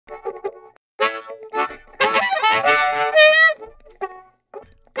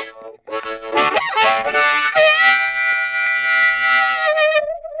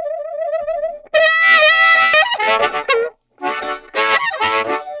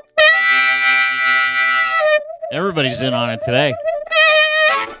Everybody's in on it today.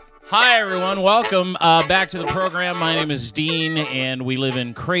 Hi, everyone. Welcome back to the program. My name is Dean, and we live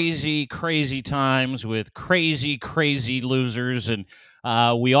in crazy, crazy times with crazy, crazy losers, and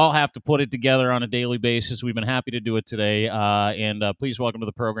we all have to put it together on a daily basis. We've been happy to do it today, and please welcome to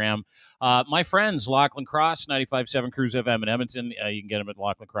the program my friends, Lachlan Cross, 95.7 Cruise FM in Edmonton. You can get him at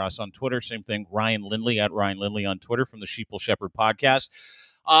Lachlan Cross on Twitter. Same thing, Ryan Lindley, at Ryan Lindley on Twitter from the Sheeple Shepherd podcast.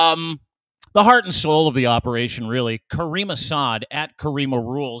 The heart and soul of the operation, really, Caryma Saad at Caryma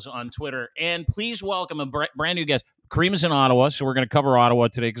Rules on Twitter. And please welcome a brand new guest. Caryma's in Ottawa, so we're going to cover Ottawa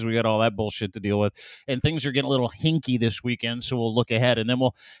today because we got all that bullshit to deal with. And things are getting a little hinky this weekend, so we'll look ahead. And then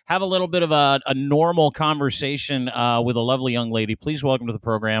we'll have a little bit of a normal conversation with a lovely young lady. Please welcome to the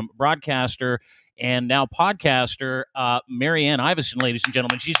program, broadcaster and now podcaster, Mary-Anne Ivison, ladies and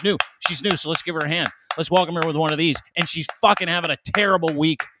gentlemen. She's new, so let's give her a hand. Let's welcome her with one of these. And she's fucking having a terrible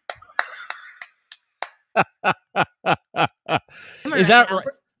week. Is that right?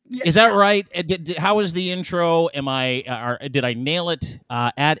 Is that right? How was the intro? Did I nail it?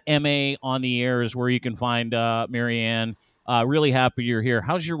 At MA on the air is where you can find Mary-Anne. Really happy you're here.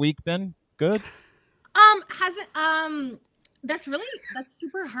 How's your week been? Good. That's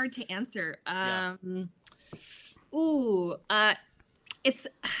super hard to answer. I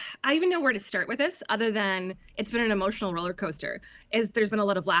even know where to start with this, other than it's been an emotional roller coaster. There's been a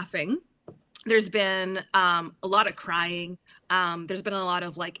lot of laughing. There's been a lot of crying. There's been a lot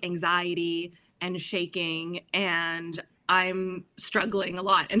of anxiety and shaking, and I'm struggling a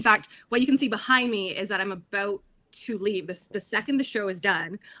lot. In fact, what you can see behind me is that I'm about to leave. The second the show is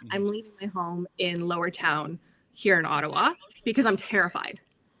done, I'm leaving my home in Lower Town here in Ottawa because I'm terrified.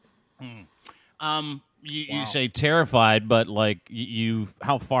 You say terrified, but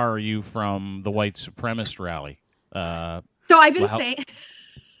how far are you from the white supremacist rally? So I've been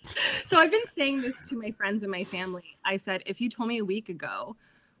saying this to my friends and my family. I said, if you told me a week ago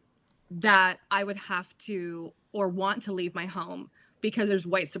that I would have to or want to leave my home because there's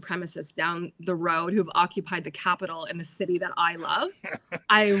white supremacists down the road who've occupied the capital in the city that I love,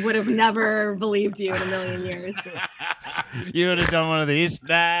 I would have never believed you in a million years. You would have done one of these?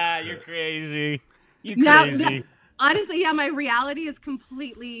 Nah, you're crazy. Crazy. Honestly, yeah, my reality is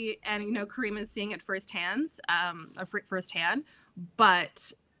completely, and Caryma is seeing it firsthand,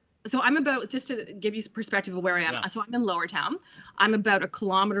 but so I'm about, just to give you perspective of where I am. Yeah. So I'm in Lower Town. I'm about 1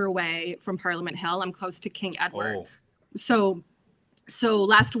 kilometer away from Parliament Hill. I'm close to King Edward. Oh. So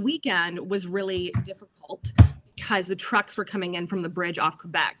last weekend was really difficult because the trucks were coming in from the bridge off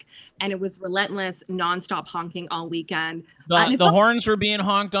Quebec, and it was relentless, nonstop honking all weekend. The horns were being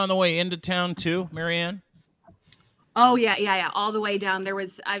honked on the way into town too, Mary-Anne? Oh, yeah. All the way down.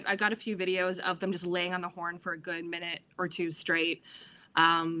 I got a few videos of them just laying on the horn for a good minute or two straight.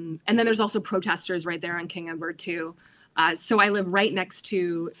 And then there's also protesters right there on King Edward too. So I live right next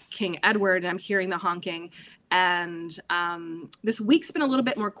to King Edward, and I'm hearing the honking. And this week's been a little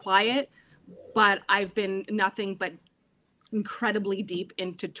bit more quiet, but I've been nothing but incredibly deep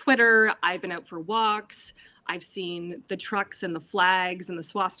into Twitter. I've been out for walks. I've seen the trucks and the flags and the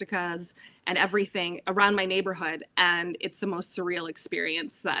swastikas and everything around my neighborhood. And it's the most surreal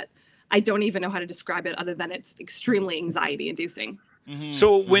experience that I don't even know how to describe it, other than it's extremely anxiety inducing.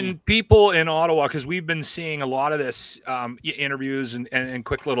 So when people in Ottawa, because we've been seeing a lot of this interviews and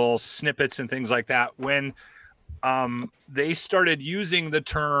quick little snippets and things like that, when they started using the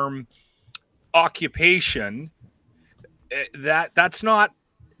term occupation, that's not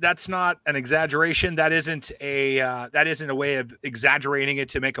an exaggeration. That isn't a way of exaggerating it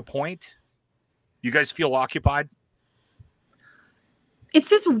to make a point. You guys feel occupied? It's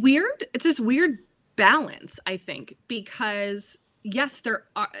this weird balance, I think, because yes, there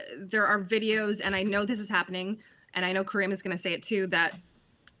are videos, and I know this is happening, and I know Caryma is going to say it too, that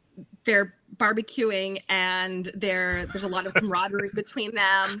they're barbecuing and there's a lot of camaraderie between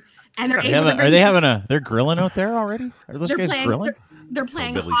them, and they're grilling out there already? Are those guys grilling? They're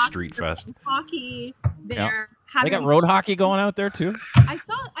playing Billy Street Fest. Hockey. They got road hockey going out there too. I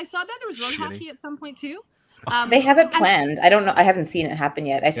saw that there was road hockey at some point too. They have it planned. I don't know. I haven't seen it happen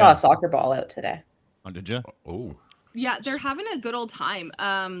yet. I saw a soccer ball out today. Oh, did you? Oh. Yeah, they're having a good old time.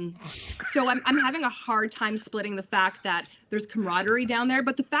 So I'm having a hard time splitting the fact that there's camaraderie down there,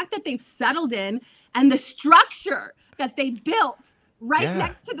 but the fact that they've settled in and the structure that they built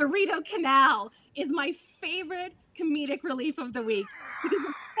next to the Rideau Canal is my favorite comedic relief of the week, because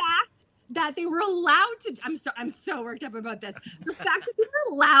the fact that they were allowed to, I'm so worked up about this. The fact that they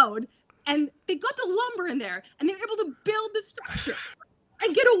were allowed, and they got the lumber in there, and they were able to build the structure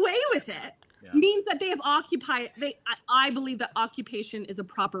and get away with it. means that they have occupied. I believe that occupation is a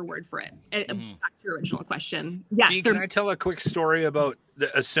proper word for it. Back to your original question. Yes. Dean, can I tell a quick story about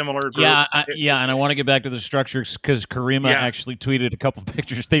a similar group? Yeah, and I want to get back to the structures because Caryma actually tweeted a couple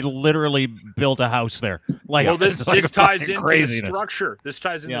pictures. They literally built a house there. Like, well, this ties into craziness. the structure. This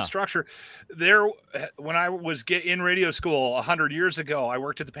ties into the structure. There, when I was in radio school 100 years ago, I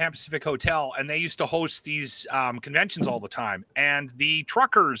worked at the Pan Pacific Hotel, and they used to host these conventions all the time. And the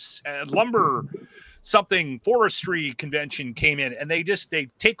truckers, lumber, forestry convention came in, and they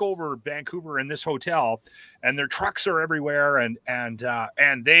take over Vancouver in this hotel, and their trucks are everywhere, and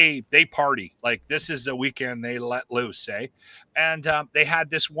they party like this is a weekend they let loose, and they had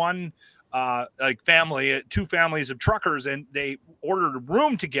this one family, two families of truckers, and they ordered a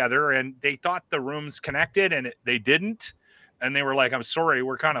room together, and they thought the rooms connected, and they didn't, and they were like, "I'm sorry,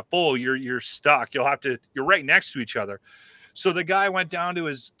 we're kind of full. You're stuck. You're right next to each other." So the guy went down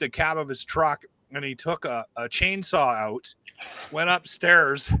to the cab of his truck, and he took a chainsaw out, went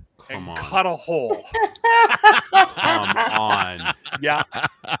upstairs, cut a hole. Come on. Yeah.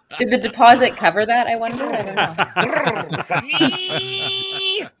 Did the deposit cover that? I wonder. I don't know.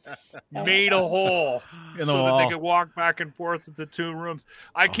 Made a hole so that they could walk back and forth with the two rooms.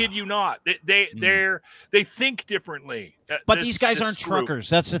 I kid you not. They think differently. But these guys aren't truckers.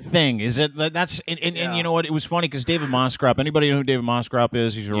 That's the thing. Is it? That's and you know what? It was funny because David Moskrop. Anybody know who David Moskrop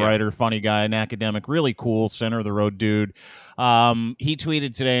is? He's a writer, funny guy, an academic, really cool, center of the road dude. He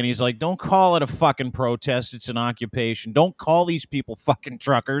tweeted today, and he's like, "Don't call it a fucking protest. It's an occupation. Don't call these people fucking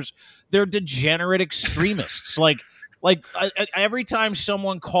truckers. They're degenerate extremists." Like every time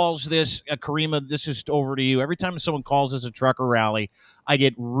someone calls this a Caryma, this is over to you. Every time someone calls this a trucker rally, I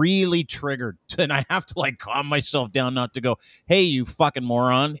get really triggered, and I have to like calm myself down not to go, "Hey, you fucking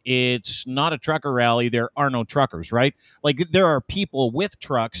moron! It's not a trucker rally. There are no truckers, right? Like there are people with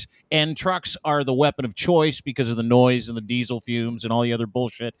trucks, and trucks are the weapon of choice because of the noise and the diesel fumes and all the other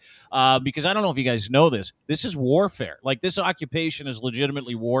bullshit. Because I don't know if you guys know this. This is warfare. Like this occupation is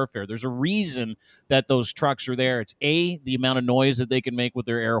legitimately warfare. There's a reason that those trucks are there. It's A, the amount of noise that they can make with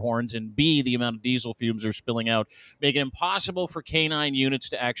their air horns, and B, the amount of diesel fumes they're spilling out, making it impossible for canine units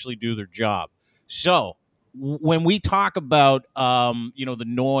to actually do their job. So when we talk about the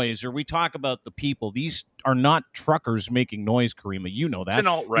noise, or we talk about the people, these are not truckers making noise, Caryma. You know that. It's an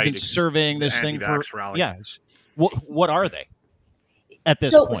alt-right. You've been surveying this thing for rally. What are they at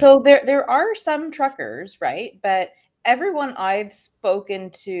this point? So there are some truckers, right? But everyone I've spoken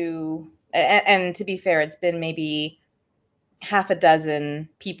to, and to be fair, it's been maybe half a dozen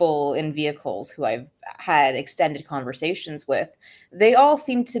people in vehicles who I've had extended conversations with. They all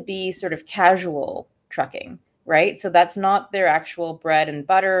seem to be sort of casual trucking, right? So that's not their actual bread and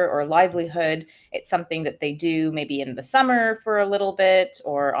butter or livelihood. It's something that they do maybe in the summer for a little bit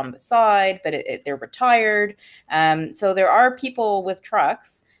or on the side, but they're retired. So there are people with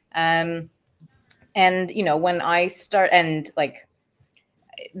trucks. And, when I start, and like,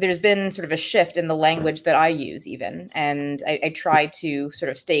 there's been sort of a shift in the language that I use even, and I try to sort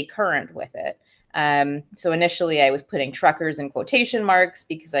of stay current with it. So initially I was putting truckers in quotation marks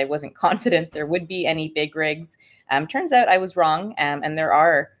because I wasn't confident there would be any big rigs. Turns out I was wrong, and there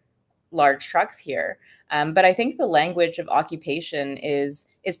are large trucks here. But I think the language of occupation is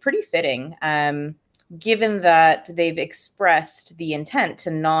pretty fitting, given that they've expressed the intent to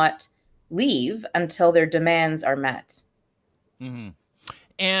not leave until their demands are met. Mm-hmm.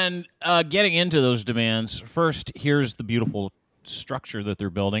 And getting into those demands, first, here's the beautiful structure that they're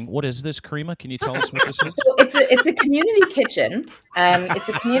building. What is this, Caryma? Can you tell us what this is? So it's a community kitchen. It's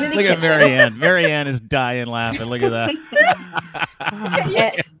a community Look kitchen. at Mary-Anne. Mary-Anne is dying laughing. Look at that.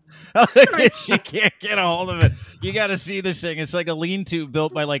 She can't get a hold of it. You got to see this thing. It's like a lean-to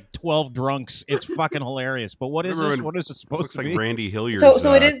built by like 12 drunks. It's fucking hilarious. But what is this? What is it supposed to be? Looks like Randy Hilliard's.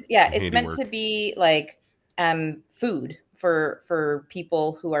 So it is. Yeah, it's meant to be like food for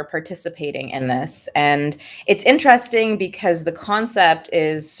people who are participating in this. And it's interesting because the concept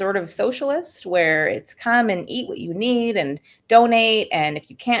is sort of socialist, where it's come and eat what you need and donate, and if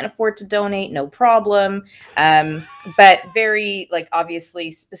you can't afford to donate, no problem, but very like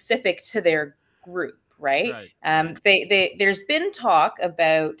obviously specific to their group, right? There's been talk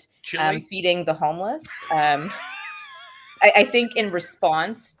about feeding the homeless, I think in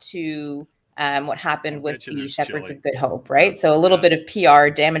response to what happened with the Shepherds of Good Hope, right? So a little bit of PR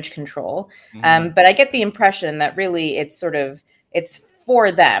damage control. But I get the impression that really it's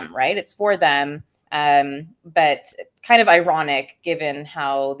for them, right? It's for them. But kind of ironic given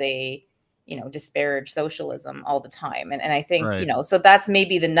how they, disparage socialism all the time. And I think, so that's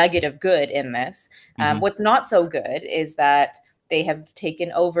maybe the nugget of good in this. What's not so good is that they have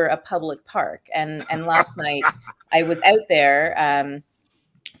taken over a public park. And last night I was out there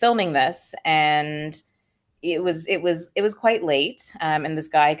filming this, and it was quite late. And this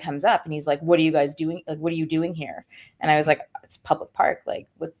guy comes up and he's like, "What are you guys doing? Like, what are you doing here?" And I was like, "It's a public park. Like,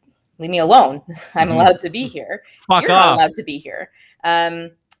 what? Leave me alone. I'm allowed to be here. Fuck You're off. not allowed to be here."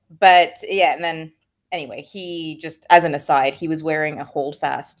 But yeah, and then anyway, he just, as an aside, he was wearing a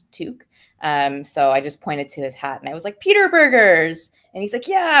holdfast toque. So I just pointed to his hat and I was like, "Peter Burgers." And he's like,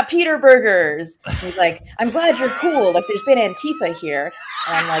 "Yeah, Peter Burgers." And he's like, "I'm glad you're cool. Like, there's been Antifa here."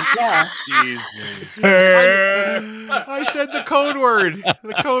 And I'm like, "Yeah." Jesus. I said the code word.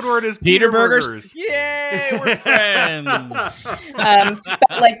 The code word is Peter Peter Burgers. Burgers. Yay, we're friends.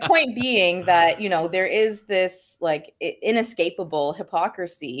 But like, point being that, you know, there is this like inescapable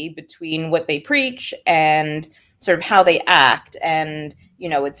hypocrisy between what they preach and sort of how they act. And, you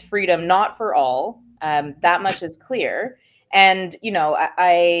know, it's freedom not for all. That much is clear. And, you know,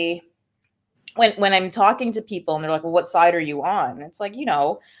 when I'm talking to people and they're like, "Well, what side are you on?" It's like, you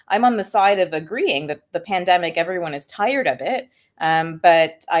know, I'm on the side of agreeing that the pandemic, everyone is tired of it.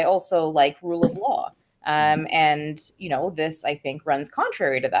 But I also like rule of law. And, you know, this, I think, runs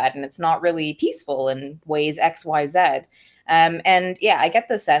contrary to that. And it's not really peaceful in ways X, Y, Z. And yeah, I get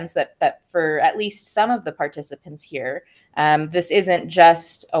the sense that for at least some of the participants here, this isn't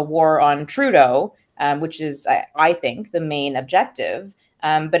just a war on Trudeau, which is, I think, the main objective.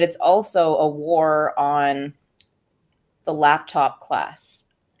 But it's also a war on the laptop class.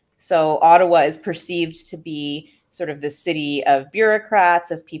 So Ottawa is perceived to be sort of the city of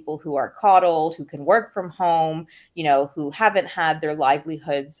bureaucrats, of people who are coddled, who can work from home, you know, who haven't had their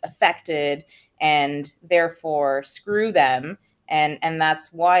livelihoods affected, and therefore screw them. And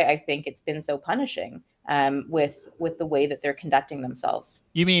that's why I think it's been so punishing with the way that they're conducting themselves.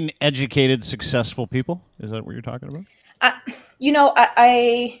 You mean educated, successful people? Is that what you're talking about? You know,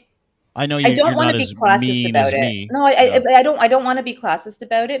 I know I don't want to be classist about it. No, I don't want to be classist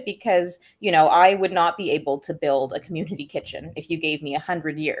about it, because, you know, I would not be able to build a community kitchen if you gave me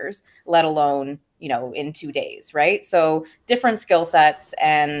 100 years, let alone, you know, in 2 days, right? So different skill sets,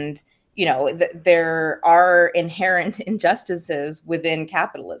 and, you know, there are inherent injustices within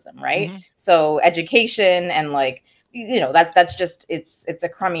capitalism, right? Mm-hmm. So education and, like, you know, that's just, it's a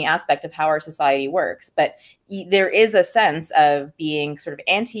crummy aspect of how our society works. But there is a sense of being sort of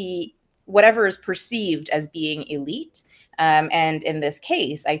anti whatever is perceived as being elite. And in this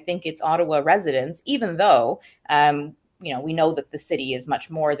case, I think it's Ottawa residents, even though, you know, we know that the city is much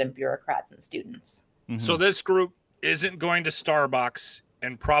more than bureaucrats and students. Mm-hmm. So this group isn't going to Starbucks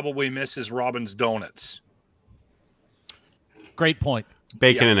and probably misses Robin's Donuts. Great point.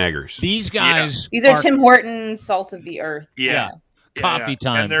 Bacon and eggers. These guys. These are Tim Hortons, salt of the earth. Yeah. Coffee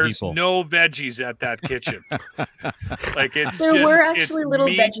time. And there's people. no veggies at that kitchen. Like, it's there just, were actually little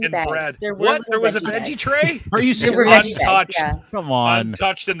veggie bags. Bread. There was a veggie tray? Are you serious? Untouched. Yeah. Come on.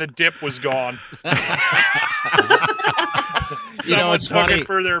 Untouched, and the dip was gone. You know, it's took funny it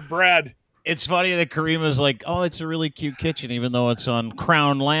for their bread. It's funny that Caryma's like, "Oh, it's a really cute kitchen," even though it's on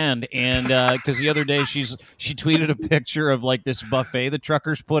Crown land. And because the other day she tweeted a picture of like this buffet the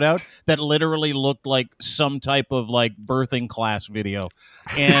truckers put out that literally looked like some type of like birthing class video,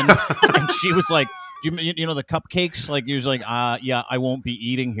 and she was like, you know the cupcakes, like he was like, yeah, I won't be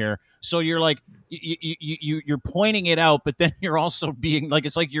eating here. So you're like, you're pointing it out, but then you're also being like,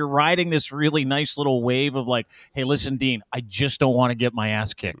 it's like you're riding this really nice little wave of like, "Hey, listen, Dean, I just don't want to get my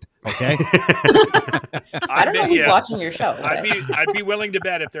ass kicked." Okay. I don't know who's watching your show. I'd be willing to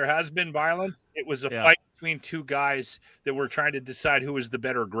bet if there has been violence, it was a fight between two guys that were trying to decide who was the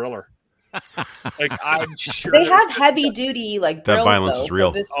better griller. Like, I'm sure they have heavy duty like grills, that violence though, is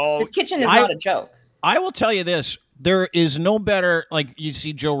real. So this kitchen is not a joke. I will tell you this. There is no better, like you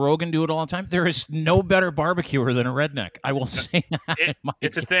see Joe Rogan do it all the time. There is no better barbecuer than a redneck. I will say that.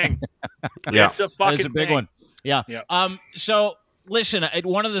 It's a thing. Yeah. It's a fucking It's a big thing. one. Yeah. Yeah. So listen,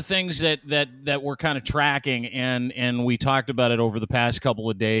 one of the things that we're kind of tracking, and we talked about it over the past couple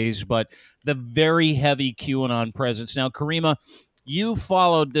of days, but the very heavy QAnon presence. Now, Caryma, you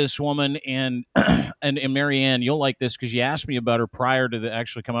followed this woman, and Mary-Anne, you'll like this because you asked me about her prior to the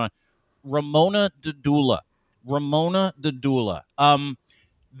actually coming on. Ramona Didulo.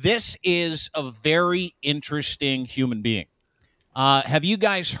 This is a very interesting human being. Have you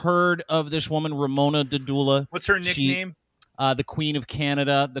guys heard of this woman, Ramona Didulo? What's her nickname? The Queen of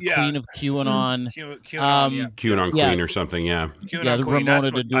Canada, the Queen of QAnon. QAnon Queen or something, yeah. QAnon Queen.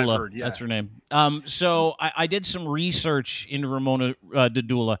 Ramona Didulo. That's her name. So I did some research into Ramona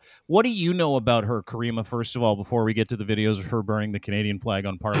Didulo. What do you know about her, Caryma, first of all, before we get to the videos of her burning the Canadian flag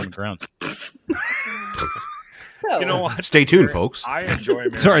on Parliament grounds? So, You know what? Stay tuned, folks. I enjoy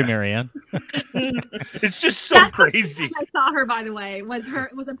Mary-Anne. Sorry, Mary-Anne. It's just so That's crazy. I saw her, by the way, was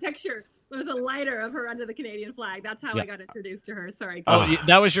a picture. It was a lighter of her under the Canadian flag. That's how I got introduced to her. Sorry. Oh,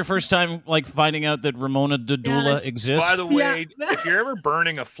 that was your first time, like, finding out that Ramona Didulo exists? By the way, if you're ever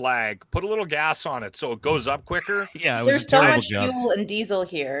burning a flag, put a little gas on it so it goes up quicker. Yeah, it was there's a so terrible much joke. fuel and diesel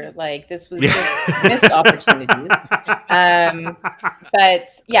here. Like this was just missed opportunities. But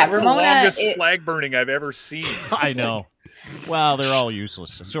yeah, That's Ramona. the longest flag burning I've ever seen. I know. Well, they're all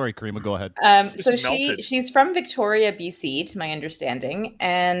useless. Sorry, Caryma, go ahead. So she's from Victoria, BC, to my understanding,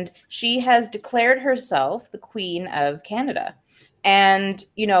 and she has declared herself the Queen of Canada. And,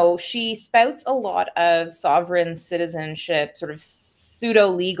 you know, she spouts a lot of sovereign citizenship, sort of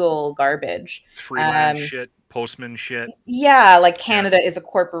pseudo-legal garbage. Freelance shit, postman shit. Yeah, like Canada is a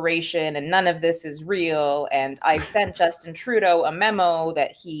corporation and none of this is real. And I've sent Justin Trudeau a memo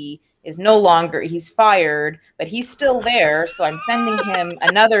that he's fired, but he's still there. So I'm sending him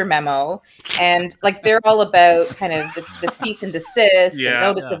another memo. And like, they're all about kind of the cease and desist and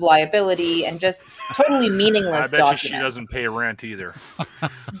notice of liability and just totally meaningless I bet documents. she doesn't pay rent either.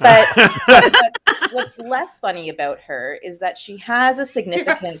 But what's less funny about her is that she has a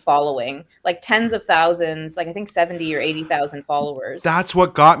significant following, like tens of thousands, like I think 70 or 80,000 followers. That's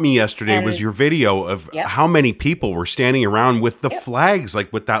what got me yesterday was your video of how many people were standing around with the flags,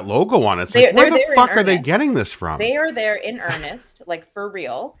 like with that logo on it. It's like, where the fuck are they getting this from? They are there in earnest, like for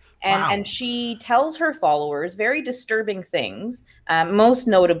real. And she tells her followers very disturbing things, most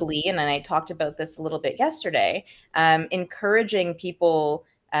notably, and I talked about this a little bit yesterday, encouraging people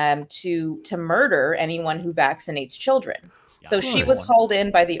to murder anyone who vaccinates children. So she was called in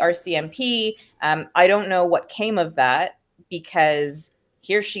by the RCMP. I don't know what came of that, because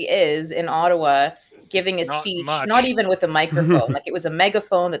here she is in Ottawa giving a speech, not even with a microphone. Like it was a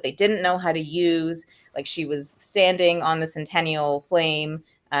megaphone that they didn't know how to use. Like she was standing on the Centennial Flame,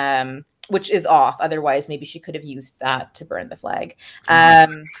 which is off. Otherwise, maybe she could have used that to burn the flag.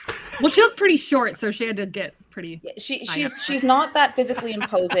 Well, she was pretty short, so she had to get pretty. She's not that physically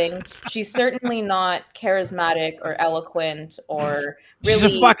imposing. She's certainly not charismatic or eloquent or really.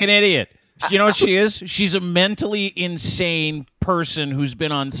 She's a fucking idiot. You know what she is? She's a mentally insane person who's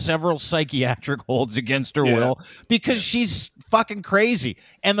been on several psychiatric holds against her will because she's fucking crazy.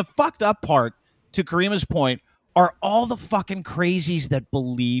 And the fucked up part, to Caryma's point, are all the fucking crazies that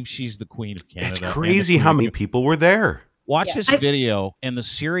believe she's the Queen of Canada. It's crazy how many people were there. Watch this video and the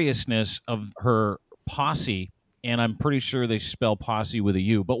seriousness of her posse. And I'm pretty sure they spell posse with a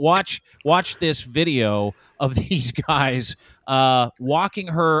U. But watch this video of these guys walking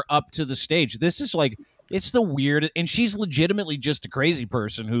her up to the stage. This is like, it's the weird, and she's legitimately just a crazy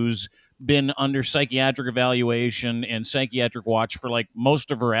person who's been under psychiatric evaluation and psychiatric watch for like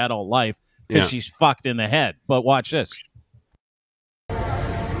most of her adult life because she's fucked in the head. But watch this.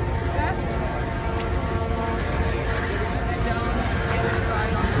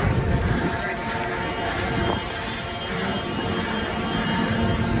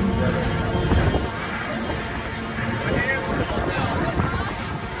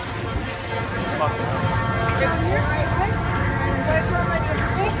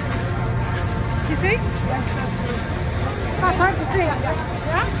 You think? It's hard to see.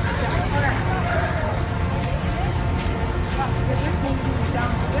 Yeah?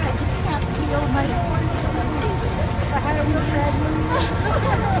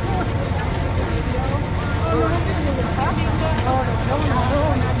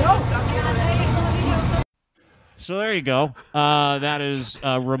 So there you go. That is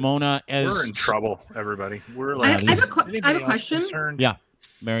Ramona. We're in trouble, everybody. We're I like, have a question. concerned? Yeah,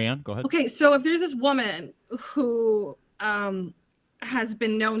 Mary-Anne, go ahead. Okay, so if there's this woman who has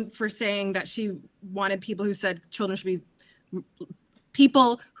been known for saying that she wanted people who said children should be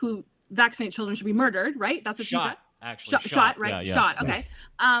people who vaccinate children should be murdered, right? That's what she said. Actually, shot, right? Yeah. Shot. Okay.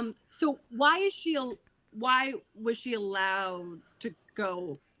 So why was she allowed to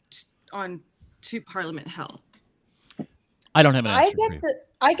go on to Parliament Hill? I don't have an answer for you.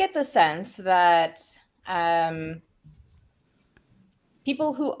 I get the sense that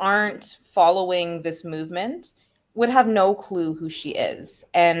people who aren't following this movement would have no clue who she is,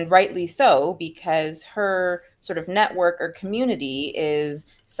 and rightly so, because her sort of network or community is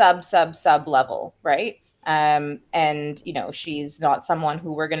sub level, right? And you know, she's not someone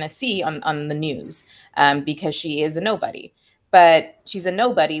who we're going to see on the news because she is a nobody. But she's a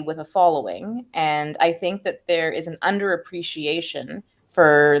nobody with a following. And I think that there is an underappreciation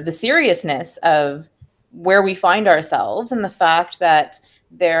for the seriousness of where we find ourselves and the fact that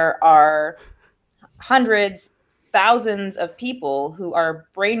there are hundreds, thousands of people who are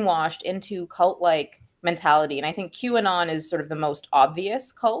brainwashed into cult-like mentality. And I think QAnon is sort of the most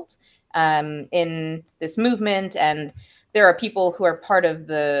obvious cult in this movement. And there are people who are part of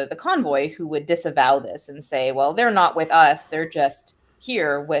the convoy who would disavow this and say, well, they're not with us. They're just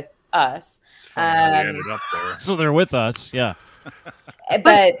here with us. We ended up there. So they're with us. Yeah.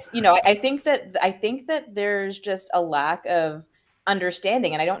 But, you know, I think that there's just a lack of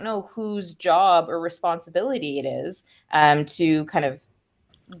understanding, and I don't know whose job or responsibility it is to kind of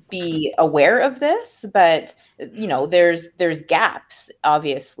be aware of this, but you know, there's gaps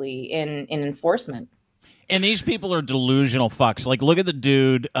obviously in enforcement. And these people are delusional fucks. Like, look at the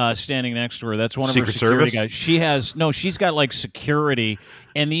dude standing next to her. That's one of her security guys. She's got like security,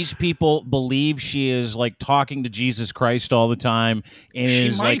 and these people believe she is like talking to Jesus Christ all the time, and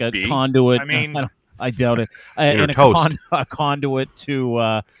is like a conduit. I mean, I doubt it. And a conduit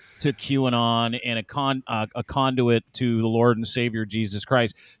to QAnon, and a conduit to the Lord and Savior Jesus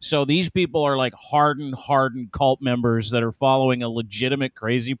Christ. So these people are like hardened cult members that are following a legitimate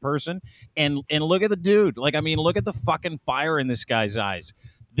crazy person. And look at the dude. Like, I mean, look at the fucking fire in this guy's eyes.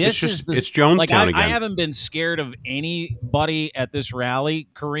 It's Jonestown like, again. I haven't been scared of anybody at this rally,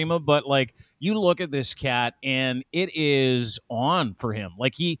 Caryma, but like, you look at this cat and it is on for him.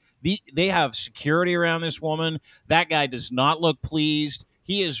 Like they have security around this woman. That guy does not look pleased.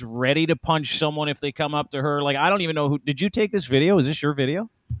 He is ready to punch someone if they come up to her. Like, I don't even know who. Did you take this video? Is this your video?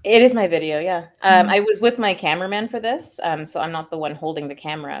 It is my video, yeah. I was with my cameraman for this, so I'm not the one holding the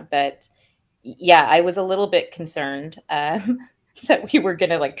camera. But yeah, I was a little bit concerned that we were going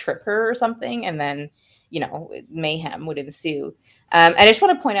to like trip her or something, and then, you know, mayhem would ensue. And I just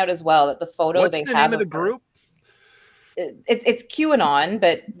want to point out as well that the photo What's the name of the group? It's QAnon,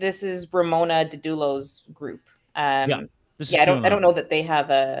 but this is Ramona Didulo's group. Yeah, I don't know that they have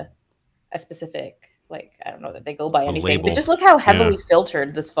a specific, like, I don't know that they go by anything. Label. But just look how heavily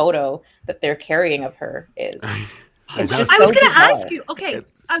filtered this photo that they're carrying of her is. It's just I was going to ask you. Okay,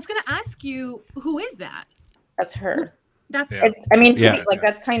 I was going to ask you, who is that? That's her. That's. I mean, like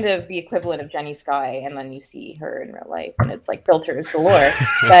that's kind of the equivalent of Jenny Sky, and then you see her in real life, and it's like filters galore.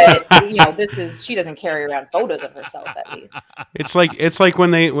 But you know, she doesn't carry around photos of herself, at least. It's like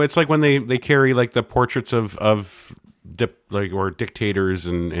when they carry like the portraits of dictators,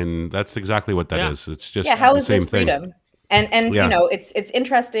 and that's exactly what that is. It's just how the is same this freedom? thing. And you know, it's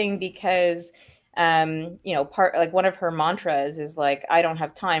interesting because you know, like one of her mantras is like, I don't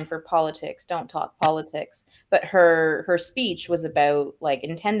have time for politics, don't talk politics. But her speech was about like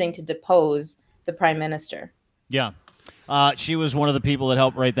intending to depose the prime minister. Yeah. She was one of the people that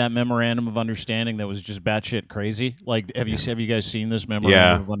helped write that memorandum of understanding that was just batshit crazy. Like, have you guys seen this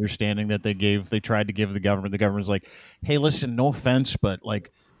memorandum of understanding that they tried to give the government? The government's like, hey, listen, no offense, but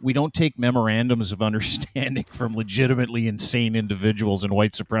like, we don't take memorandums of understanding from legitimately insane individuals and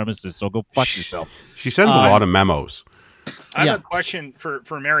white supremacists, so go fuck yourself. She sends a lot of memos. I have a question for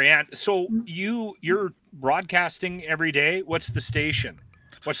Mary-Anne. So you're broadcasting every day. What's the station?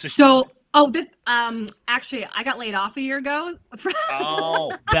 This actually I got laid off a year ago.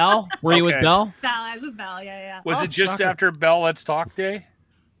 Oh, Bell? Were you with Bell? Bell, I was with Bell, yeah. Was it just after Bell Let's Talk Day?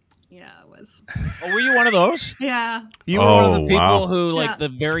 Yeah, it was. Oh, were you one of those? Yeah. You were one of the people who, like, the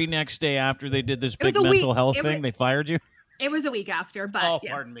very next day after they did this big mental health thing, they fired you? It was a week after, but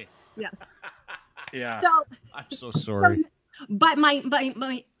yes. Pardon me. Yes. Yeah. So, I'm so sorry. But my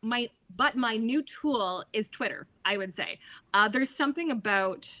new tool is Twitter, I would say. There's something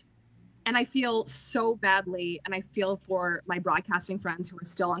about, and I feel so badly, and I feel for my broadcasting friends who are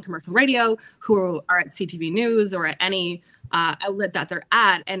still on commercial radio, who are at CTV News or at any outlet that they're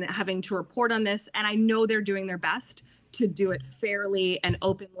at, and having to report on this. And I know they're doing their best to do it fairly and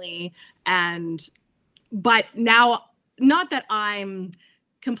openly. But now, not that I'm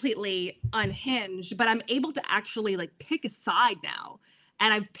completely unhinged, but I'm able to actually like pick a side now.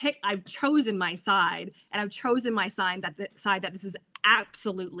 And I've chosen my side, and I've chosen my side that this is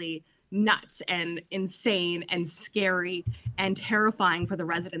absolutely nuts and insane and scary and terrifying for the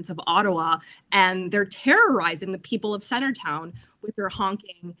residents of Ottawa. And they're terrorizing the people of Centertown with their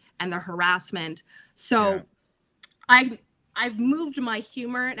honking and their harassment. So I've moved my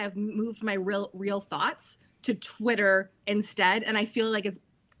humor and I've moved my real thoughts to Twitter instead. And I feel like it's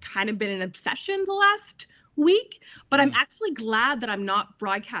kind of been an obsession the last week, but I'm actually glad that I'm not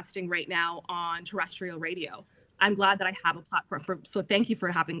broadcasting right now on terrestrial radio. I'm glad that I have a platform so thank you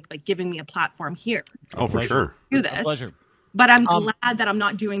for giving me a platform here. Oh, for sure. Do this. Pleasure. But I'm glad that I'm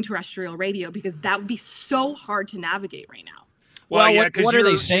not doing terrestrial radio, because that would be so hard to navigate right now. Well, what are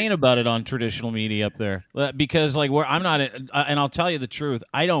they saying about it on traditional media up there? Because like I'm not, and I'll tell you the truth,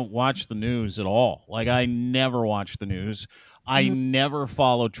 I don't watch the news at all. Like, I never watch the news. I never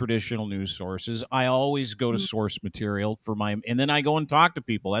follow traditional news sources. I always go to source material for and then I go and talk to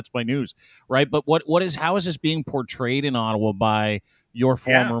people. That's my news, right? But how is this being portrayed in Ottawa by your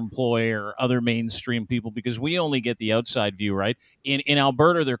former employer or other mainstream people? Because we only get the outside view, right? In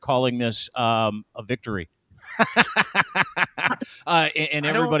Alberta, they're calling this a victory. And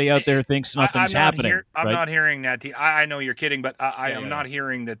everybody out there thinks nothing's happening. I'm not hearing that. I know you're kidding, but I am not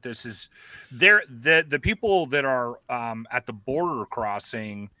hearing that this is the people that are at the border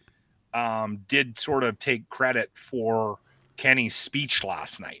crossing did sort of take credit for Kenny's speech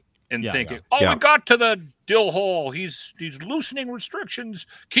last night and thinking, we got to the dill hole. He's loosening restrictions.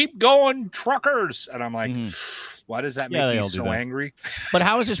 Keep going, truckers. And I'm like, why does that make me so angry? But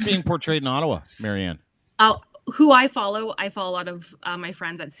how is this being portrayed in Ottawa, Mary-Anne? Who I follow a lot of my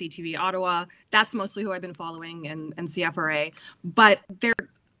friends at CTV Ottawa. That's mostly who I've been following, and CFRA. But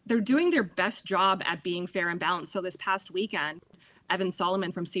they're doing their best job at being fair and balanced. So this past weekend, Evan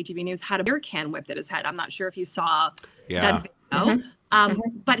Solomon from CTV News had a beer can whipped at his head. I'm not sure if you saw that video.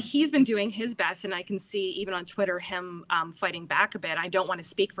 But he's been doing his best, and I can see even on Twitter him fighting back a bit. I don't want to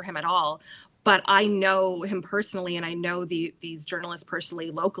speak for him at all, but I know him personally, and I know these journalists personally,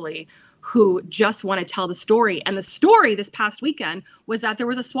 locally, who just want to tell the story. And the story this past weekend was that there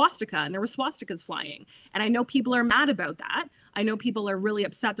was a swastika and there were swastikas flying. And I know people are mad about that. I know people are really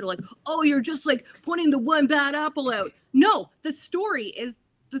upset. They're like, oh, you're just like pointing the one bad apple out. No, the story is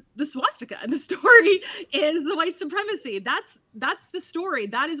the swastika, and the story is the white supremacy. That's the story.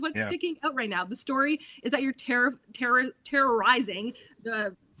 That is what's sticking out right now. The story is that you're terrorizing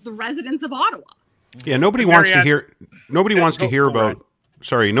the residents of Ottawa. Yeah, nobody wants to hear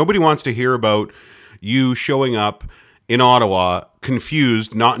about you showing up in Ottawa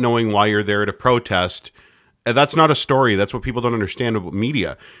confused, not knowing why you're there to protest. That's not a story. That's what people don't understand about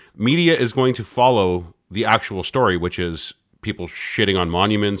media. Media is going to follow the actual story, which is people shitting on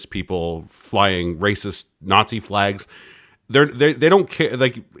monuments, people flying racist Nazi flags. They don't care.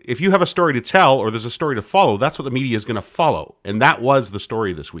 Like, if you have a story to tell or there's a story to follow, that's what the media is going to follow. And that was the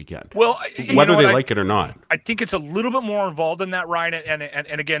story this weekend. Well, whether they like it or not. I think it's a little bit more involved than that, Ryan.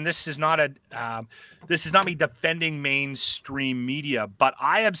 And again, this is not me defending mainstream media, but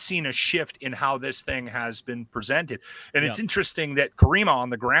I have seen a shift in how this thing has been presented. And it's interesting that Caryma on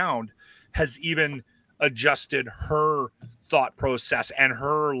the ground has even adjusted her thought process and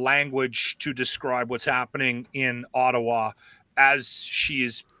her language to describe what's happening in Ottawa as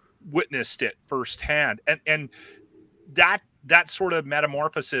she's witnessed it firsthand. And that sort of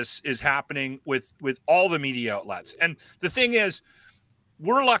metamorphosis is happening with all the media outlets. And the thing is,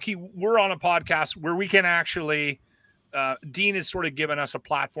 we're lucky we're on a podcast where we can actually Dean has sort of given us a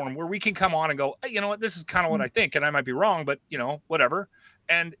platform where we can come on and go, hey, you know what, this is kind of what I think, and I might be wrong, but you know, whatever.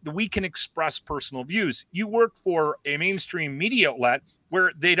 And we can express personal views. You work for a mainstream media outlet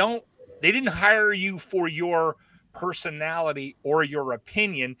where they didn't hire you for your personality or your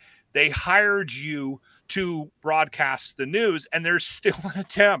opinion. They hired you to broadcast the news, and there's still an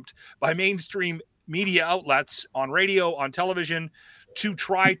attempt by mainstream media outlets on radio, on television, to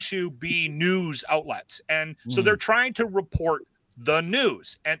try to be news outlets. And so they're trying to report the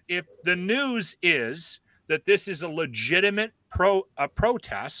news. And if the news is that this is a legitimate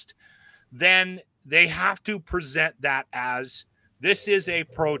protest, then they have to present that as this is a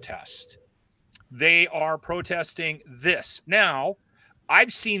protest. They are protesting this. Now,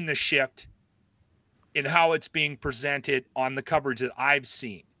 I've seen the shift in how it's being presented on the coverage that I've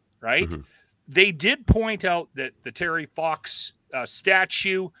seen, right? They did point out that the Terry Fox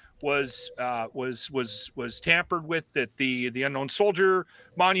statue was tampered with, that the unknown soldier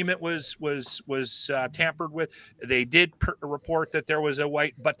monument was tampered with. They did report that there was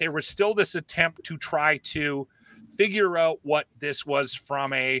but there was still this attempt to try to figure out what this was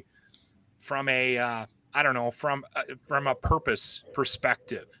from a purpose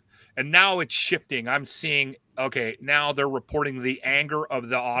perspective. And now it's shifting. I'm seeing, okay, now they're reporting the anger of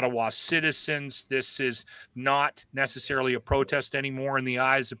the Ottawa citizens. This is not necessarily a protest anymore in the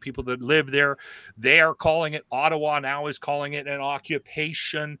eyes of people that live there. They are calling it, Ottawa now is calling it an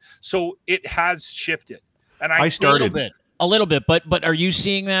occupation. So it has shifted. And I started a little bit, but are you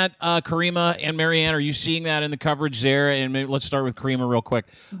seeing that, Caryma and Mary-Anne? Are you seeing that in the coverage there? And maybe let's start with Caryma real quick.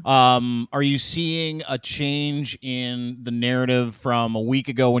 Are you seeing a change in the narrative from a week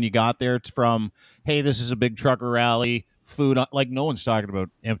ago when you got there? It's from, hey, this is a big trucker rally, food, like no one's talking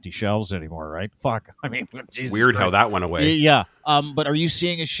about empty shelves anymore, right? Fuck. I mean, Jesus weird Christ. How that went away. Yeah. But are you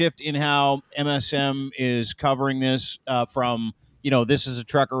seeing a shift in how MSM is covering this from, this is a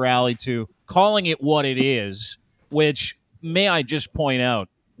trucker rally to calling it what it is, which, may I just point out,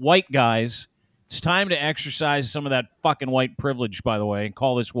 white guys It's time to exercise some of that fucking white privilege, by the way, and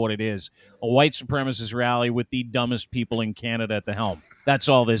call this what it is. A white supremacist rally with the dumbest people in Canada at the helm. That's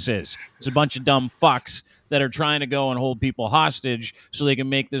all this is. It's a bunch of dumb fucks that are trying to go and hold people hostage so they can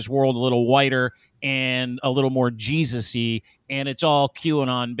make this world a little whiter and a little more Jesus-y, and it's all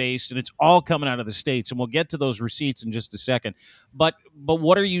QAnon based, and it's all coming out of the States, and we'll get to those receipts in just a second. But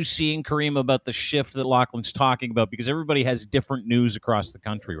what are you seeing, Caryma, about the shift that Lachlan's talking about? Because everybody has different news across the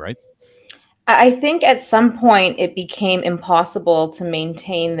country, right? I think at some point it became impossible to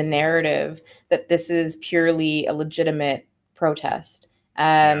maintain the narrative that this is purely a legitimate protest.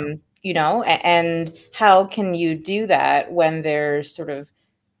 You know, and how can you do that when there's sort of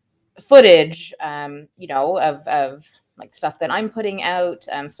footage, you know, of like stuff that I'm putting out,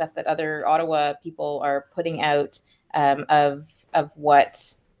 stuff that other Ottawa people are putting out, of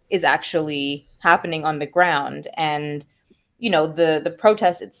what is actually happening on the ground. And you know, the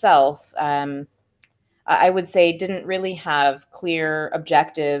protest itself, I would say, didn't really have clear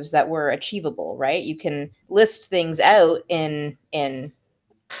objectives that were achievable, right? You can list things out in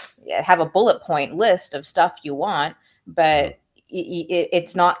have a bullet point list of stuff you want, but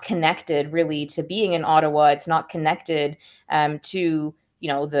it's not connected really to being in Ottawa. It's not connected to, you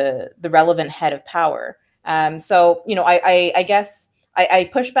know, the relevant head of power. So, you know, I guess I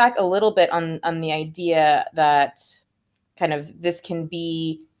push back a little bit on the idea that kind of this can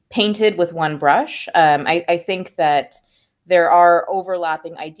be painted with one brush. I think that there are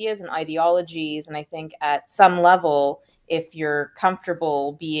overlapping ideas and ideologies, and I think at some level, if you're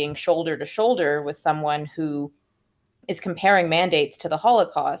comfortable being shoulder to shoulder with someone who is comparing mandates to the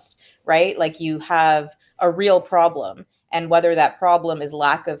Holocaust, right? Like, you have a real problem, and whether that problem is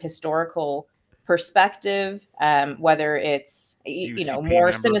lack of historical perspective, whether it's, you know,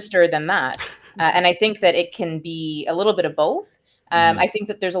 more sinister than that. And I think that it can be a little bit of both. I think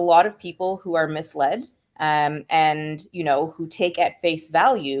that there's a lot of people who are misled, and, you know, who take at face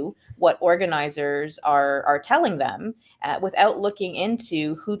value what organizers are telling them, without looking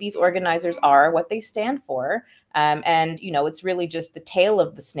into who these organizers are, what they stand for. And, you know, it's really just the tail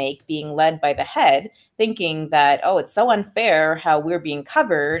of the snake being led by the head, thinking that, oh, it's so unfair how we're being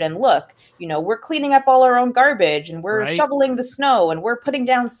covered. And look, you know, we're cleaning up all our own garbage, and we're shoveling the snow, and we're putting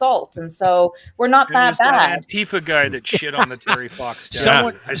down salt. And so we're not that bad. That Antifa guy that shit on the Terry Fox.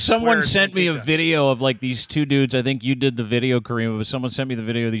 Someone sent me a video of like these two dudes. I think you did the video, Caryma, but someone sent me the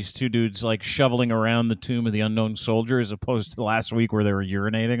video of these two dudes like shoveling around the tomb of the unknown soldier, as opposed to last week where they were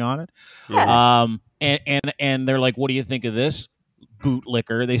urinating on it. Yeah. And they're like, what do you think of this,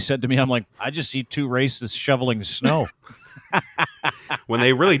 bootlicker? They said to me, I'm like, I just see two racists shoveling snow. When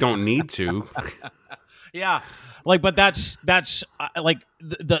they really don't need to. Yeah. Like, but that's like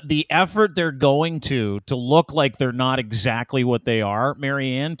the effort they're going to look like they're not exactly what they are.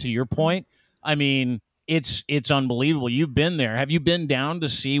 Mary-Anne, to your point, I mean, it's unbelievable. You've been there. Have you been down to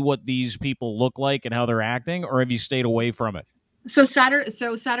see what these people look like and how they're acting, or have you stayed away from it? So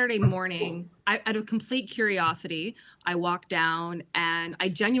Saturday morning, out of complete curiosity, I walked down, and I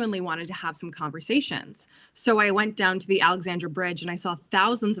genuinely wanted to have some conversations. So I went down to the Alexandra Bridge, and I saw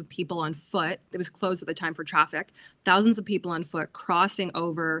thousands of people on foot. It was closed at the time for traffic. Thousands of people on foot crossing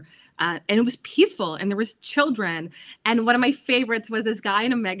over, and it was peaceful, and there was children. And one of my favorites was this guy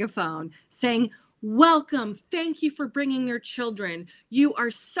in a megaphone saying, "Welcome, thank you for bringing your children. You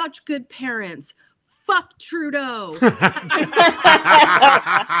are such good parents. Fuck Trudeau." So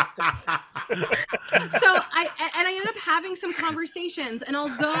I ended up having some conversations, and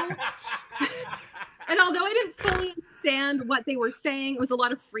although I didn't fully understand what they were saying, it was a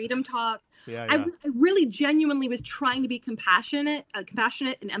lot of freedom talk. I really genuinely was trying to be compassionate and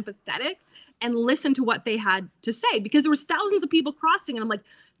empathetic, and listen to what they had to say, because there was thousands of people crossing, and I'm like,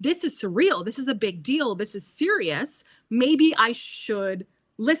 this is surreal. This is a big deal. This is serious. Maybe I should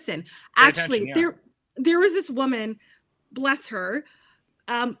listen. Actually, there was this woman, bless her,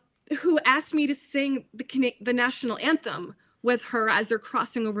 who asked me to sing the national anthem with her as they're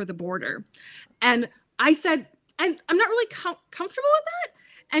crossing over the border. And I said, and I'm not really comfortable with that.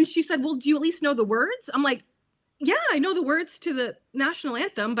 And she said, well, do you at least know the words? I'm like, yeah, I know the words to the national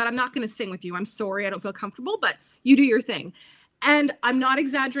anthem, but I'm not going to sing with you. I'm sorry, I don't feel comfortable, but you do your thing. And I'm not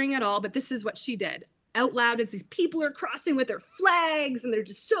exaggerating at all, but this is what she did. Out loud, as these people are crossing with their flags, and they're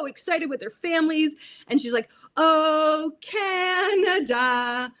just so excited with their families. And she's like, "Oh,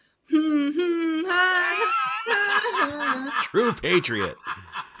 Canada." True patriot.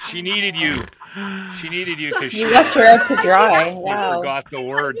 She needed you. She needed you because You left her out to dry. she Wow. forgot the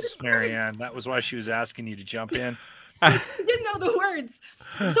words, Mary-Anne. That was why she was asking you to jump in. I didn't know the words.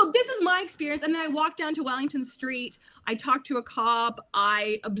 So this is my experience. And then I walked down to Wellington Street. I talked to a cop.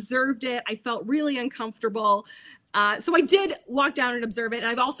 I observed it. I felt really uncomfortable. So I did walk down and observe it. And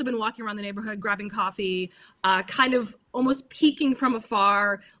I've also been walking around the neighborhood, grabbing coffee, kind of almost peeking from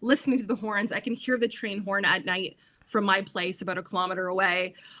afar, listening to the horns. I can hear the train horn at night from my place about a kilometer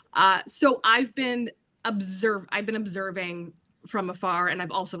away. So I've been observing from afar, and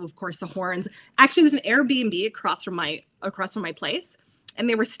I've also, of course, the horns. Actually, there's an Airbnb across from my place, and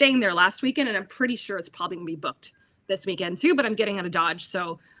they were staying there last weekend, and I'm pretty sure it's probably gonna be booked this weekend too. But I'm getting out of Dodge,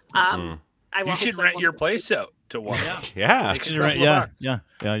 so You should rent your place out to one. Yeah, Make a you couple should of yeah, bucks.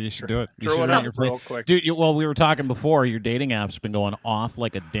 yeah. You should do it. You Throw should it rent up your place. real quick. Dude, well, we were talking before. Your dating app's been going off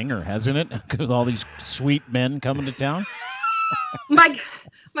like a dinger, hasn't it? Because all these sweet men coming to town.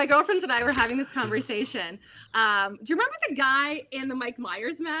 My girlfriends and I were having this conversation. Do you remember the guy in the Mike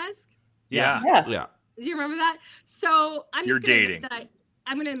Myers mask? Yeah. Yeah. Do you remember that? So I'm You're just gonna dating. admit that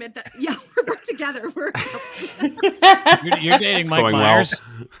I'm going to admit that. Yeah, we're together. You're dating Mike going Myers.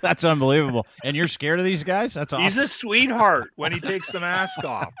 Well. That's unbelievable. And you're scared of these guys? That's awesome. He's a sweetheart when he takes the mask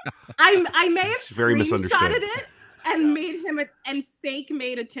off. I may have very misunderstood. screenshotted it and made him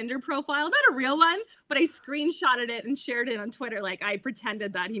made a Tinder profile, not a real one, but I screenshotted it and shared it on Twitter. Like I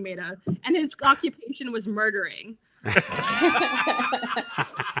pretended that he made and his occupation was murdering.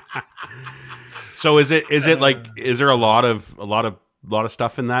 So is it like, is there a lot of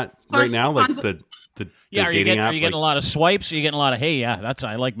stuff in that right now? Like the are you dating app? Are you getting a lot of swipes? Are you getting a lot of, hey, yeah,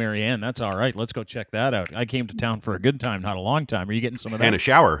 I like Mary-Anne. That's all right. Let's go check that out. I came to town for a good time, not a long time. Are you getting some of that? And a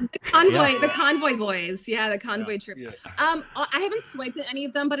shower. The convoy boys. Yeah, the convoy trips. Yeah. I haven't swiped at any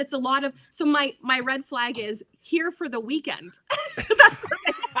of them, but it's a lot of, so my red flag is here for the weekend.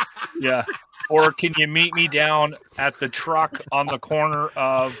 Yeah. Or can you meet me down at the truck on the corner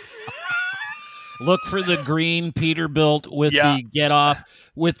of... Look for the green Peterbilt with the get off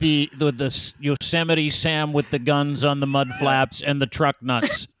with the Yosemite Sam with the guns on the mud flaps and the truck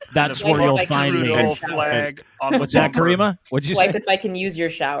nuts. That's where you'll find me. Flag on What's that, Caryma? What'd you swipe say? if I can use your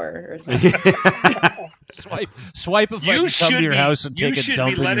shower or something. Swipe if I can come to your house and take a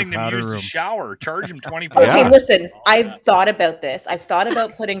dump in your powder room. The shower. Charge them $25. Okay, listen. I've thought about this. I've thought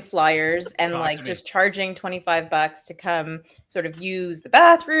about putting flyers and just charging $25 to come sort of use the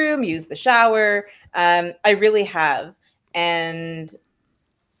bathroom, use the shower. I really have, and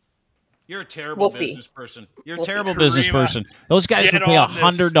you're a terrible business person. You're a terrible see. business Caryma, person. Those guys would pay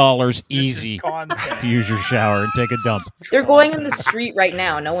 $100 easy to use your shower and take a dump. They're going in the street right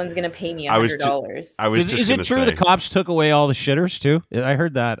now. No one's going to pay me $100. Is it true the cops took away all the shitters too? I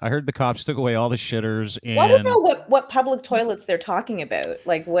heard that. I heard the cops took away all the shitters. And I don't know what public toilets they're talking about.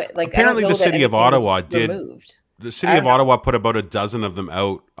 Apparently, the city of Ottawa did. Removed. The city of Ottawa put about a dozen of them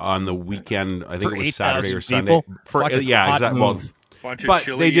out on the weekend. I think it was Saturday or Sunday. Exactly. Well, but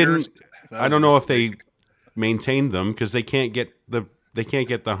they didn't. I don't know if they maintained them because they can't get the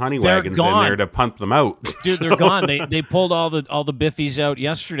honey wagons in there to pump them out. Dude, they're gone. They pulled all the biffies out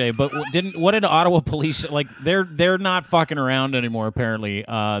yesterday. But what did Ottawa police like? They're not fucking around anymore. Apparently,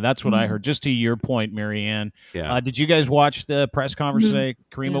 that's what I heard. Just to your point, Mary-Anne. Yeah. Did you guys watch the press conference today,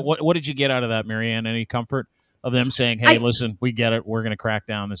 Caryma? Yeah. What did you get out of that, Mary-Anne? Any comfort of them saying, "Hey, listen, we get it. We're going to crack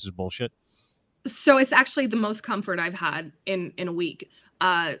down. This is bullshit." So it's actually the most comfort I've had in a week.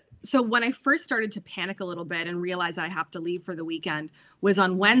 So when I first started to panic a little bit and realized that I have to leave for the weekend was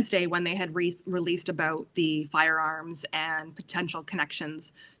on Wednesday when they had released about the firearms and potential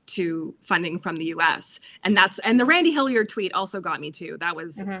connections to funding from the U.S. And the Randy Hilliard tweet also got me too. That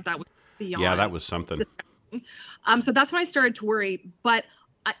was beyond. Yeah, that was something. So that's when I started to worry. But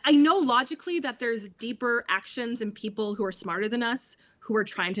I know logically that there's deeper actions and people who are smarter than us who are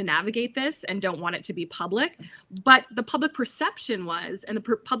trying to navigate this and don't want it to be public. But the public perception was, and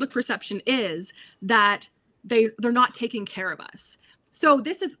the public perception is, that they're not taking care of us. So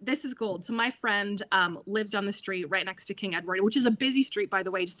this is gold. So my friend lives down the street right next to King Edward, which is a busy street, by the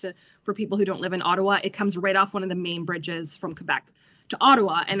way, for people who don't live in Ottawa. It comes right off one of the main bridges from Quebec to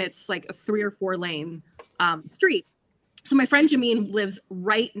Ottawa, and it's like a 3 or 4 lane street. So my friend Jameen lives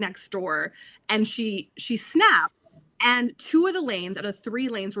right next door, and she snapped. And 2 of the lanes out of 3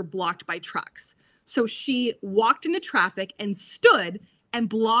 lanes were blocked by trucks. So she walked into traffic and stood and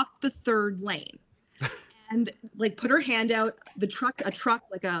blocked the 3rd lane and put her hand out. Just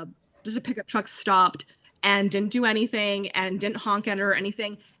a pickup truck stopped and didn't do anything and didn't honk at her or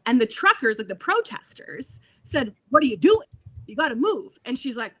anything. And the truckers, the protesters, said, "What are you doing? You got to move." And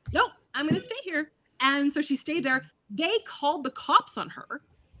she's like, "Nope, I'm going to stay here." And so she stayed there. They called the cops on her.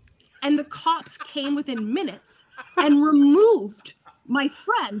 And the cops came within minutes and removed my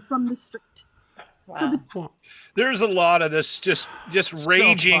friend from the street. There's a lot of this just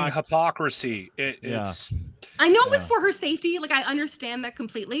raging fucked. Hypocrisy. It's. I know it was for her safety. Like, I understand that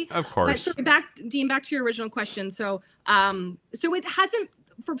completely. Of course. But so Dean, back to your original question. So, so it hasn't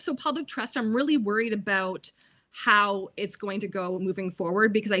so public trust. I'm really worried about how it's going to go moving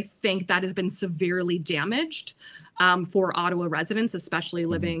forward, because I think that has been severely damaged for Ottawa residents, especially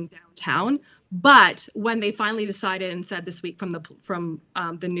living downtown. But when they finally decided and said this week from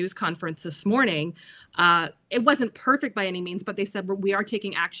the news conference this morning, it wasn't perfect by any means, but they said we are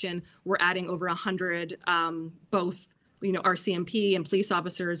taking action. We're adding over 100, both RCMP and police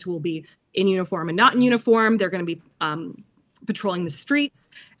officers who will be in uniform and not in uniform. They're going to be patrolling the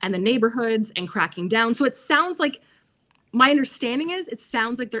streets and the neighborhoods and cracking down. So it sounds like, my understanding is, it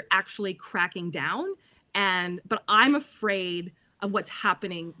sounds like they're actually cracking down. But I'm afraid of what's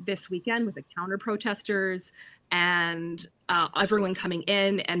happening this weekend with the counter protesters and everyone coming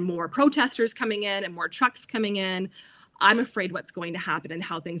in, and more protesters coming in and more trucks coming in. I'm afraid what's going to happen and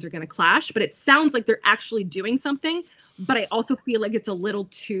how things are going to clash. But it sounds like they're actually doing something. But I also feel like it's a little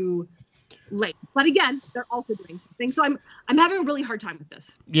too late. But again, they're also doing something. So I'm having a really hard time with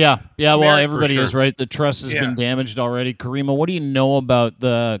this. Yeah. Well, everybody sure. is right. The trust has been damaged already. Caryma, what do you know about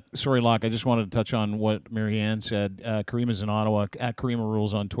sorry, Locke, I just wanted to touch on what Mary-Anne said. Caryma's in Ottawa, at Caryma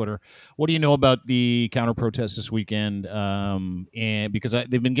Rules on Twitter. What do you know about the counter-protests this weekend? And because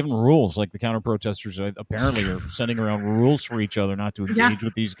they've been given rules, like the counter-protesters apparently are sending around rules for each other not to engage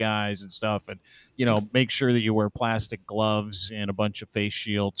with these guys and stuff. And, make sure that you wear plastic gloves and a bunch of face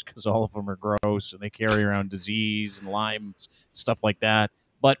shields, because all of them are gross and they carry around disease and Lyme, stuff like that.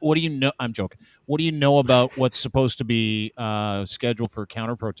 But what do you know? I'm joking. What do you know about what's supposed to be scheduled for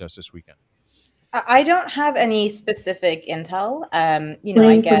counter protests this weekend? I don't have any specific intel. I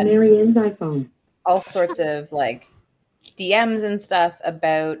get Mary-Anne's iPhone. all sorts of like DMs and stuff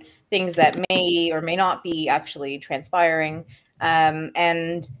about things that may or may not be actually transpiring.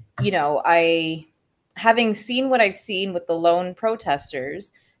 Having seen what I've seen with the lone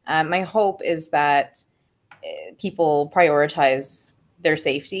protesters, my hope is that people prioritize their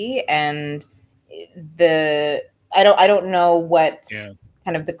safety, and I don't know what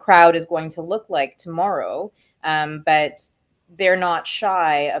kind of the crowd is going to look like tomorrow, but they're not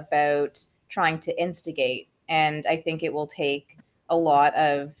shy about trying to instigate, and I think it will take a lot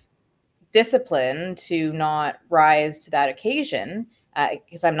of discipline to not rise to that occasion,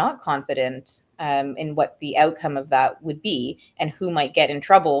 because I'm not confident in what the outcome of that would be and who might get in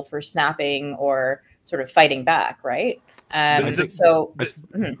trouble for snapping or sort of fighting back, right?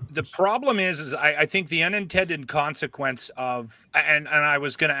 The problem is I think the unintended consequence of, and I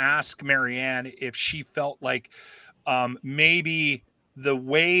was going to ask Mary-Anne if she felt like maybe the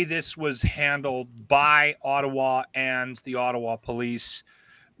way this was handled by Ottawa and the Ottawa police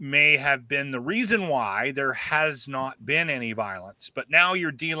may have been the reason why there has not been any violence. But now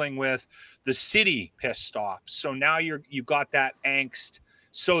you're dealing with the city pissed off. So now you've got that angst.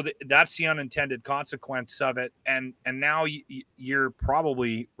 So that's the unintended consequence of it. And now you're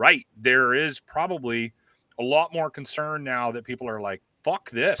probably right. There is probably a lot more concern now that people are like, fuck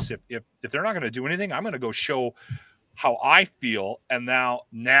this. If they're not going to do anything, I'm going to go show how I feel. And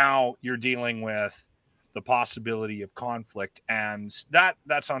now you're dealing with the possibility of conflict, and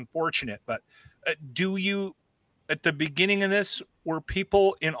that's unfortunate. But do you, at the beginning of this, were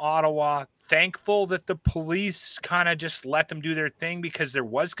people in Ottawa thankful that the police kind of just let them do their thing because there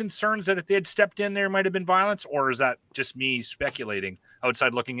was concerns that if they had stepped in, there might have been violence? Or is that just me speculating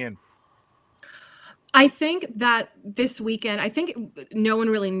outside looking in? I think that this weekend, I think no one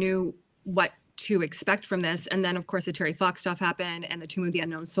really knew what to expect from this. And then, of course, the Terry Fox stuff happened and the Tomb of the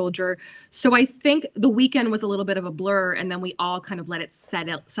Unknown Soldier. So I think the weekend was a little bit of a blur. And then we all kind of let it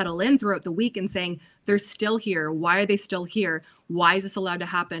settle in throughout the week and saying, they're still here. Why are they still here? Why is this allowed to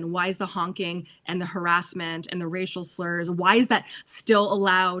happen? Why is the honking and the harassment and the racial slurs? Why is that still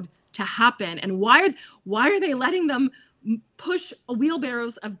allowed to happen? And why are they letting them push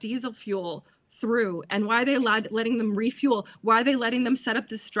wheelbarrows of diesel fuel through? And why are they letting them refuel? Why are they letting them set up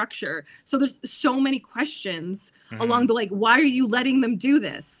the structure? So there's so many questions along the why are you letting them do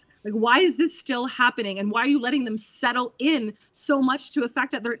this? Like, why is this still happening? And why are you letting them settle in so much to the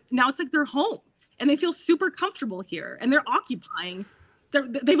fact that now it's like they're home and they feel super comfortable here and they've occupied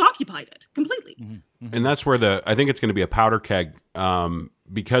it completely. And that's where I think it's going to be a powder keg,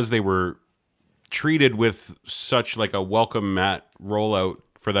 because they were treated with such like a welcome mat rollout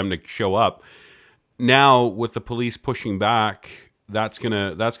for them to show up. Now with the police pushing back, that's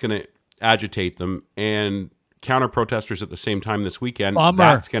gonna agitate them, and counter protesters at the same time this weekend. Bummer.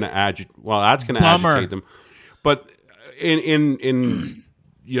 That's gonna agitate them. But in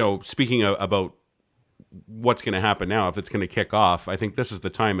speaking about what's going to happen now, if it's going to kick off. I think this is the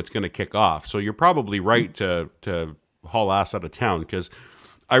time it's going to kick off. So you're probably right to haul ass out of town, because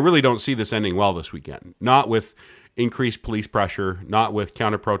I really don't see this ending well this weekend. Not with increased police pressure, not with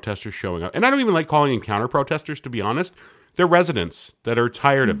counter-protesters showing up. And I don't even like calling them counter-protesters, to be honest. They're residents that are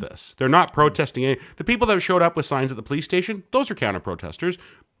tired of this. They're not protesting any. The people that showed up with signs at the police station, those are counter-protesters,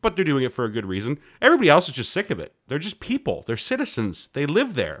 but they're doing it for a good reason. Everybody else is just sick of it. They're just people. They're citizens. They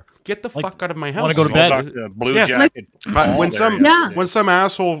live there. Get the fuck out of my house. Want to go to bed? Blue jacket. When some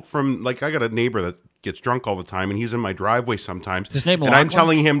asshole from, like, I got a neighbor that gets drunk all the time, and he's in my driveway sometimes, and I'm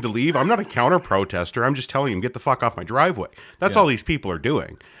telling him to leave. I'm not a counter-protester. I'm just telling him, get the fuck off my driveway. That's all these people are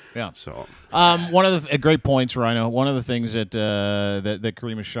doing. Yeah. So, one of the great points, Rhino. One of the things that that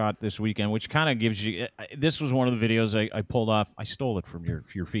Caryma shot this weekend, which kind of gives you, this was one of the videos I pulled off. I stole it from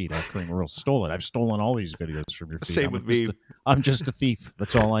your feed. Caryma Real stole it. I've stolen all these videos from your feed. Same with me. I'm just a thief.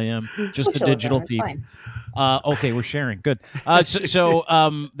 That's all I am. Just a digital thief. Okay, we're sharing. Good.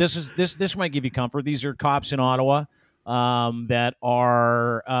 This might give you comfort. These are cops in Ottawa. That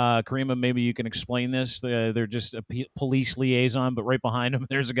are Caryma, maybe you can explain this. They're just a police liaison, but right behind them,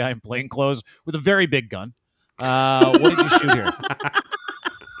 there's a guy in plain clothes with a very big gun. What did you shoot here?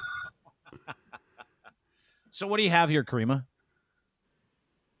 So what do you have here, Caryma?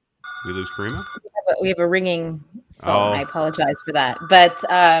 We lose Caryma? We have a ringing phone. I apologize for that, but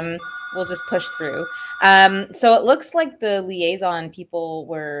we'll just push through. So it looks like the liaison people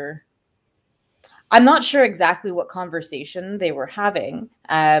were, I'm not sure exactly what conversation they were having,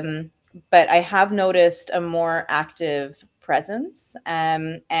 but I have noticed a more active presence.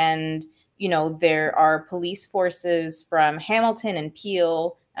 And, you know, there are police forces from Hamilton and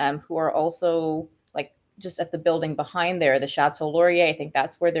Peel who are also like just at the building behind there, the Chateau Laurier. I think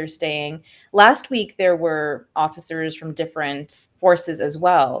that's where they're staying. Last week, there were officers from different forces as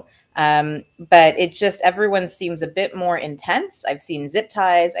well. But it just, everyone seems a bit more intense. I've seen zip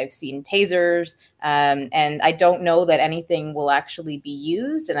ties, I've seen tasers, and I don't know that anything will actually be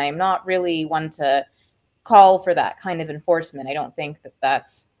used. And I'm not really one to call for that kind of enforcement. I don't think that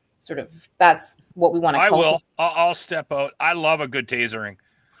that's what we want to call. I'll step out. I love a good tasering.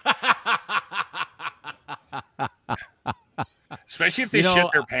 Especially if they shit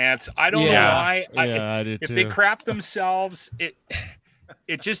their pants. I don't know why. I do if too. they crap themselves,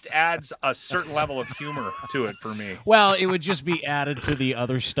 it just adds a certain level of humor to it for me. Well, it would just be added to the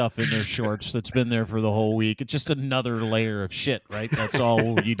other stuff in their shorts that's been there for the whole week. It's just another layer of shit, right? That's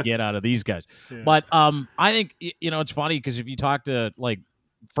all you'd get out of these guys. Yeah. But I think, you know, it's funny because if you talk to, like,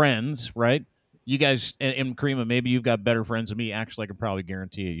 friends, right? You guys, and Caryma, maybe you've got better friends than me. Actually, I can probably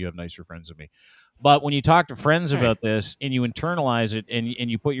guarantee you have nicer friends than me. But when you talk to friends about this and you internalize it and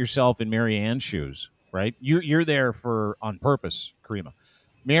you put yourself in Mary-Anne's shoes, right? You're there on purpose, Caryma.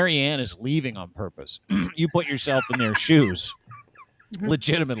 Mary-Anne is leaving on purpose. You put yourself in their shoes,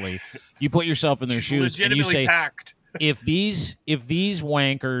 legitimately. You put yourself in their shoes and you say, packed. if these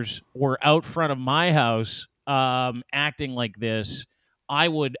wankers were out front of my house acting like this, I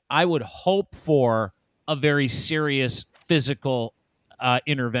would hope for a very serious physical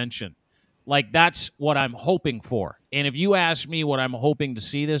intervention. Like, that's what I'm hoping for. And if you ask me what I'm hoping to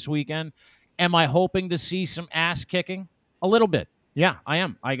see this weekend, am I hoping to see some ass kicking? A little bit. Yeah, I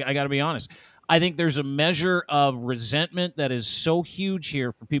am. I got to be honest. I think there's a measure of resentment that is so huge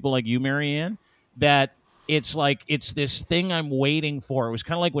here for people like you, Mary-Anne, that it's like it's this thing I'm waiting for. It was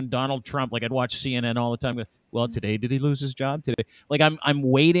kind of like when Donald Trump, like I'd watch CNN all the time. Well, today, did he lose his job today? Like I'm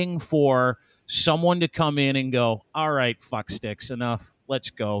waiting for someone to come in and go, all right, fuck sticks, enough. Let's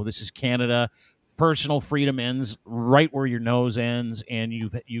go. This is Canada. Personal freedom ends right where your nose ends, and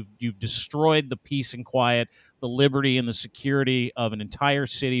you've destroyed the peace and quiet, the liberty and the security of an entire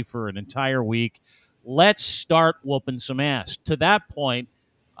city for an entire week. Let's start whooping some ass. To that point,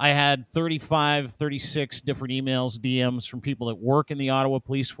 I had 35, 36 different emails, DMs from people that work in the Ottawa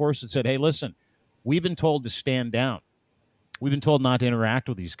Police Force that said, hey, listen, we've been told to stand down. We've been told not to interact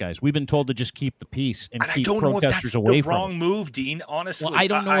with these guys. We've been told to just keep the peace and keep protesters away from them. I don't know if that's the wrong move, Dean, honestly. Well, I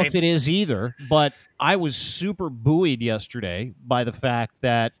don't know if it is either, but I was super buoyed yesterday by the fact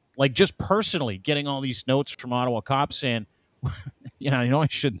that, like, just personally getting all these notes from Ottawa cops saying, you know I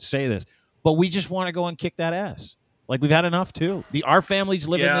shouldn't say this, but we just want to go and kick that ass. Like, we've had enough, too. Our families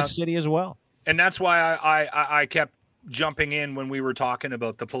live in this city as well. And that's why I kept jumping in when we were talking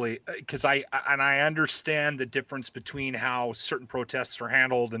about the police, because I understand the difference between how certain protests are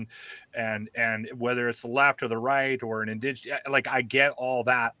handled and whether it's the left or the right or an indigenous, like, I get all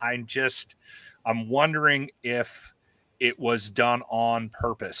that. I'm wondering if it was done on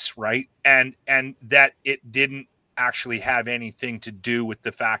purpose, right? And that it didn't actually have anything to do with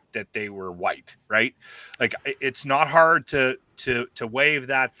the fact that they were white, right? Like it's not hard to wave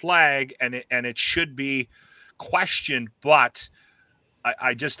that flag, and it should be questioned, but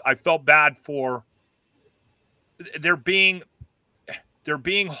I felt bad for they're being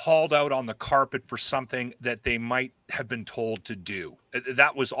hauled out on the carpet for something that they might have been told to do.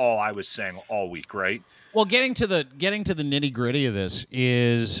 That was all I was saying all week, right? Well, getting to the nitty gritty of this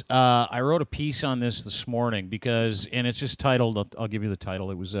is I wrote a piece on this morning because, and it's just titled. I'll give you the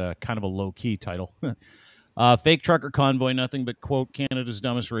title. It was kind of a low key title. Fake trucker convoy, nothing but quote Canada's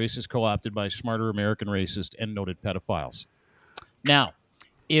dumbest racist co-opted by smarter American racist and noted pedophiles. Now,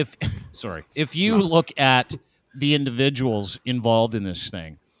 if you look at the individuals involved in this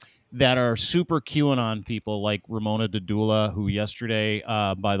thing that are super QAnon people like Ramona Didulo, who yesterday,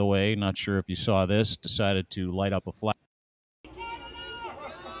 by the way, not sure if you saw this, decided to light up a flag.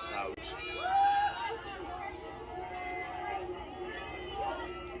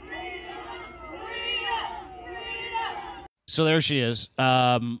 So there she is,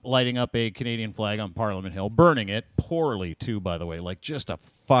 lighting up a Canadian flag on Parliament Hill, burning it poorly too, by the way, like just a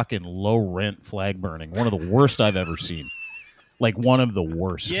fucking low-rent flag burning. One of the worst I've ever seen. Like one of the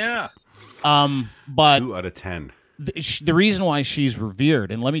worst. Yeah. But 2 out of 10. The reason why she's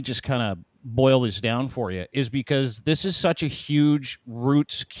revered, and let me just kind of boil this down for you, is because this is such a huge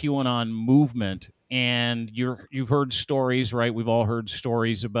roots QAnon movement, and you've heard stories, right? We've all heard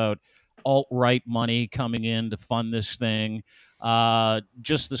stories about alt-right money coming in to fund this thing.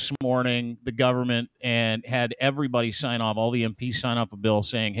 Just this morning, the government and had everybody sign off, all the MPs sign off a bill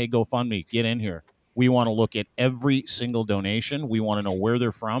saying, hey, GoFundMe, get in here. We want to look at every single donation. We want to know where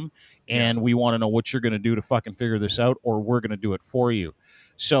they're from, and we want to know what you're going to do to fucking figure this out, or we're going to do it for you.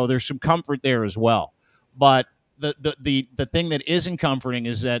 So there's some comfort there as well. But the thing that isn't comforting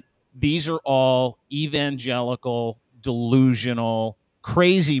is that these are all evangelical, delusional,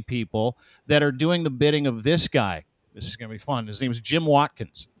 crazy people that are doing the bidding of this guy. This is going to be fun. His name is Jim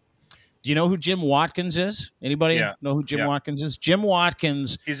Watkins. Do you know who Jim Watkins is? Anybody know who Jim Watkins is? Jim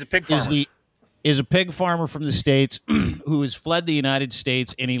Watkins He's a pig farmer. Is a pig farmer from the States who has fled the United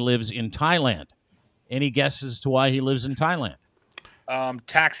States, and he lives in Thailand. Any guesses to why he lives in Thailand?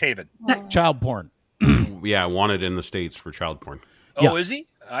 Tax haven. Child porn. Yeah, wanted in the States for child porn. Oh, is he?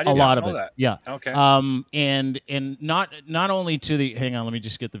 I didn't a lot know of it. that. Yeah. Okay. And not only to the hang on, let me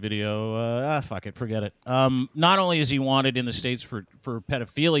just get the video. Fuck it, forget it. Not only is he wanted in the States for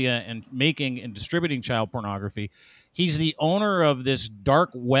pedophilia and making and distributing child pornography, he's the owner of this dark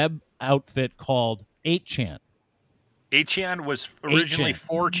web outfit called 8chan. 8chan was originally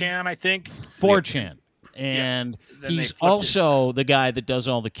 4chan, I think. 4chan. And he's also the guy that does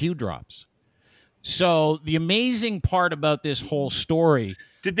all the Q drops. So the amazing part about this whole story,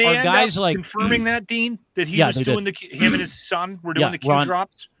 did they end guys up like confirming that, Dean? That he was doing him and his son were doing the Q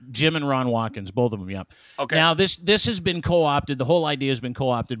drops? Jim and Ron Watkins, both of them, yeah. Okay. Now this has been co-opted. The whole idea has been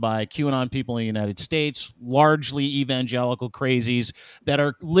co-opted by QAnon people in the United States, largely evangelical crazies that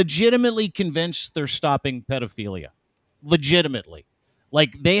are legitimately convinced they're stopping pedophilia. Legitimately.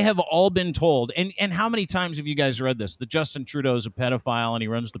 Like, they have all been told, and how many times have you guys read this? That Justin Trudeau is a pedophile, and he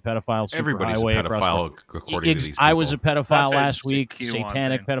runs the pedophile superhighway. Everybody's a pedophile, according to these people. I was a pedophile last week,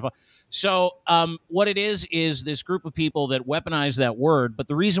 satanic pedophile. So what it is this group of people that weaponize that word, but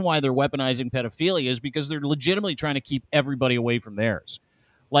the reason why they're weaponizing pedophilia is because they're legitimately trying to keep everybody away from theirs.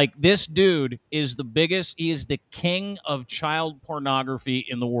 Like, this dude is the biggest, he is the king of child pornography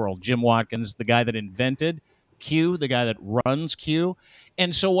in the world. Jim Watkins, the guy that invented Q, the guy that runs Q.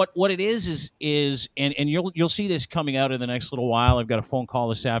 And so what it is and you'll see this coming out in the next little while. I've got a phone call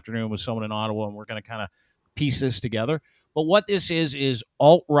this afternoon with someone in Ottawa, and we're going to kind of piece this together. But what this is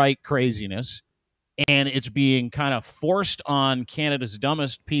alt-right craziness, and it's being kind of forced on Canada's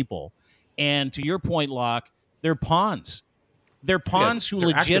dumbest people. And to your point, Locke, they're pawns. They're pawns who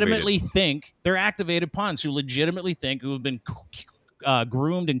legitimately think, they're activated pawns who legitimately think, who have been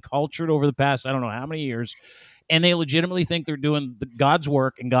groomed and cultured over the past, I don't know how many years, and they legitimately think they're doing God's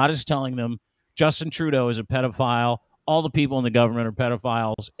work, and God is telling them Justin Trudeau is a pedophile, all the people in the government are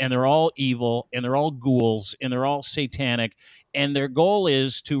pedophiles, and they're all evil, and they're all ghouls, and they're all satanic, and their goal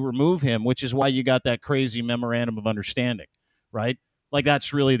is to remove him, which is why you got that crazy memorandum of understanding, right? Like,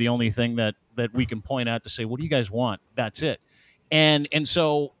 that's really the only thing that we can point out to say, what do you guys want? That's it. And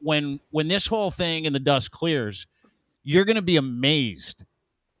so when this whole thing in the dust clears, you're going to be amazed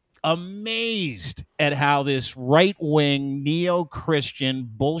at how this right-wing, neo-Christian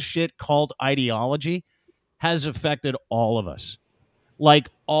bullshit cult ideology has affected all of us. Like,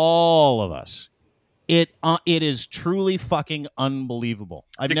 all of us. It is truly fucking unbelievable.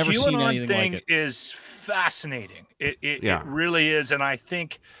 I've never seen anything like it. Is fascinating. It really is, and I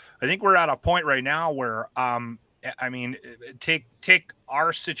think we're at a point right now where I mean, take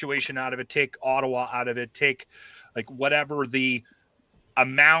our situation out of it, take Ottawa out of it, take like whatever the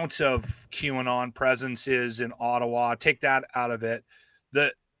amount of QAnon presence is in Ottawa, take that out of it.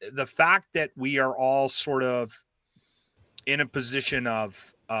 The fact that we are all sort of in a position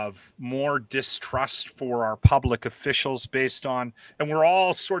of more distrust for our public officials based on, and we're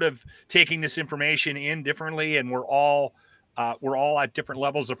all sort of taking this information in differently, and we're all at different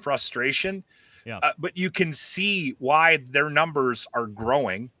levels of frustration. Yeah. But you can see why their numbers are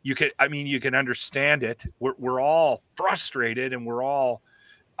growing. You can understand it. We're all frustrated, and we're all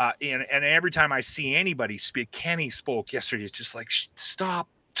and every time I see anybody speak, Kenny spoke yesterday, it's just like, stop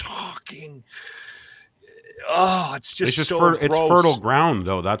talking. Oh, it's just so it's fertile ground,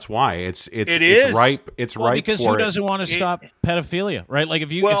 though. That's why it's ripe. It's ripe because who doesn't want to stop pedophilia, right? Like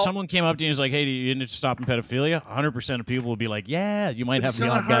if someone came up to you and was like, "Hey, do you need to stop pedophilia?" 100% of people would be like, "Yeah." You might have the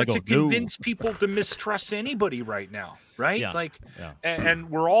odd guy go, to convince people to mistrust anybody right now, right? Yeah. And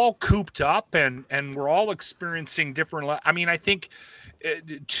we're all cooped up, and we're all experiencing different. I mean, I think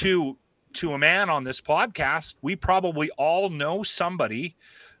to a man on this podcast, we probably all know somebody,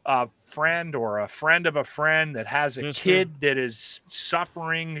 a friend or a friend of a friend, that has a kid that is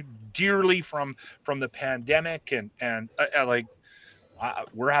suffering dearly from the pandemic, and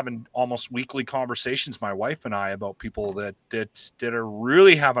we're having almost weekly conversations, my wife and I, about people that are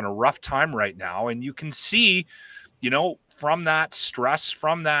really having a rough time right now. And you can see, from that stress,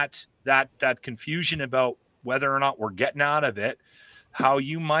 from that confusion about whether or not we're getting out of it, how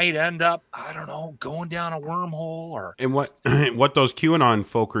you might end up, I don't know, going down a wormhole. Or and what those QAnon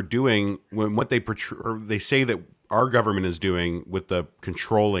folk are doing, when what they say that our government is doing with the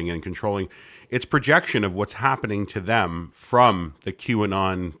controlling, it's projection of what's happening to them from the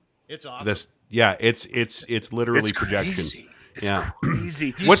QAnon. It's awesome. It's literally projection. Crazy. It's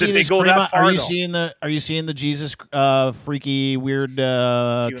crazy. What did they go that far? Are you seeing the Jesus freaky weird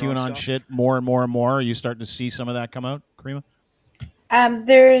QAnon shit more and more and more? Are you starting to see some of that come out, Caryma?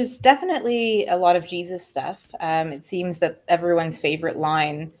 There's definitely a lot of Jesus stuff. It seems that everyone's favorite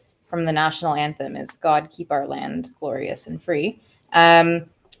line from the national anthem is "God keep our land glorious and free." And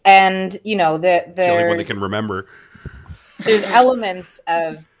there's the only one they can remember. There's elements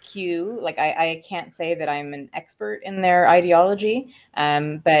of Q. Like I can't say that I'm an expert in their ideology,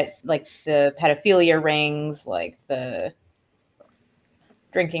 but like the pedophilia rings, like the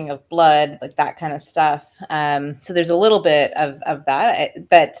drinking of blood, like that kind of stuff. So there's a little bit of that,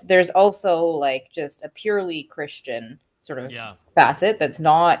 but there's also like just a purely Christian sort of facet that's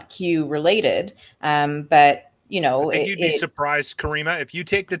not Q related. But I think you'd be surprised, Caryma, if you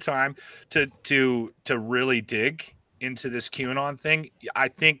take the time to really dig into this QAnon thing. I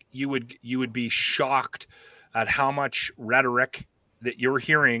think you would be shocked at how much rhetoric that you're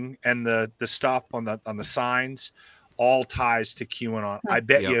hearing, and the stuff on the signs all ties to QAnon. I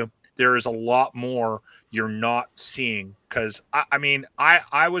bet you there is a lot more you're not seeing, because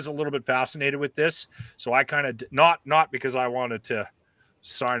I was a little bit fascinated with this, so I kind of not because I wanted to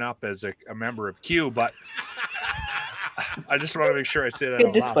sign up as a member of Q, but I just want to make sure I say that.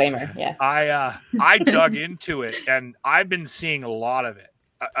 Good disclaimer. Yes, I dug into it, and I've been seeing a lot of it,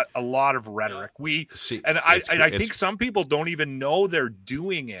 a lot of rhetoric. I think some people don't even know they're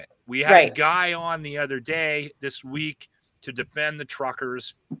doing it. We had a guy on the other day this week to defend the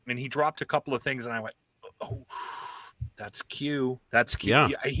truckers, and he dropped a couple of things, and I went, "Oh, that's Q. That's Q." Yeah.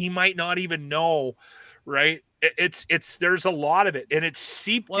 He might not even know, right? It's there's a lot of it, and it's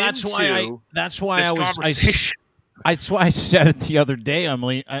seeped into. That's why I said it the other day,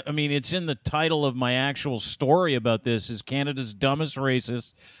 Emily. I mean, it's in the title of my actual story about this: is Canada's dumbest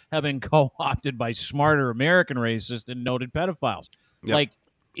racists have been co-opted by smarter American racists and noted pedophiles. Yep. Like,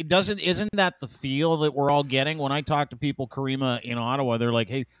 isn't that the feel that we're all getting? When I talk to people, Caryma, in Ottawa, they're like,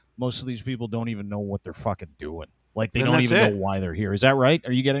 "Hey, most of these people don't even know what they're fucking doing. Like, they don't even know why they're here." Is that right?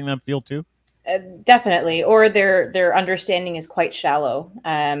 Are you getting that feel too? Definitely. Or their understanding is quite shallow,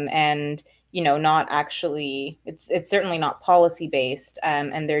 and not actually. It's certainly not policy based,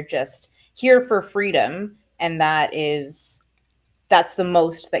 and they're just here for freedom, and that's the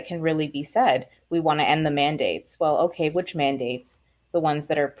most that can really be said. We want to end the mandates. Well, okay, which mandates? The ones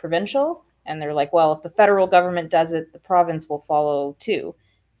that are provincial? And they're like, well, if the federal government does it, the province will follow too.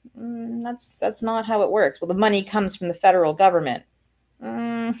 That's not how it works. Well, the money comes from the federal government.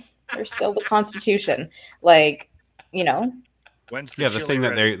 There's still the Constitution. Like, the thing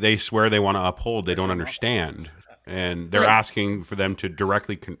that they swear they want to uphold, they don't understand. And they're asking for them to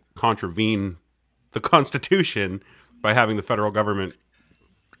directly contravene the Constitution by having the federal government.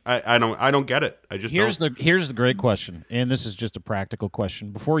 I don't get it. I just here's the great question, and this is just a practical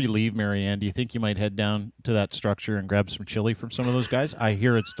question. Before you leave, Mary-Anne, do you think you might head down to that structure and grab some chili from some of those guys? I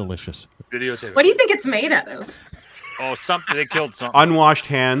hear it's delicious. Videotape. What do you think it's made out of? Oh, something they killed something. Unwashed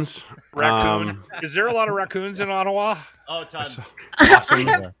hands. Raccoon. Is there a lot of raccoons in Ottawa? Oh, tons. Awesome.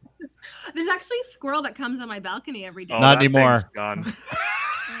 There's actually a squirrel that comes on my balcony every day. Oh, Not that anymore. thing's done.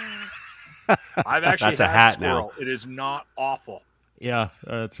 I've actually That's a had hat squirrel. It is not awful. Yeah,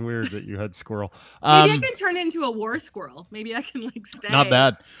 that's weird that you had squirrel. Maybe I can turn it into a war squirrel. Maybe I can like stay. Not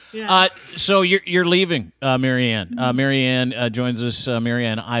bad. Yeah. So you're leaving, Mary-Anne. Mary-Anne joins us.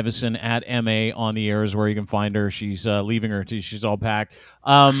 Mary-Anne Ivison at MA on the air is where you can find her. She's leaving her. She's all packed.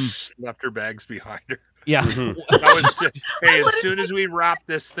 Left her bags behind her. Yeah. That was just, hey, as soon as we wrap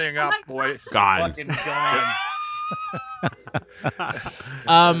this thing up, boys, Gone. fucking gone.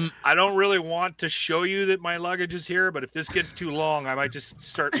 I don't really want to show you that my luggage is here, but if this gets too long, I might just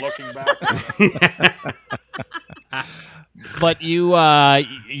start looking back. But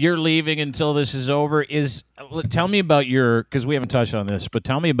you're leaving until this is over. Tell me about because we haven't touched on this, but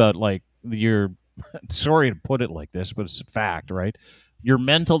tell me about like your sorry to put it like this, but it's a fact, right? Your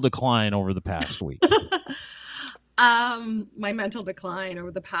mental decline over the past week. My mental decline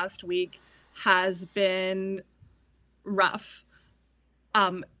over the past week has been rough.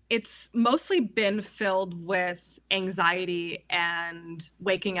 It's mostly been filled with anxiety and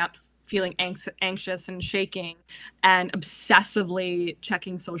waking up feeling anxious and shaking and obsessively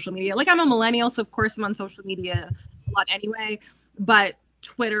checking social media. Like, I'm a millennial, so of course I'm on social media a lot anyway, but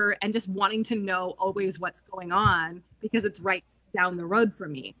Twitter and just wanting to know always what's going on because it's right down the road for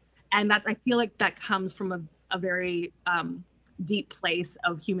me. And I feel like that comes from a very deep place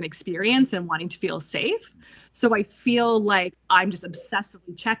of human experience and wanting to feel safe. So I feel like I'm just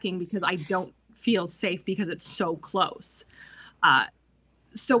obsessively checking because I don't feel safe because it's so close.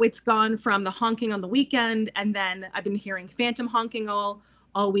 So it's gone from the honking on the weekend, and then I've been hearing phantom honking all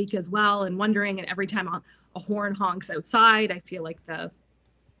week as well, and wondering, and every time a horn honks outside, I feel like the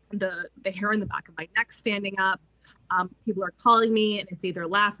hair in the back of my neck standing up. People are calling me and it's either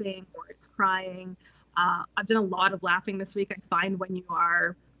laughing or it's crying. I've done a lot of laughing this week. I find when you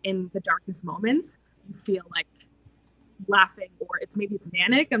are in the darkest moments, you feel like laughing, or maybe it's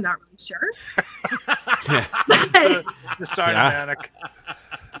manic. I'm not really sure. The sign of manic.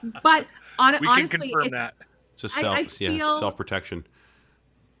 But We honestly, can confirm that. It's I feel self-protection.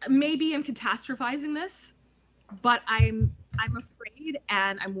 Maybe I'm catastrophizing this, but I'm afraid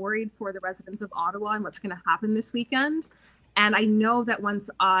and I'm worried for the residents of Ottawa and what's going to happen this weekend. And I know that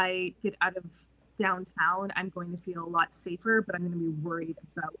once I get out of downtown, I'm going to feel a lot safer, but I'm going to be worried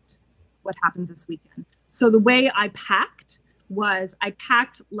about what happens this weekend. So the way I packed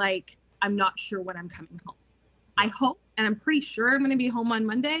like I'm not sure when I'm coming home. I hope, and I'm pretty sure I'm going to be home on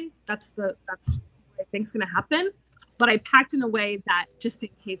Monday. That's what I think's going to happen. But I packed in a way that just in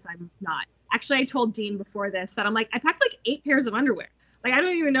case I'm not. Actually, I told Dean before this that I'm like, I packed like 8 pairs of underwear. Like, I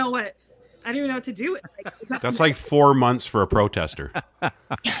don't even know what to do with. Like, That's like 4 months for a protester.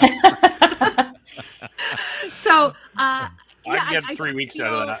 So, I get 3 weeks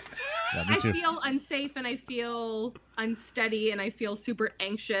out of that. Yeah, me too. I feel unsafe and I feel unsteady and I feel super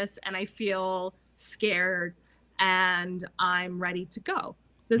anxious and I feel scared and I'm ready to go.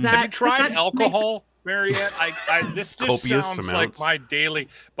 Have you tried alcohol, Mary-Anne? This just Copious sounds amounts. like my daily.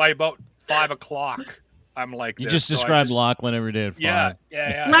 By about 5 o'clock, I'm like You this, just so I described Lachlan every day at 5.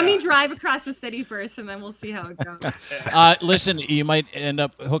 Yeah. Let me drive across the city first and then we'll see how it goes. Listen, you might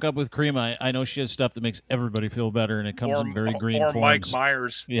hook up with Caryma. I know she has stuff that makes everybody feel better, and it comes in very green or Mike forms.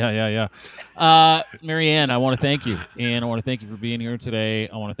 Myers. Yeah. Mary-Anne, I want to thank you, and I want to thank you for being here today.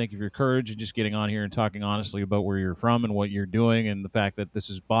 I want to thank you for your courage and just getting on here and talking honestly about where you're from and what you're doing, and the fact that this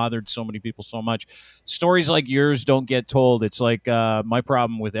has bothered so many people so much. Stories like yours don't get told. It's like my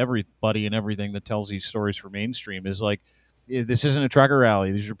problem with everybody and everything that tells these stories for mainstream is like, this isn't a trucker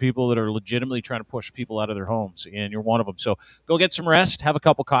rally. These are people that are legitimately trying to push people out of their homes, and you're one of them. So go get some rest, have a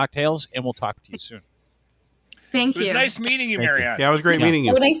couple cocktails, and we'll talk to you soon. Thank you. It was nice meeting you, Mary-Anne. Yeah, it was great meeting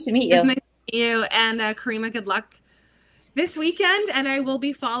you. Oh, nice to meet It was you. nice to meet you. And Caryma, good luck this weekend, and I will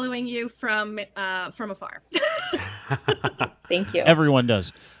be following you from afar. Thank you. Everyone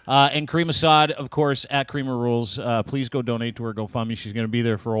does. And Caryma Saad, of course, at Caryma Rules. Please go donate to her GoFundMe. She's going to be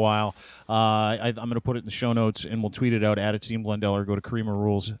there for a while. I'm going to put it in the show notes, and we'll tweet it out at It's Dean Blundell, or go to Caryma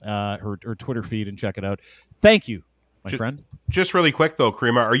Rules, her Twitter feed, and check it out. Thank you, my friend. Just really quick, though,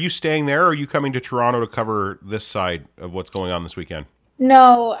 Caryma, are you staying there, or are you coming to Toronto to cover this side of what's going on this weekend?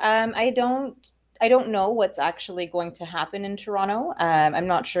 No, I don't I don't know what's actually going to happen in Toronto. I'm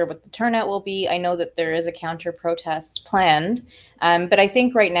not sure what the turnout will be. I know that there is a counter protest planned, but I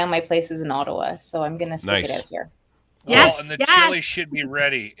think right now my place is in Ottawa, so I'm going to stick it out here. Yes, well, and the chili should be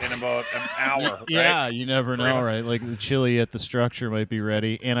ready in about an hour. Yeah, right? you never know, right? Like the chili at the structure might be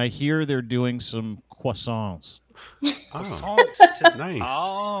ready, and I hear they're doing some croissants. Croissants. Nice.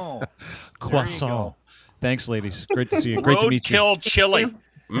 Oh, Croissant. Thanks, ladies. Great to see you. Great to meet you. Roadkill chili.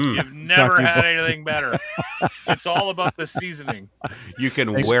 Mm. You've never had anything better. It's all about the seasoning. You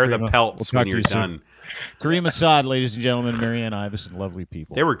can Thanks, wear the Caryma. pelts We'll when talk to you're you soon. done. Kareem Assad, ladies and gentlemen, Mary-Anne Ivison, lovely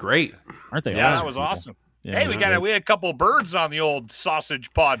people. They were great. Aren't they? Yeah, awesome that was people? awesome. Yeah, Hey, we had a couple birds on the old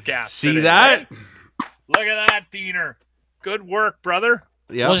sausage podcast. See today, that? right? Look at that, Diener. Good work, brother.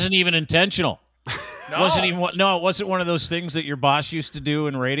 Yeah. Wasn't even intentional. No. It wasn't one of those things that your boss used to do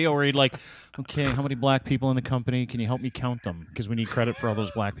in radio where he'd like, okay, how many black people in the company? Can you help me count them? Because we need credit for all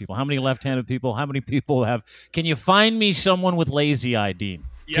those black people. How many left-handed people? How many people have? Can you find me someone with lazy eye, Dean?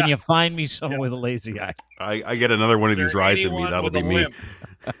 Yeah. Can you find me someone with a lazy eye? I get another one of Is these there rides in me. anyone That'll with be a me. limp?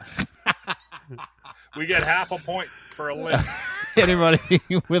 We get half a point for a limp. Anybody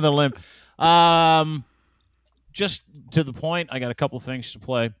with a limp? Just to the point, I got a couple things to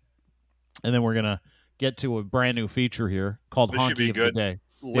play, and then we're gonna get to a brand new feature here called This should be Honky of good. the Day.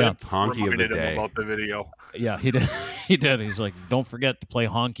 Limp Honky of the reminded him day. about the video. Yeah, he did. He did. He's like, don't forget to play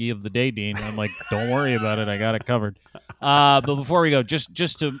Honky of the Day, Dean. I'm like, don't worry about it. I got it covered. But before we go,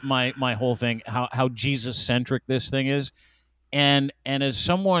 just to my whole thing, how Jesus centric this thing is, and as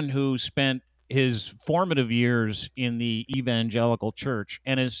someone who spent his formative years in the evangelical church,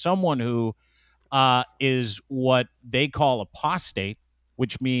 and as someone who is what they call apostate,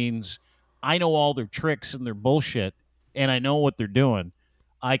 which means I know all their tricks and their bullshit, and I know what they're doing.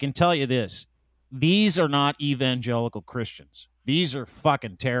 I can tell you this. These are not evangelical Christians. These are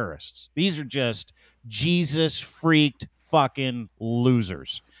fucking terrorists. These are just Jesus-freaked fucking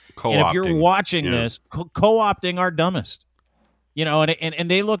losers. And if you're watching this, co-opting our dumbest. You know, and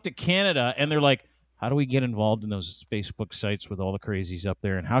they looked at Canada, and they're like, how do we get involved in those Facebook sites with all the crazies up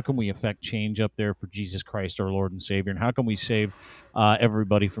there? And how can we affect change up there for Jesus Christ, our Lord and Savior? And how can we save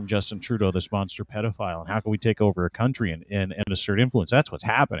everybody from Justin Trudeau, this monster pedophile? And how can we take over a country and assert influence? That's what's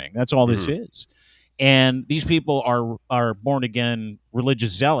happening. That's all this is. And these people are born-again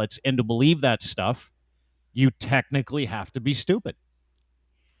religious zealots. And to believe that stuff, you technically have to be stupid.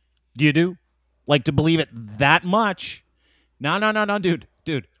 You do? Like, to believe it that much? No,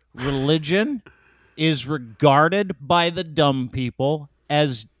 dude. Religion is regarded by the dumb people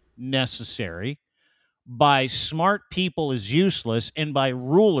as necessary, by smart people as useless, and by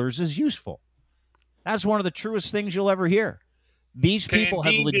rulers as useful. That's one of the truest things you'll ever hear. These people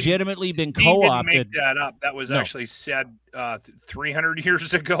have legitimately been co-opted. Dean didn't make that up. That was actually said 300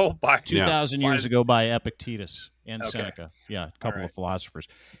 years ago by 2,000 years ago by Epictetus and Seneca. Yeah, a couple of philosophers.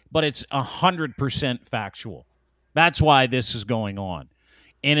 But it's 100% factual. That's why this is going on.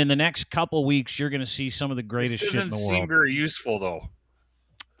 And in the next couple weeks, you're going to see some of the greatest shit in the world. This doesn't seem very useful, though.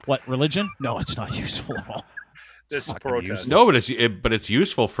 What, religion? No, it's not useful at all. This protest. No, but it's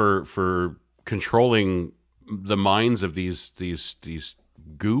useful for controlling the minds of these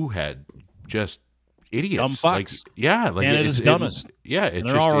goo head just idiots. Dumb fucks. Like Canada's dumbest. It's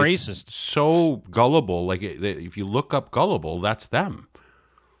they're all racist. So gullible. Like if you look up gullible, that's them.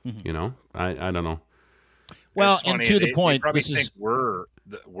 You know, I don't know. Well, and to the point, they probably this think is we're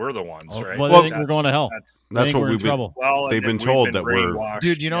the ones, right? Well, they think we're going to hell. That's what we're in trouble. Well, they've been told that we're.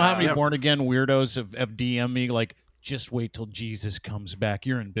 Dude, you know how many born again weirdos have DM'd me like, just wait till Jesus comes back.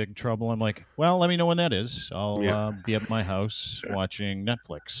 You're in big trouble. I'm like, well, let me know when that is. I'll be at my house watching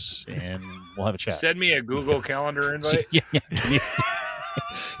Netflix, and we'll have a chat. Send me a Google Calendar invite.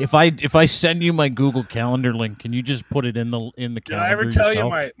 If I send you my Google Calendar link, can you just put it in the calendar? Did I ever tell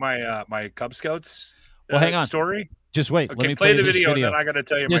yourself? you my Cub Scouts hang on. story? Just wait. Okay, let me play the this video, and then I got to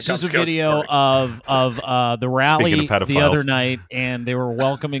tell you this my is Cub a Scout video story. of the rally Speaking of the pedophiles. other night, and they were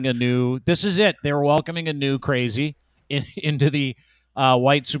welcoming a new. This is it. They were welcoming a new crazy into the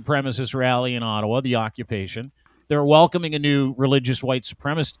white supremacist rally in Ottawa, the occupation. They're welcoming a new religious white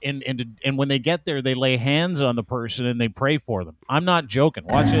supremacist, and when they get there, they lay hands on the person and they pray for them. I'm not joking.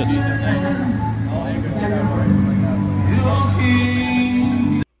 Watch this.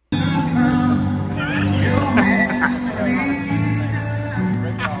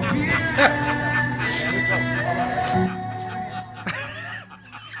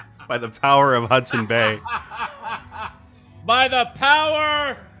 By the power of Hudson Bay. By the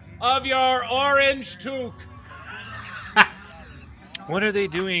power of your orange toque. What are they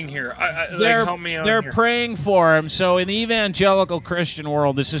doing here? They're help me out they're here. praying for him. So in the evangelical Christian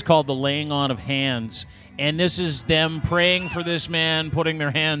world, this is called the laying on of hands. And this is them praying for this man, putting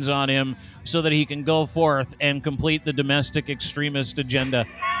their hands on him so that he can go forth and complete the domestic extremist agenda.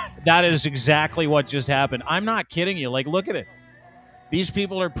 That is exactly what just happened. I'm not kidding you. Like, look at it. These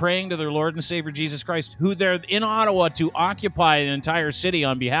people are praying to their Lord and Savior Jesus Christ, who they're in Ottawa to occupy an entire city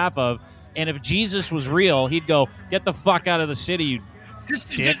on behalf of. And if Jesus was real, he'd go, get the fuck out of the city, you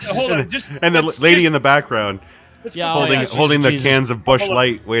dicks. Hold on. And the lady in the background Yeah, holding the Jesus. cans of Bush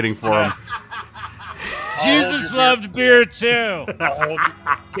Light, waiting for him. Jesus loved beer too.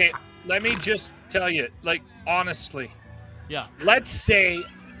 Okay, let me just tell you, like, honestly. Yeah. Let's say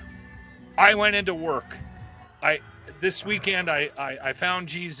I went into work. This weekend I found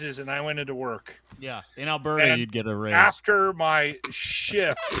Jesus and I went into work. Yeah. In Alberta, And you'd get a raise. After my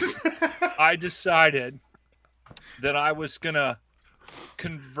shift, I decided that I was gonna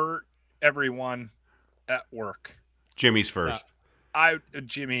convert everyone at work. Jimmy's first.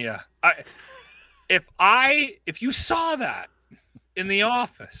 Jimmy, yeah. If you saw that in the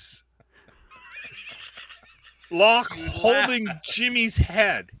office, Locke holding Jimmy's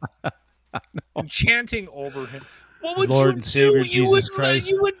head and chanting over him, what would Lord you and Savior do? Jesus Christ,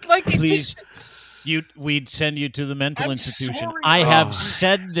 you would like it please, just, we'd send you to the mental I'm institution. sorry. I have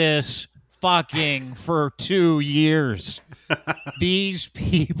said this fucking for 2 years. These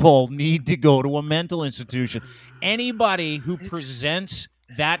people need to go to a mental institution. Anybody who presents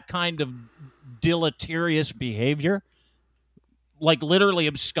that kind of deleterious behavior, like literally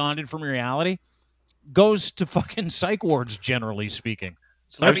absconded from reality, goes to fucking psych wards, generally speaking.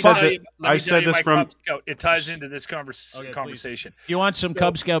 So let I've me said tell that- you- let me I've tell said you this my from- Cub Scout. It ties into this Okay, conversation. Do you want some So-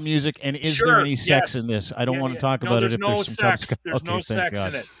 Cub Scout music? And is Sure, there any sex yes. in this? I don't Yeah, want to yeah. talk No, about there's it if no there's some Cub sex. Scout. There's no Okay, thank sex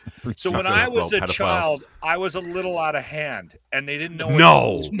God. in it. Appreciate So when Not I gonna was vote a pedophiles. child, I was a little out of hand, and they didn't know what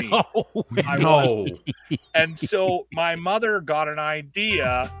No. to teach me. No. I No. And so my mother got an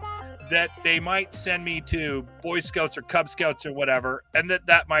idea that they might send me to Boy Scouts or Cub Scouts or whatever, and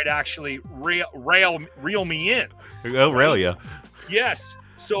that might actually reel me in. I'll rail you. Yes.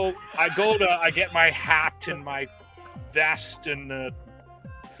 So I get my hat and my vest and the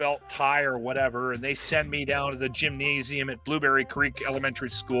felt tie or whatever, and they send me down to the gymnasium at Blueberry Creek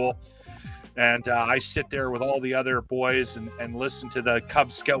Elementary School. And I sit there with all the other boys and listen to the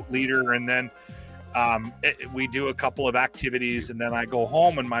Cub Scout leader. And then we do a couple of activities, and then I go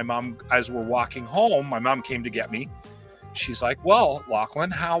home. And my mom, as we're walking home, my mom came to get me. She's like, well, Lachlan,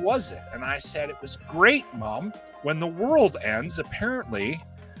 how was it? And I said, it was great, Mom. When the world ends, apparently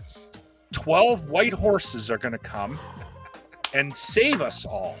 12 white horses are going to come and save us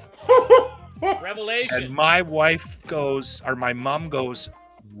all. Revelation. And my mom goes,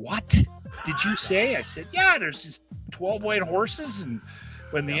 what did you say? I said, yeah, there's just 12 white horses, and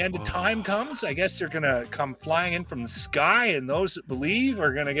when the end of time comes, I guess they're going to come flying in from the sky, and those that believe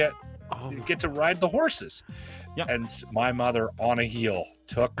are going to get to ride the horses. Yep. And my mother, on a heel,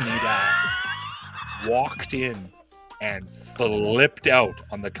 took me back, walked in, and flipped out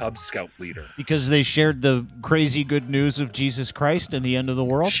on the Cub Scout leader. Because they shared the crazy good news of Jesus Christ and the end of the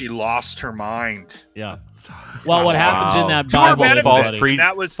world? She lost her mind. Yeah. Well, what happens in that To her Bible, benefit, false buddy, pre-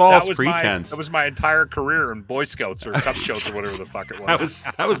 that was pretense. that was my entire career in Boy Scouts or Cub Scouts or whatever the fuck it was.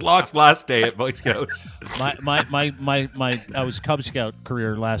 That was Locke's last day at Boy Scouts. my I was Cub Scout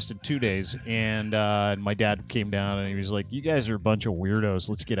career lasted 2 days, and my dad came down and he was like, "You guys are a bunch of weirdos.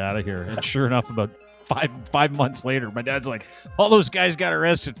 Let's get out of here." And sure enough, about five months later, my dad's like, "All those guys got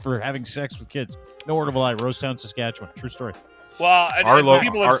arrested for having sex with kids." No word of a lie. Rosetown, Saskatchewan. True story. Well, and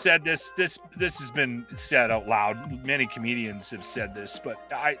people have our- said this has been said out loud. Many comedians have said this, but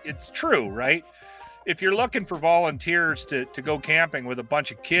it's true, right? If you're looking for volunteers to go camping with a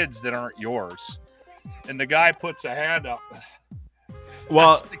bunch of kids that aren't yours, and the guy puts a hand up,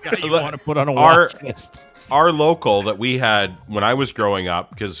 Well, That's the guy you want to put on a our- watch list. our local that we had when I was growing up,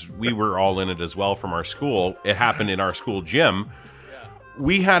 because we were all in it as well from our school. It happened in our school gym.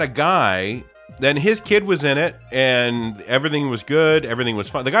 We had a guy, then his kid was in it, and everything was good. Everything was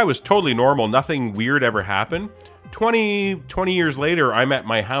fine. The guy was totally normal. Nothing weird ever happened. 20 years later, I'm at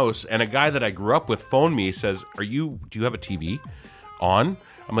my house, and a guy that I grew up with phoned me. He says, do you have a TV on?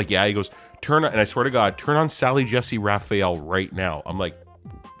 I'm like, yeah. He goes, turn on, and I swear to God, turn on Sally Jesse Raphael right now. I'm like,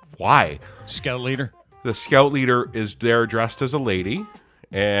 why? Scout leader. The scout leader is there dressed as a lady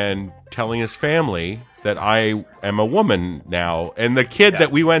and telling his family that I am a woman now. And the kid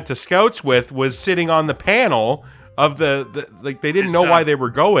that we went to scouts with was sitting on the panel of the like, they didn't know why they were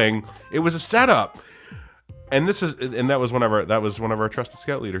going. It was a setup. And that was one of our trusted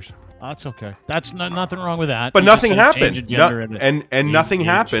scout leaders. That's okay. That's nothing wrong with that. But You nothing just gotta change happened. a gender And nothing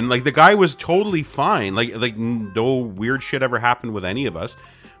happened. Like the guy was totally fine. Like no weird shit ever happened with any of us.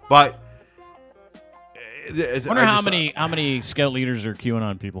 But I wonder how many scout leaders are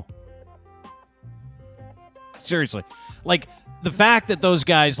QAnon people. Seriously, like the fact that those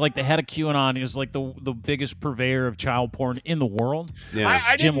guys, like the head of QAnon, is like the biggest purveyor of child porn in the world. Yeah,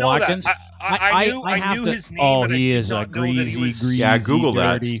 I Jim didn't know Watkins. that. I knew his name. Oh, but I he did is a not know that he greasy, was- greasy, Yeah, Google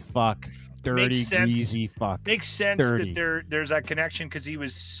that. dirty fuck. Dirty, Makes sense. greasy fuck. Makes sense Dirty. that there's that connection because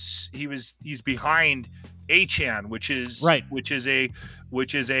he's behind HN, which is Right. which is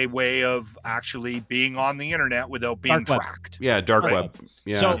a way of actually being on the internet without being Dark web. tracked. yeah, dark Right. web.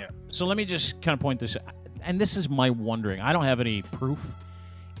 Yeah. So let me just kind of point this out. And this is my wondering. I don't have any proof.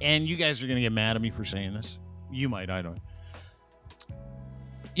 And you guys are going to get mad at me for saying this. You might. I don't.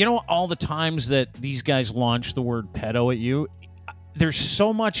 You know, all the times that these guys launch the word pedo at you, there's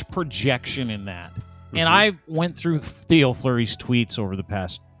so much projection in that. And I went through Theo Fleury's tweets over the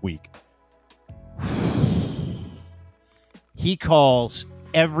past week. He calls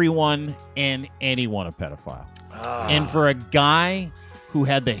everyone and anyone a pedophile. And for a guy who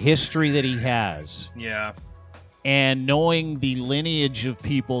had the history that he has, Yeah. and knowing the lineage of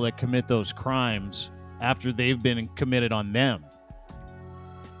people that commit those crimes after they've been committed on them,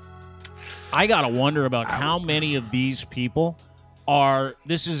 I gotta wonder about how many of these people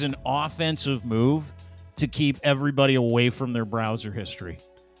this is an offensive move to keep everybody away from their browser history.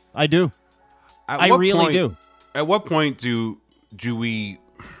 I do. I really do. At what point do we,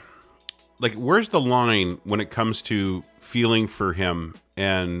 like, where's the line when it comes to feeling for him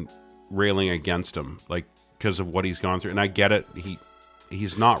and railing against him, like, because of what he's gone through? And I get it.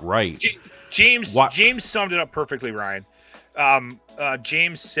 He's not right. James summed it up perfectly, Ryan.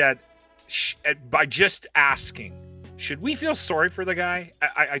 James said, by just asking, should we feel sorry for the guy?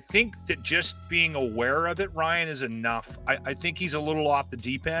 I think that just being aware of it, Ryan, is enough. I think he's a little off the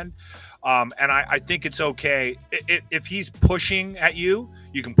deep end. And I think it's okay. If he's pushing at you,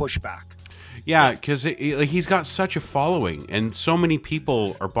 you can push back. Yeah, because he's got such a following, and so many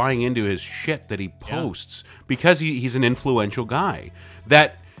people are buying into his shit that he posts because he's an influential guy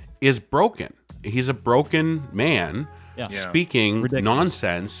that is broken. He's a broken man speaking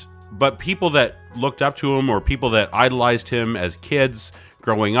nonsense, but people that looked up to him or people that idolized him as kids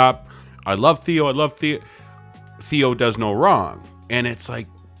growing up, I love Theo. Theo does no wrong. And it's like,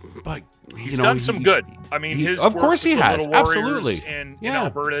 but he's done some good. I mean, his of work course he with the has. Little Warriors Absolutely. in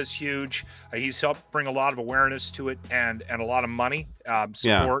Alberta is huge. He's helped bring a lot of awareness to it and a lot of money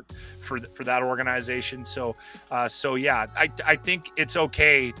support for that organization. So yeah, I think it's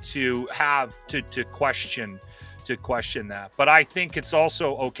okay to have to question that, but I think it's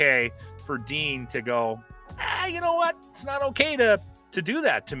also okay for Dean to go, you know what? It's not okay to do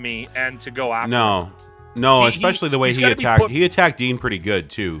that to me and to go after him. No, especially the way he attacked Dean pretty good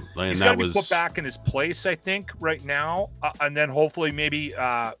too. And he's got to be put back in his place, I think, right now, and then hopefully maybe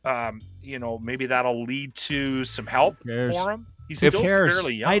maybe that'll lead to some help for him. He's still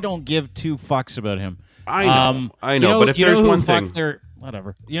fairly young. I don't give two fucks about him. I know. But if there's one thing,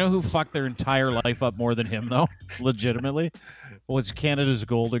 whatever. You know who fucked their entire life up more than him, though? Legitimately, was Canada's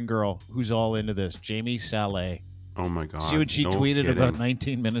golden girl, who's all into this, Jamie Salé. Oh my God! See what she tweeted about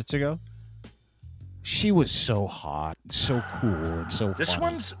 19 minutes ago? She was so hot, so cool, and so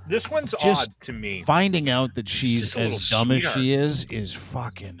funny. This one's just odd to me. Finding out that she's as dumb as she is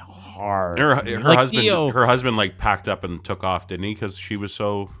fucking hard. Her husband like packed up and took off, didn't he? Because she was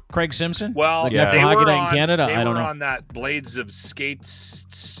so. Craig Simpson. Well, they were in Canada. They I don't know. on that Blades of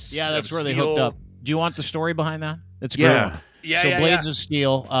Skates. Yeah, that's where they hooked up. Do you want the story behind that? It's great. Yeah. Blades of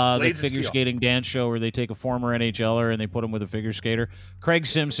Steel, the figure skating dance show where they take a former NHLer and they put him with a figure skater. Craig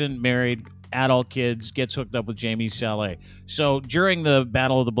Simpson, married, adult kids, gets hooked up with Jamie Salé. So during the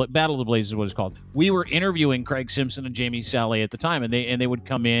Battle of the Blades is what it's called. We were interviewing Craig Simpson and Jamie Salé at the time, and they would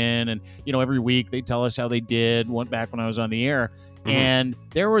come in and every week they tell us how they did. Went back when I was on the air, and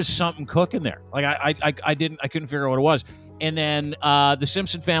there was something cooking there. Like I couldn't figure out what it was. And then the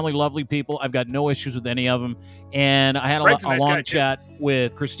Simpson family, lovely people. I've got no issues with any of them. And I had a long chat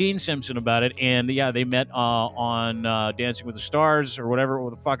with Christine Simpson about it. And they met on Dancing with the Stars or whatever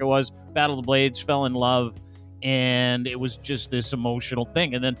the fuck it was. Battle of the Blades, fell in love. And it was just this emotional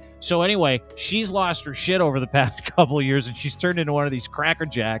thing. And then, so anyway, she's lost her shit over the past couple of years and she's turned into one of these Cracker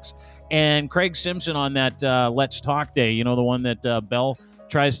Jacks. And Craig Simpson on that Let's Talk Day, the one that Bell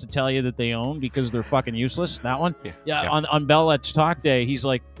tries to tell you that they own because they're fucking useless. That one? Yeah. On Bell Let's Talk Day, he's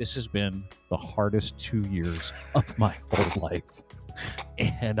like, this has been the hardest 2 years of my whole life.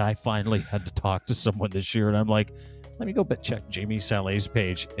 And I finally had to talk to someone this year, and I'm like, let me go check Jamie Salé's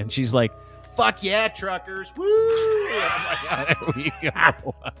page. And she's like, fuck yeah, truckers. Woo! And I'm like, oh, there we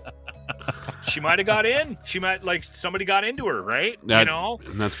go. She might have got in. She might, like, somebody got into her, right?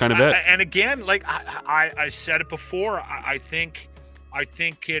 That's kind of it. And again, like I said it before, I think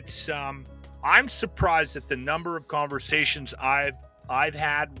it's I'm surprised at the number of conversations I've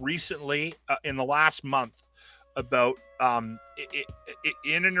had recently in the last month about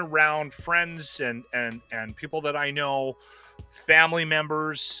in and around friends and people that I know, family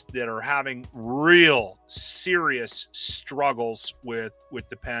members that are having real serious struggles with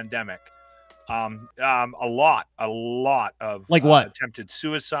the pandemic. A lot of like what? Attempted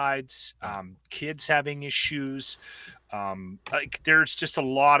suicides, kids having issues. Like there's just a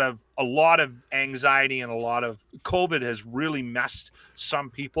lot of anxiety, and a lot of COVID has really messed some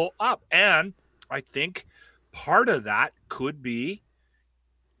people up. And I think part of that could be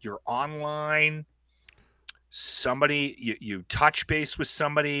your online, somebody you touch base with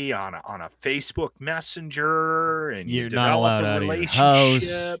somebody on a Facebook Messenger, and you're you not allowed out of your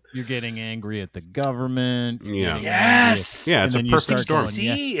house. You're getting angry at the government. Yeah. Yes. Yeah, it's a perfect storm.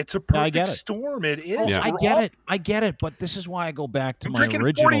 It's a perfect storm. It is. Yeah. I get it. But this is why I go back to I'm my drinking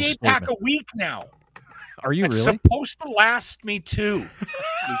original 48 pack statement. a week now. Are you It's really? supposed to last me too.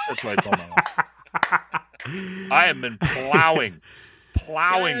 At least that's what I told my wife. I have been plowing Can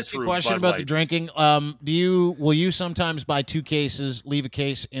I ask you through a question Bud about the Lights. drinking? Will you sometimes buy 2 cases, leave a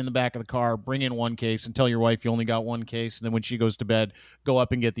case in the back of the car, bring in 1 case, and tell your wife you only got 1 case, and then when she goes to bed, go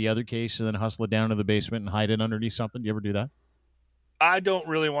up and get the other case, and then hustle it down to the basement and hide it underneath something? Do you ever do that? I don't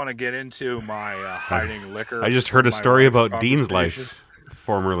really want to get into my hiding liquor. I just heard a from my story wife's about Dean's conversation. life,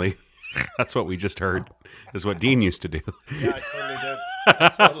 formerly. That's what we just heard, is what Dean used to do. Yeah, I totally did.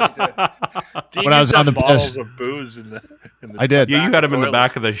 Dean When I was used to on have the bottles piss. of booze in the I did. Yeah, you had him in the toilet.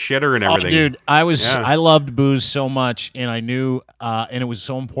 back of the shitter and Oh, everything. dude, I Yeah. loved booze so much, and I knew, and it was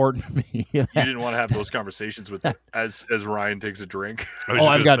so important to me. You didn't want to have those conversations with as Ryan takes a drink. Oh,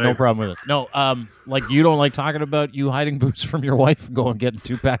 I've got no problem with it. No, like you don't like talking about you hiding booze from your wife, going getting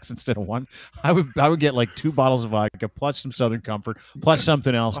 2 packs instead of 1. I would get like 2 bottles of vodka plus some Southern Comfort plus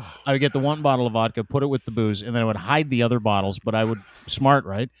something else. I would get the 1 bottle of vodka, put it with the booze, and then I would hide the other bottles. But I would smart,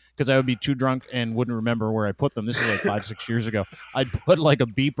 right? Because I would be too drunk and wouldn't remember where I put them. This is like 5-6 years ago. I'd put like a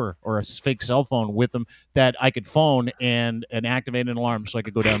beeper or a fake cell phone with them that I could phone and activate an alarm so I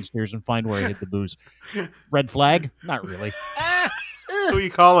could go downstairs and find where I hid the booze. Red flag? Not really. Who are you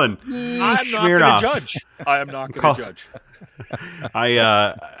calling? I'm not Smeared going off. to judge. I am not going to judge.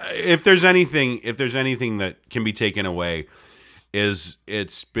 If there's anything that can be taken away, is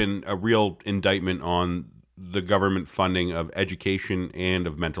it's been a real indictment on the government funding of education and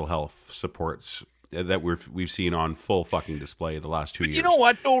of mental health supports that we've seen on full fucking display the last 2 years. You know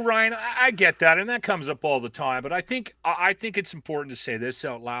what though, Ryan? I get that, and that comes up all the time. But I think it's important to say this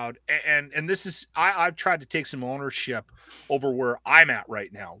out loud, and this is I've tried to take some ownership over where I'm at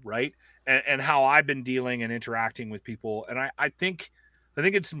right now, right? And how I've been dealing and interacting with people, and I think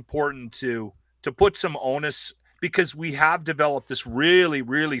it's important to put some onus, because we have developed this really,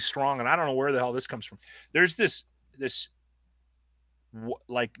 really strong, and I don't know where the hell this comes from. There's this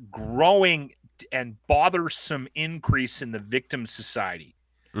like growing and bothersome increase in the victim society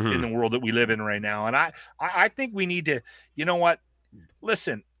in the world that we live in right now. And I think we need to, you know what?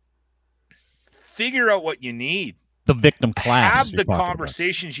 Listen, figure out what you need. The victim class. Have you're the talking about.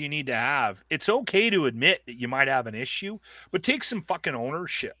 conversations you need to have. It's okay to admit that you might have an issue, but take some fucking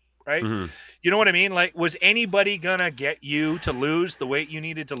ownership. Right? You know what I mean? Like, was anybody gonna get you to lose the weight you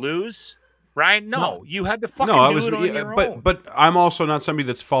needed to lose? Right? No, you had to fucking do it on your own. But I'm also not somebody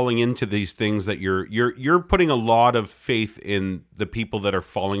that's falling into these things that you're putting a lot of faith in the people that are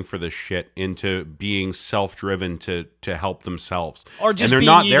falling for this shit into being self-driven to help themselves, or just and they're being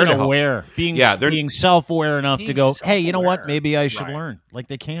not there even to help. aware, being self-aware enough to go, hey, you know what? Maybe I should learn. Like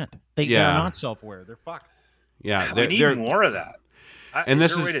they can't. They're not self-aware. They're fucked. Yeah, we need more of that. And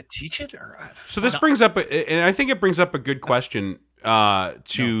is this there a is way to teach it? So this brings up, and I think it brings up a good question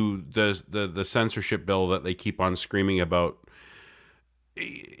to the censorship bill that they keep on screaming about.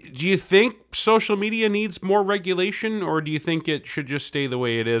 Do you think social media needs more regulation, or do you think it should just stay the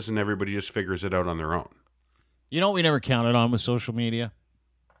way it is and everybody just figures it out on their own? You know what we never counted on with social media?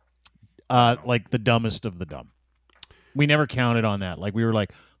 Like the dumbest of the dumb. We never counted on that. Like we were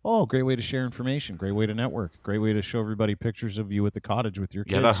like, oh, great way to share information, great way to network, great way to show everybody pictures of you at the cottage with your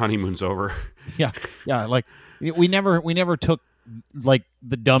kids. Yeah, that honeymoon's over. Yeah. Like we never took like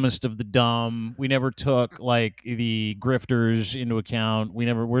the dumbest of the dumb. We never took like the grifters into account.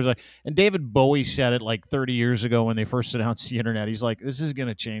 We're like, and David Bowie said it like 30 years ago when they first announced the internet. He's like, this is going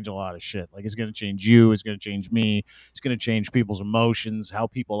to change a lot of shit. Like, it's going to change you. It's going to change me. It's going to change people's emotions, how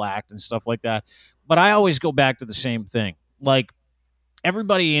people act and stuff like that. But I always go back to the same thing. Like,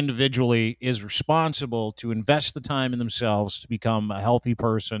 everybody individually is responsible to invest the time in themselves to become a healthy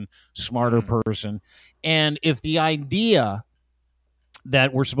person, smarter person. And if the idea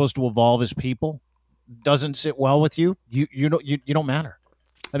that we're supposed to evolve as people doesn't sit well with you, you don't matter.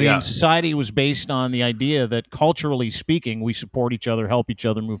 I mean, society was based on the idea that culturally speaking, we support each other, help each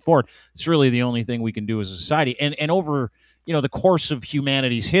other move forward. It's really the only thing we can do as a society. And over, the course of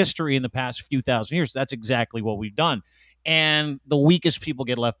humanity's history in the past few thousand years, that's exactly what we've done. And the weakest people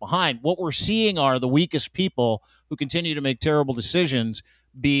get left behind. What we're seeing are the weakest people who continue to make terrible decisions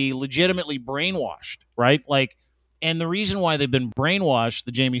be legitimately brainwashed, right? Like, and the reason why they've been brainwashed,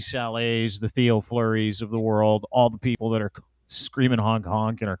 the Jamie Salets, the Theo Fleuries of the world, all the people that are screaming honk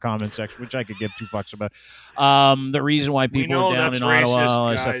honk in our comment section, which I could give two fucks about. The reason why people are down in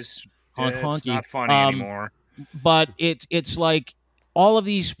Ottawa, guys. Honk honky. It's not funny anymore. But it's like all of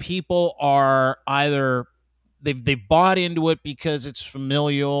these people are either they've bought into it because it's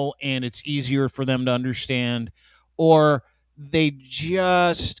familial and it's easier for them to understand, or they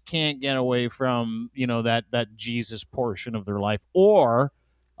just can't get away from that Jesus portion of their life, or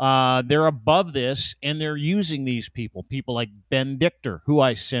they're above this and they're using these people like Ben Dichter, who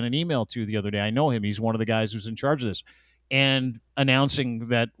I sent an email to the other day. I know him. He's one of the guys who's in charge of this, and announcing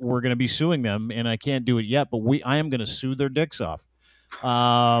that we're going to be suing them, and I can't do it yet, but I am going to sue their dicks off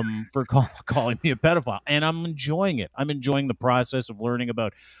for calling me a pedophile. And I'm enjoying it. I'm enjoying the process of learning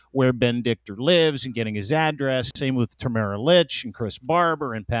about where Ben Dichter lives and getting his address. Same with Tamara Litch and Chris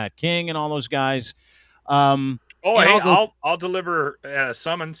Barber and Pat King and all those guys. I'll deliver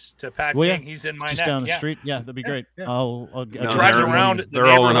summons to Pat King. Yeah. He's in my just neck. down the street. Yeah, that'd be great. Yeah. I'll drive around. They're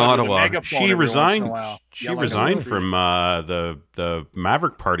all in neighborhood with a Ottawa. megaphone She every resigned. once in a while, She yelling resigned at from the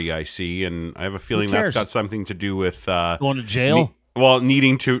Maverick Party, I see, and I have a feeling cares? that's got something to do with going to jail.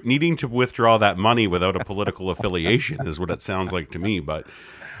 Needing to withdraw that money without a political affiliation is what it sounds like to me. But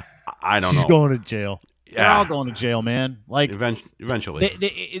I don't know. She's going to jail. Yeah. They're all going to jail, man. Like eventually.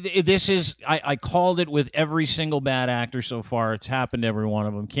 This is I called it with every single bad actor so far. It's happened to every one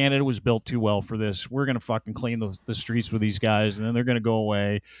of them. Canada was built too well for this. We're going to fucking clean the streets with these guys, and then they're going to go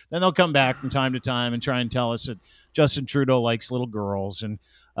away. Then they'll come back from time to time and try and tell us that Justin Trudeau likes little girls, and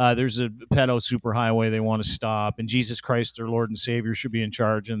there's a pedo superhighway they want to stop, and Jesus Christ, their Lord and Savior, should be in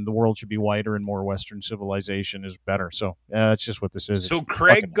charge, and the world should be whiter and more Western civilization is better. So that's just what this is. So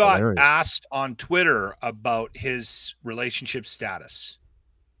Craig got asked on Twitter about his relationship status.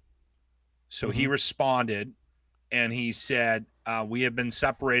 So he responded, and he said, we have been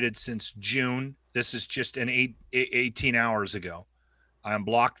separated since June. This is just 18 hours ago. I am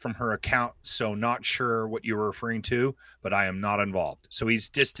blocked from her account, so not sure what you were referring to, but I am not involved. So he's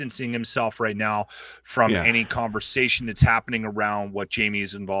distancing himself right now from any conversation that's happening around what Jamie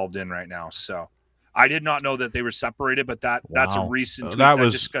is involved in right now. So I did not know that they were separated, but that's a recent tweet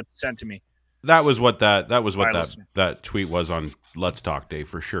that just got sent to me. That was what that tweet was on Let's Talk Day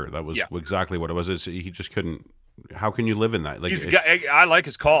for sure. That was exactly what it was. He just couldn't. How can you live in that? Like, I like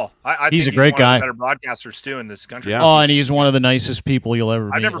his call. I he's think a great guy. One of the better broadcasters too in this country. Yeah. Oh, and he's one of the nicest people you'll ever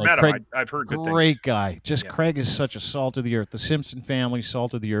meet. I've never met him. I've heard good things. Great guy. Just Craig is such a salt of the earth. The Simpson family,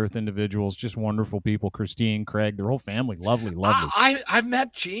 salt of the earth individuals, just wonderful people. Christine, Craig, their whole family, lovely. I've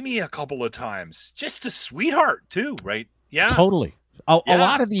met Jamie a couple of times. Just a sweetheart too, right? Yeah, totally. A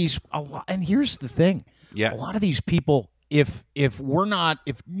lot of these, and here's the thing. Yeah, a lot of these people, if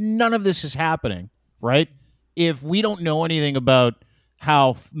none of this is happening, right? If we don't know anything about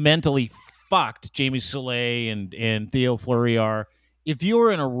how mentally fucked Jamie Sallet and Theo Fleury are, if you were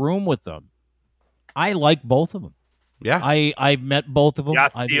in a room with them, I like both of them. Yeah. I've met both of them. Yeah,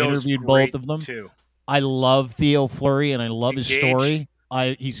 I've Theo's interviewed both of them. Too. I love Theo Fleury, and I love his story.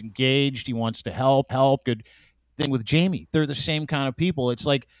 He's engaged. He wants to help. Good thing with Jamie. They're the same kind of people. It's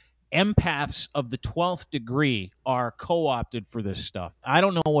like empaths of the 12th degree are co-opted for this stuff. I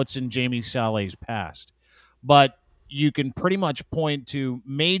don't know what's in Jamie Salet's past, but you can pretty much point to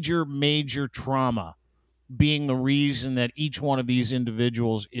major trauma being the reason that each one of these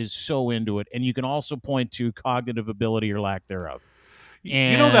individuals is so into it. And you can also point to cognitive ability or lack thereof.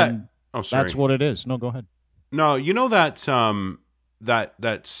 And you know that. Oh, sorry. That's what it is. No, go ahead. No, you know that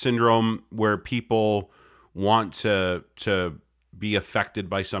that syndrome where people want to be affected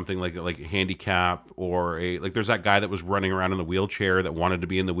by something like a handicap or like there's that guy that was running around in the wheelchair that wanted to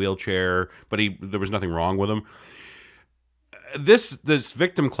be in the wheelchair, but there was nothing wrong with him. this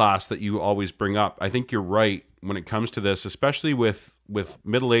victim class that you always bring up, I think you're right when it comes to this, especially with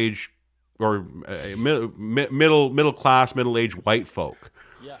middle-aged or middle class, middle-aged white folk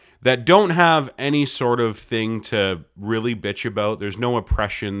that don't have any sort of thing to really bitch about. There's no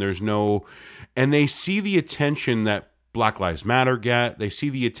oppression. There's no, and they see the attention that Black Lives Matter get. They see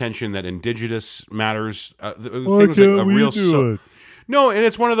the attention that Indigenous matters. Things like a real no, and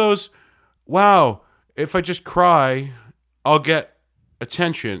it's one of those. Wow, if I just cry, I'll get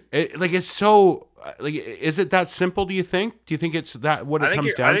attention. It's so. Like, is it that simple? Do you think? Do you think it's that what it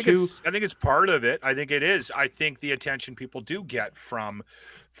comes down to? I think it's part of it. I think it is. I think the attention people do get from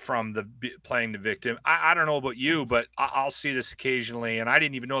the playing the victim. I don't know about you, but I'll see this occasionally, and I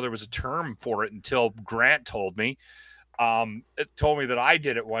didn't even know there was a term for it until Grant told me. It told me that I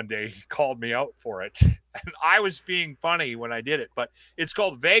did it one day. He called me out for it, and I was being funny when I did it. But it's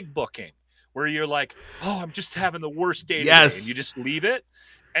called vague booking, where you're like, "Oh, I'm just having the worst day today," and you just leave it.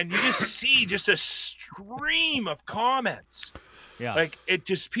 And you just see just a stream of comments. Yeah. Like it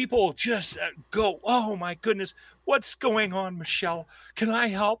just, people just go, "Oh my goodness, what's going on, Michelle? Can I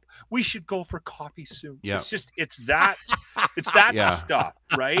help? We should go for coffee soon." Yeah. It's that stuff.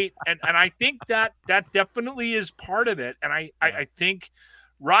 Right. And I think that definitely is part of it. And I think,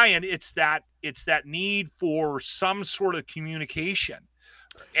 Ryan, it's that need for some sort of communication.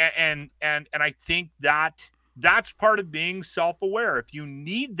 And I think that's part of being self-aware. If you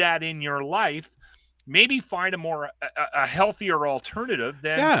need that in your life, maybe find a healthier alternative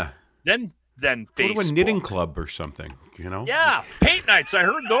than Facebook. Go to a knitting club or something, you know? Yeah, paint nights. I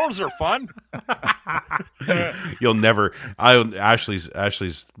heard those are fun. You'll never. Ashley's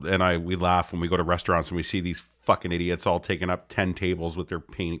and I, we laugh when we go to restaurants and we see these fucking idiots all taking up 10 tables with their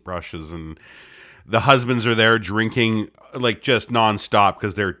paint brushes, and the husbands are there drinking like just nonstop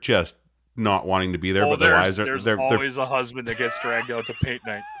because they're just not wanting to be there, but their wives are. There's always a husband that gets dragged out to paint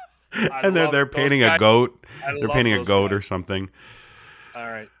night, and they're painting a goat. They're painting a goat or something. All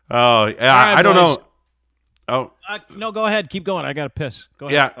right. Oh yeah, right, I don't know. Oh no, go ahead. Keep going. I got to piss. Go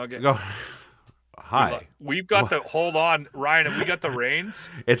ahead. Yeah. Okay. Go. Hi. We've got the. Hold on, Ryan. Have we got the reins?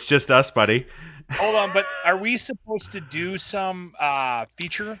 It's just us, buddy. Hold on, but are we supposed to do some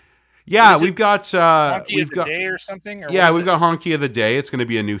feature? Yeah, we've got Honky of the Day or something. Or yeah, we've got Honky of the Day. It's going to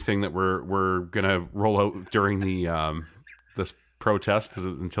be a new thing that we're going to roll out during the this protest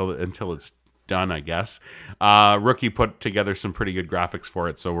until it's done, I guess. Rookie put together some pretty good graphics for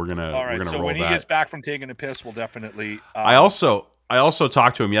it, so we're gonna all right. We're gonna so roll when he that. gets back from taking a piss, we'll definitely. I also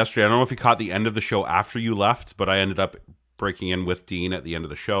talked to him yesterday. I don't know if he caught the end of the show after you left, but I ended up breaking in with Dean at the end of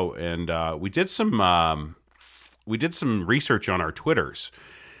the show, and we did some research on our Twitters,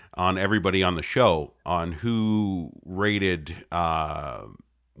 on everybody on the show, on who rated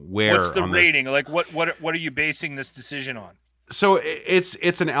where. What's the rating? Like what are you basing this decision on? So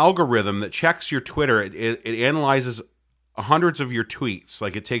it's an algorithm that checks your Twitter. It analyzes hundreds of your tweets.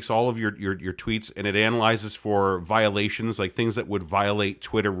 Like it takes all of your tweets and it analyzes for violations, like things that would violate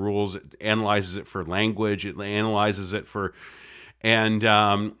Twitter rules. It analyzes it for language. It analyzes it for, and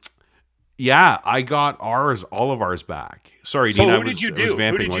yeah, I got all of ours back. Sorry, so Dean, who did you do? I was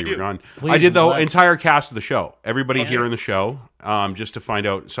vamping while you were gone. Please, I did the entire cast of the show, everybody Okay. here in the show, just to find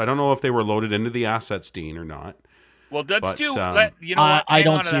out. So I don't know if they were loaded into the assets, Dean, or not. Well, let's But, you know what? I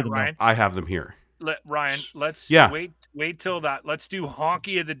don't on to see that, them. Ryan. I have them here. Ryan, let's wait till that. Let's do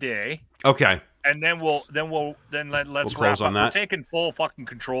Honky of the Day, Okay. and then let's We'll wrap close up. on that. We're taking full fucking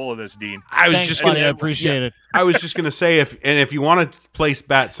control of this, Dean. I was Thanks, just buddy. gonna, I appreciate it. I was just gonna say if you want to place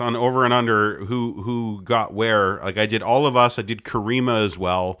bets on over and under who got where, like I did all of us. I did Caryma as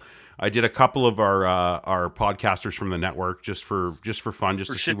well. I did a couple of our podcasters from the network just for fun, just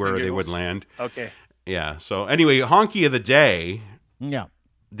For to see shits and where they would giggles. land. Okay. Yeah. So anyway, Honky of the Day. Yeah,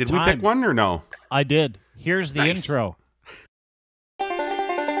 Did we pick one or no? I did. Here's the Nice. intro.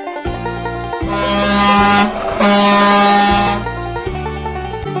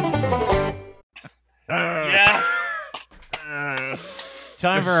 Yes.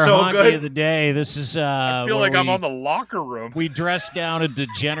 Time It's for our so Honky good. of the Day. This is I feel where like I'm we- on the locker room. We dress down a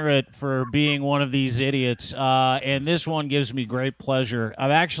degenerate for being one of these idiots, and this one gives me great pleasure. I've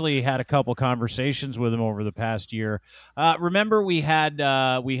actually had a couple conversations with him over the past year. Remember, we had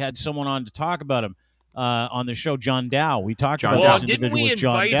someone on to talk about him on the show, John Dow. We talked John about Well, this didn't individual we with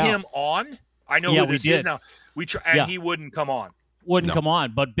John invite Dow. him on? I know Yeah, who we this is did. now. And Yeah. he wouldn't come on. Wouldn't No. come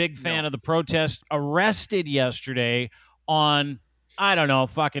on, but big fan No. of the protest. Arrested yesterday on, I don't know,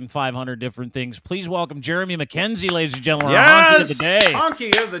 fucking 500 different things. Please welcome Jeremy McKenzie, ladies and gentlemen. Our Honky of the Day.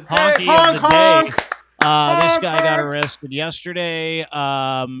 Honky of the Day. Honky honk, of the day. This guy got arrested yesterday.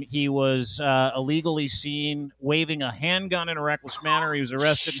 He was illegally seen waving a handgun in a reckless manner. He was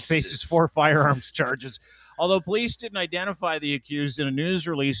arrested and faces 4 firearms charges. Although police didn't identify the accused in a news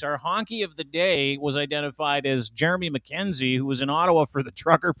release, our honky of the day was identified as Jeremy McKenzie, who was in Ottawa for the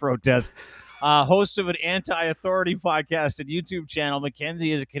trucker protest. Host of an anti-authority podcast and YouTube channel,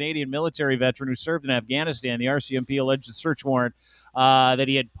 McKenzie is a Canadian military veteran who served in Afghanistan. The RCMP alleged a search warrant that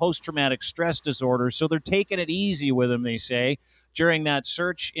he had post-traumatic stress disorder, so they're taking it easy with him, they say. During that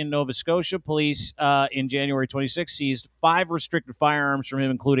search in Nova Scotia, police in January 26 seized 5 restricted firearms from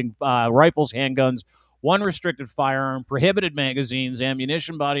him, including rifles, handguns, 1 restricted firearm, prohibited magazines,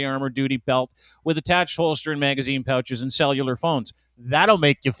 ammunition, body armor, duty belt with attached holster and magazine pouches, and cellular phones. That'll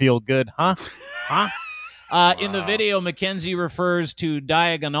make you feel good, huh? In the video, McKenzie refers to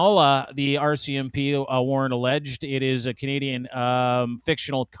Diagonola, the RCMP warrant alleged. It is a Canadian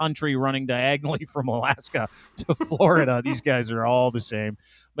fictional country running diagonally from Alaska to Florida. These guys are all the same.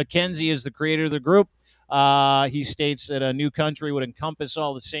 McKenzie is the creator of the group. He states that a new country would encompass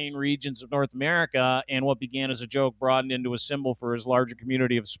all the same regions of North America, and what began as a joke broadened into a symbol for his larger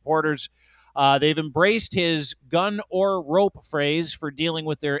community of supporters. They've embraced his gun or rope phrase for dealing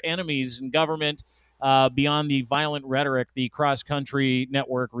with their enemies in government. Beyond the violent rhetoric, the cross-country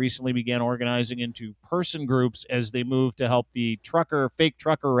network recently began organizing into person groups as they moved to help the fake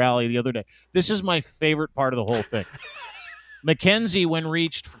trucker rally the other day. This is my favorite part of the whole thing. McKenzie, when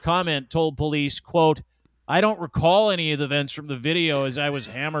reached for comment, told police, quote, "I don't recall any of the events from the video as I was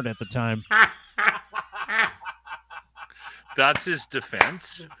hammered at the time." That's his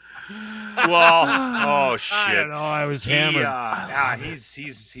defense. Well, oh shit! I don't know. I was hammered.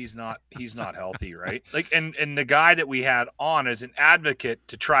 He's not healthy, right? Like, and the guy that we had on as an advocate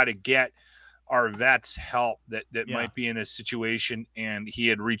to try to get our vets help that might be in a situation, and he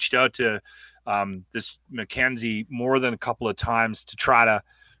had reached out to this McKenzie more than a couple of times to try to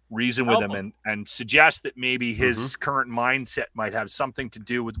reason with him and suggest that maybe his current mindset might have something to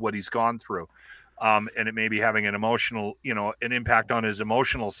do with what he's gone through. And it may be having an emotional, an impact on his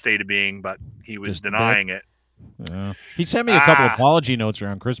emotional state of being, but he was denying it. He sent me a couple of apology notes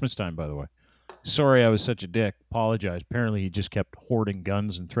around Christmas time, by the way. Sorry I was such a dick. Apologize. Apparently he just kept hoarding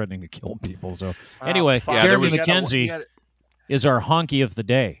guns and threatening to kill people. So anyway, Jeremy McKenzie is our honky of the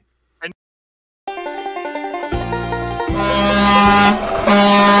day.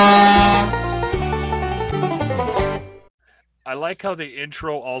 I like how the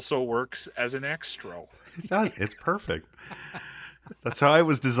intro also works as an extra. It does. It's perfect. That's how I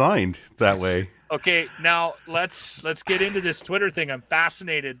was designed that way. Okay, now let's get into this Twitter thing. I'm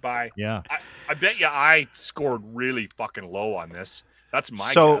fascinated by. Yeah. I bet you I scored really fucking low on this. That's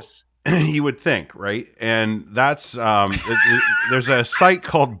my guess. You would think, right? And that's there's a site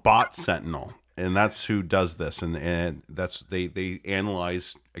called Bot Sentinel, and that's who does this, and that's they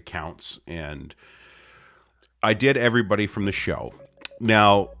analyze accounts, and I did everybody from the show.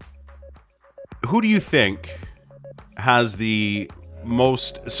 Now, who do you think has the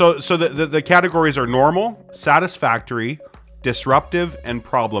most? So the categories are normal, satisfactory, disruptive, and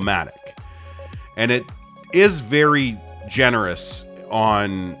problematic. And it is very generous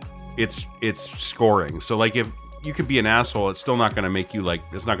on its scoring. So like if you could be an asshole, it's still not going to make you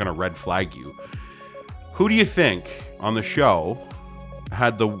it's not going to red flag you. Who do you think on the show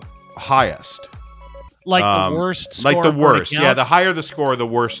had the highest? Like the worst score? Like the worst. Yeah, the higher the score, the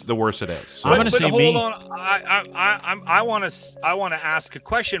worse it is. So I'm going to say hold on. I want to ask a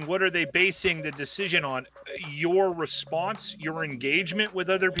question. What are they basing the decision on? Your response, your engagement with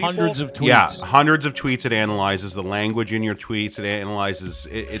other people? Hundreds of tweets. Yeah, hundreds of tweets. It analyzes the language in your tweets. It analyzes.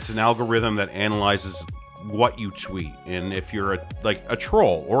 It's an algorithm that analyzes what you tweet, and if you're a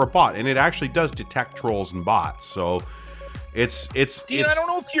troll or a bot, and it actually does detect trolls and bots. So. Dean, I don't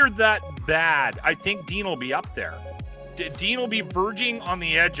know if you're that bad. I think Dean will be up there. Dean will be verging on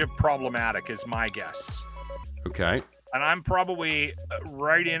the edge of problematic, is my guess. Okay. And I'm probably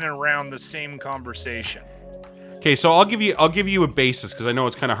right in and around the same conversation. Okay, so I'll give you a basis because I know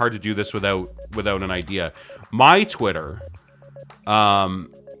it's kind of hard to do this without an idea. My Twitter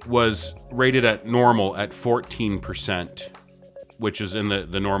was rated at normal at 14%, which is in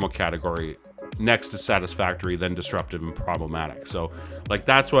the normal category. Next to satisfactory, then disruptive and problematic. So,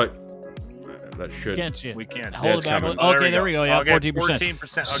 that's what that should. Can't see it. We can't. Hold it back. Okay, there we go. Yeah, 14%.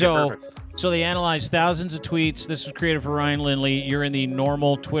 14%. Okay, so they analyzed thousands of tweets. This was created for Ryan Lindley. You're in the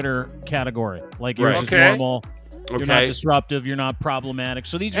normal Twitter category. Yours is normal. You're not disruptive. You're not problematic.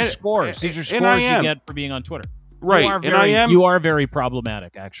 So these are scores. These are scores you get for being on Twitter. Right, You are very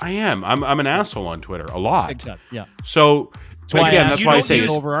problematic. Actually, I am. I'm an asshole on Twitter a lot. Exactly. Yeah. So why Again, I that's asked why I you say to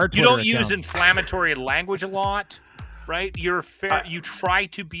it's- over our You Twitter don't use account. inflammatory language a lot, right? You're fair. You try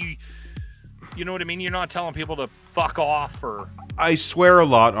to be. You know what I mean? You're not telling people to fuck off or. I swear a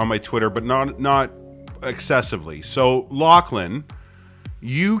lot on my Twitter, but not excessively. So, Lachlan,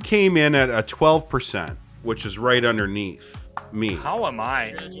 you came in at a 12%, which is right underneath me. How am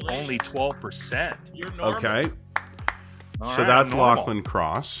I only 12%? You're normal. Okay. All So right, that's I'm normal. Lachlan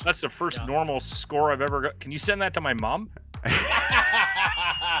Cross. That's the first normal score I've ever got. Can you send that to my mom?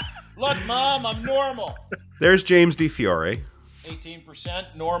 Look, Mom, I'm normal. There's James DiFiore.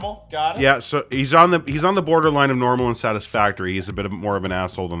 18% normal. Got it. Yeah, so he's on the borderline of normal and satisfactory. He's a bit more of an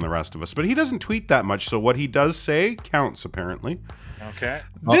asshole than the rest of us, but he doesn't tweet that much. So what he does say counts, apparently. Okay.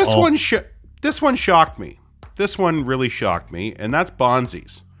 This one shocked me. This one really shocked me, and that's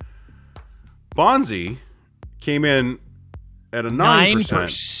Bonzi's. Bonzi came in at a 9%.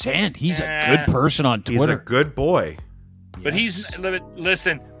 9%. He's a good person on He's Twitter. a good boy. But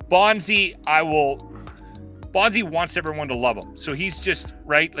listen, Bonzi, Bonzi wants everyone to love him. So he's just,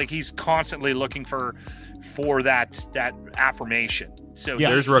 right? Like he's constantly looking for that affirmation. So Yeah.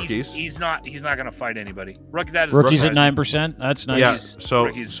 There's rookies. He's not going to fight anybody. Rookies at 9%. That's nice. Yeah,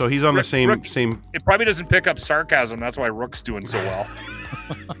 so he's on the same. It probably doesn't pick up sarcasm. That's why Rook's doing so well.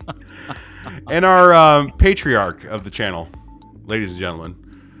 And our patriarch of the channel, ladies and gentlemen,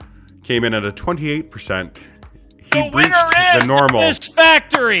 came in at a 28%. He breached the normal.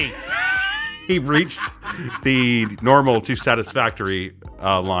 Satisfactory. He reached the normal to satisfactory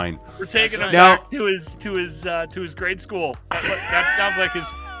line. We're taking him Now- back to his grade school. That sounds like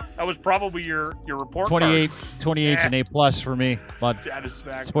that was probably your report 28 card. 28's an A+ for me. But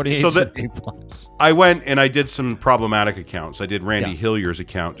Satisfactory. 28's So that- an A+. I went and I did some problematic accounts. I did Randy Yeah. Hillier's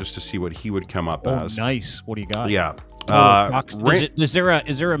account just to see what he would come up Oh, as. nice. What do you got? Yeah. Is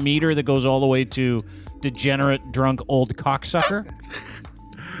there a meter that goes all the way to degenerate, drunk, old cocksucker?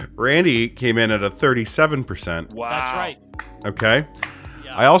 Randy came in at a 37%. Wow. That's right. Okay.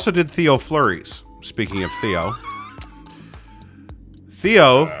 Yeah. I also did Theo Flurries. Speaking of Theo.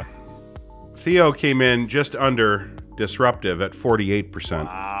 Theo came in just under disruptive at 48%.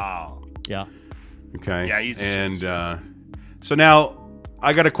 Wow. Yeah. Okay. Yeah, he's a and so now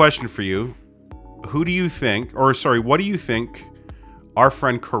I got a question for you. What do you think our friend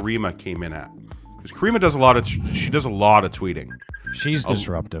Caryma came in at? Because Caryma does a lot of tweeting. She's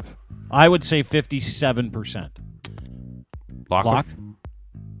disruptive. I would say 57%. Lock?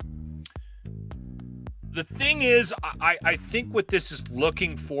 The thing is, I think what this is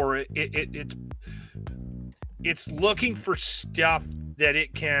looking for, it's looking for stuff that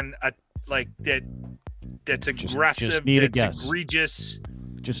it can that's aggressive, just need a that's guess. egregious.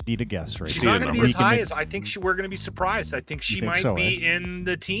 Just need a guess, right? She's Need a not going to number. be as high as I think. We're going to be surprised. I think she You think might so, be in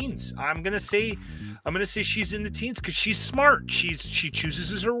the teens. I'm going to say she's in the teens because she's smart. She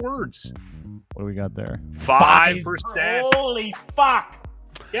chooses her words. What do we got there? 5%. Holy fuck!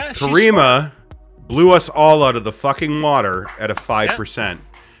 Yeah, she's smart. Caryma blew us all out of the fucking water at a 5%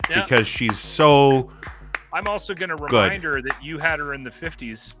 Yeah. because she's so. I'm also going to remind her that you had her in the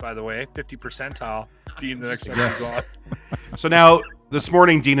 50s, by the way, 50 percentile. Dean, the next time she's on. So now, this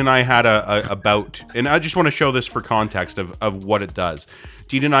morning, Dean and I had a bout, and I just want to show this for context of what it does.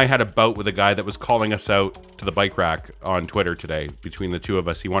 Dean and I had a bout with a guy that was calling us out to the bike rack on Twitter today. Between the two of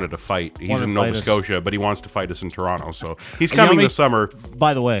us, he wanted to fight. He's in Nova Scotia, but he wants to fight us in Toronto. So he's coming this summer.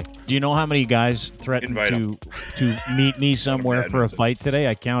 By the way, do you know how many guys threatened to meet me somewhere for a fight today?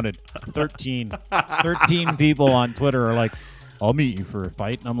 I counted 13. 13 people on Twitter are like, I'll meet you for a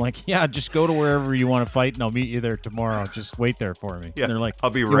fight. And I'm like, yeah, just go to wherever you want to fight, and I'll meet you there tomorrow. Just wait there for me. Yeah, and they're like, I'll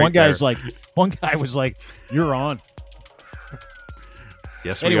be right one guy's there. like, one guy was like, you're on.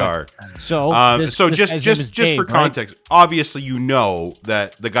 Yes, Anyway, we are. So, this so guy's just name is Dave, for right? context, obviously you know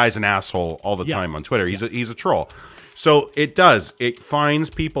that the guy's an asshole all the Yeah. time on Twitter. He's a troll. So it finds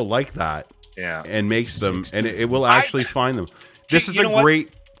people like that Yeah. and makes them, and it will actually find them. This is you a know what?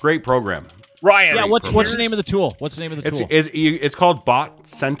 great program. Ryan. Yeah, what's the name of the tool? What's the name of the tool? It's called Bot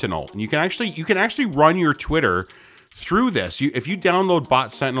Sentinel. And you can actually run your Twitter through this. If you download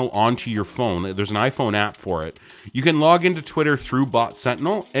Bot Sentinel onto your phone, there's an iPhone app for it. You can log into Twitter through Bot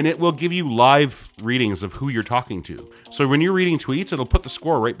Sentinel, and it will give you live readings of who you're talking to. So when you're reading tweets, it'll put the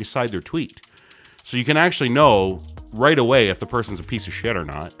score right beside their tweet. So you can actually know right away if the person's a piece of shit or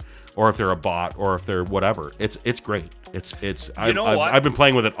not, or if they're a bot, or if they're whatever. It's great. I've been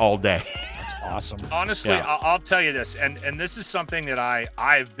playing with it all day. That's awesome. Honestly, Yeah. I'll tell you this, and this is something that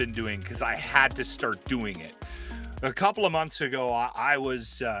I've been doing because I had to start doing it. A couple of months ago, I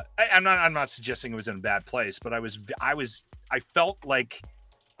was I'm not suggesting it was in a bad place, but I felt like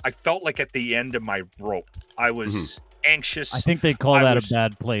at the end of my rope. I was anxious. I think they call that a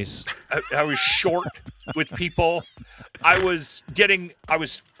bad place. I was short with people. I was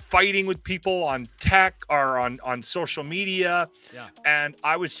fighting with people on tech or on social media. Yeah. And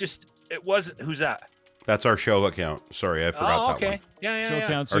I was just, it wasn't, who's that? That's our show account. Sorry, I forgot that one.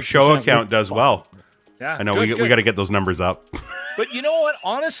 Yeah. Our show account does well. Yeah. I know we got to get those numbers up. But you know what?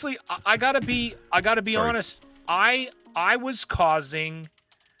 Honestly, I gotta be honest. I was causing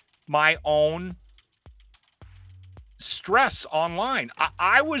my own stress online.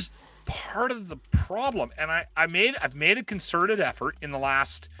 I was part of the problem, and I've made a concerted effort in the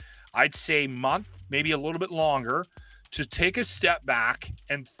last, I'd say, month, maybe a little bit longer, to take a step back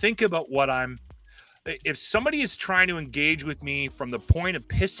and think about what I'm. If somebody is trying to engage with me from the point of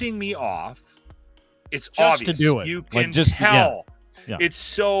pissing me off, it's just obvious. To do it. You can tell. Yeah. It's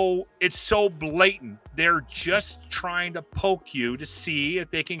so blatant. They're just trying to poke you to see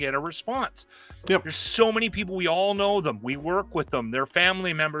if they can get a response. Yep. There's so many people, we all know them. We work with them. They're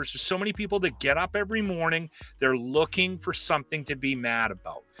family members. There's so many people that get up every morning. They're looking for something to be mad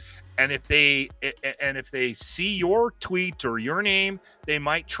about. And if they see your tweet or your name, they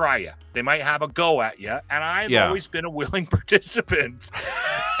might try you. They might have a go at you. And I've always been a willing participant.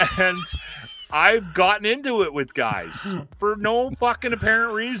 And I've gotten into it with guys for no fucking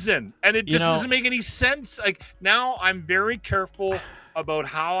apparent reason. And it just doesn't make any sense. Like, now I'm very careful about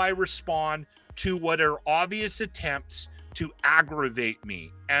how I respond to what are obvious attempts to aggravate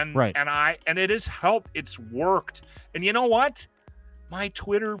me. And and it has helped. It's worked. And you know what? My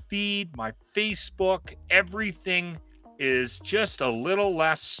Twitter feed, my Facebook, everything is just a little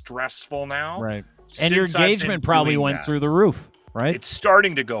less stressful now. Right. And your engagement probably went through the roof, right? It's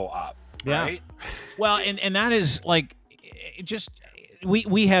starting to go up. Yeah. Right? Well, and that is like, just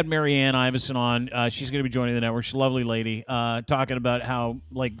we had Mary-Anne Ivison on. She's going to be joining the network. She's a lovely lady, talking about how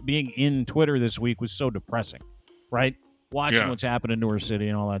like being in Twitter this week was so depressing, right? Watching what's happening to her city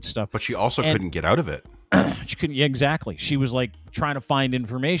and all that stuff. But she also couldn't get out of it. She couldn't. Yeah, exactly. She was like trying to find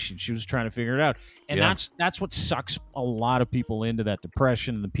information. She was trying to figure it out, and that's what sucks a lot of people into that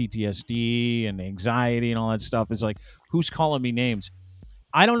depression and the PTSD and anxiety and all that stuff. Is like, who's calling me names?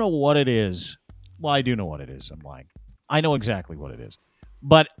 I don't know what it is. Well, I do know what it is. I'm lying. I know exactly what it is.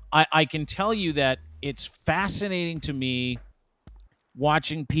 But I can tell you that it's fascinating to me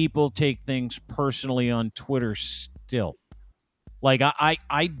watching people take things personally on Twitter still. Like,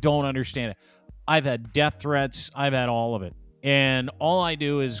 I don't understand it. I've had death threats. I've had all of it. And all I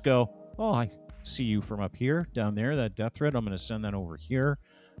do is go, oh, I see you from up here, down there, that death threat. I'm going to send that over here.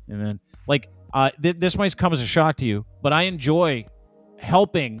 And then, like, this might come as a shock to you, but I enjoy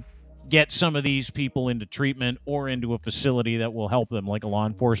helping get some of these people into treatment or into a facility that will help them, like a law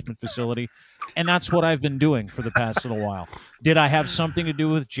enforcement facility. And that's what I've been doing for the past little while. Did I have something to do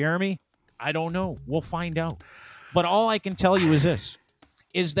with Jeremy? I don't know. We'll find out. But all I can tell you is this,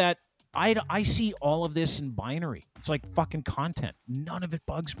 is that I see all of this in binary. It's like fucking content. None of it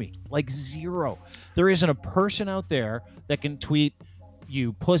bugs me. Like zero. There isn't a person out there that can tweet,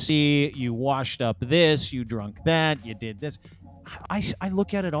 you pussy, you washed up this, you drunk that, you did this. I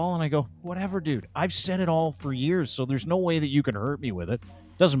look at it all and I go, whatever, dude. I've said it all for years, so there's no way that you can hurt me with it.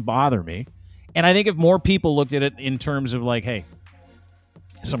 It doesn't bother me. And I think if more people looked at it in terms of like, hey,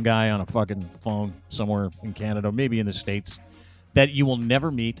 some guy on a fucking phone somewhere in Canada, maybe in the States, that you will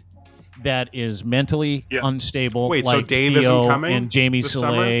never meet, that is mentally unstable. Wait, like so Dave Theo isn't coming and Jamie this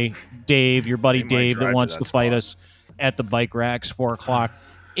Soleil, Dave, your buddy Dave that wants to fight spot. us at the bike racks, 4 o'clock.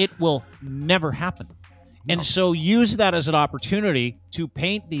 It will never happen. No. And so use that as an opportunity to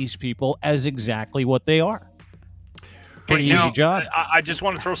paint these people as exactly what they are. Pretty easy job. I just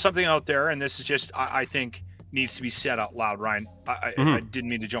want to throw something out there, and this is just, I think, needs to be said out loud, Ryan. I didn't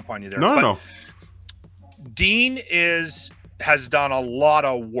mean to jump on you there. No. Dean has done a lot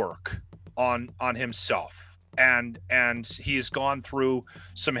of work on himself, and he's gone through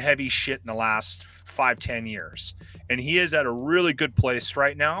some heavy shit in the last 5-10 years, and he is at a really good place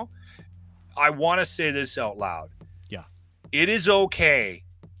right now. I want to say this out loud. Yeah. It is okay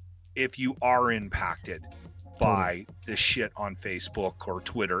if you are impacted by the shit on Facebook or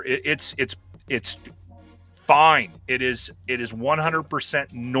Twitter. It's fine. It is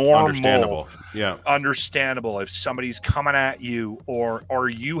 100% normal. Understandable. Yeah. Understandable if somebody's coming at you or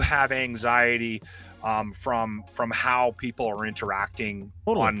you have anxiety from how people are interacting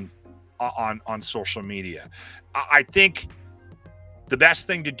on social media. I think the best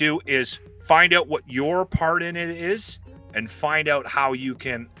thing to do is find out what your part in it is and find out how you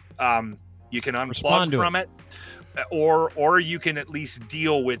can unplug from it. Or you can at least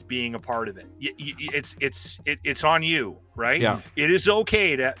deal with being a part of it. It's on you, right? Yeah. It is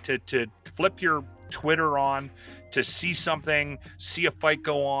okay to flip your Twitter on, to see something, see a fight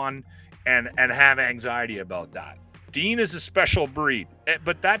go on, and have anxiety about that. Dean is a special breed,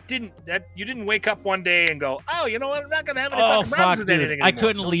 but you didn't wake up one day and go, oh, you know what, I'm not gonna have any fucking problems with anything anymore. I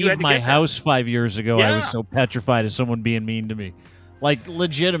couldn't leave my house 5 years ago. I was so petrified of someone being mean to me, like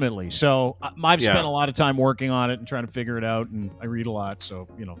legitimately. So I've spent a lot of time working on it and trying to figure it out, and I read a lot. So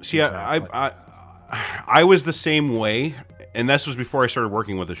see, I was the same way, and this was before I started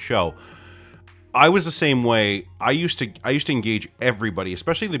working with the show. I was the same way. I used to engage everybody,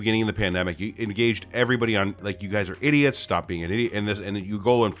 especially in the beginning of the pandemic. You engaged everybody on, like, you guys are idiots, stop being an idiot, and then you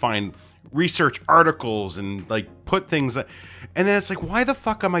go and find research articles and like put things, and then it's like, why the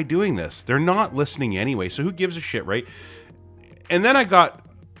fuck am I doing this? They're not listening anyway, so who gives a shit, right? And then I got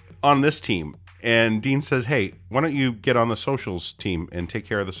on this team, and Dean says, hey, why don't you get on the socials team and take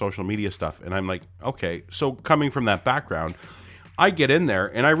care of the social media stuff? And I'm like, okay. So coming from that background, I get in there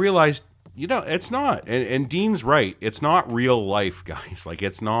and I realized, it's not, and Dean's right. It's not real life, guys. Like,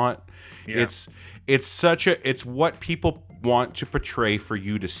 it's not. Yeah. It's what people want to portray for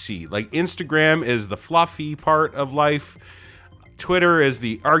you to see. Like, Instagram is the fluffy part of life. Twitter is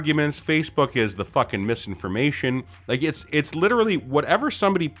the arguments. Facebook is the fucking misinformation. Like, it's literally whatever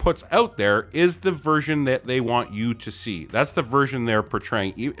somebody puts out there is the version that they want you to see. That's the version they're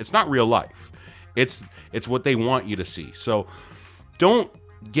portraying. It's not real life. It's what they want you to see. So don't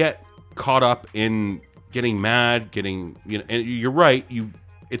get caught up in getting mad, and you're right,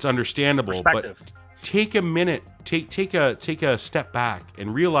 it's understandable, but take a minute, take a step back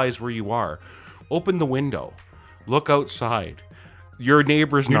and realize where you are. Open the window, look outside. Your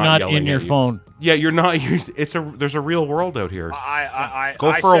neighbor's not yelling in your at you. phone. Yeah, you're not. There's a real world out here. I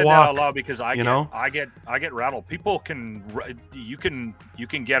go for a walk. That out loud because I get rattled. People you can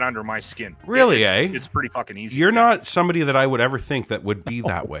get under my skin. Really, it's pretty fucking easy. You're not somebody that I would ever think that would be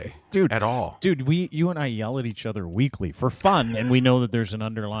that way, dude, at all. Dude, you and I yell at each other weekly for fun, and we know that there's an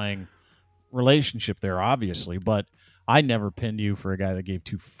underlying relationship there, obviously. But I never pinned you for a guy that gave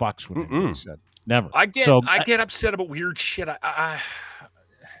two fucks what he said. Never. I get upset about weird shit. And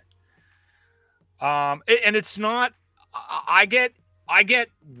it's not. I get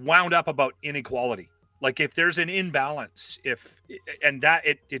wound up about inequality. Like, if there's an imbalance, it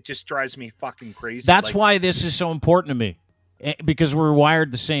just drives me fucking crazy. That's why this is so important to me, because we're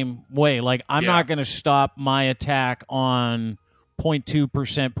wired the same way. Like, I'm not going to stop my attack on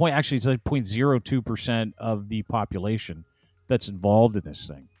 0.2%. Actually, it's like 0.02% of the population that's involved in this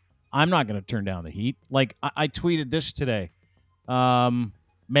thing. I'm not going to turn down the heat. Like, I tweeted this today.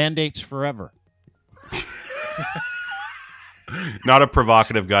 Mandates forever. Not a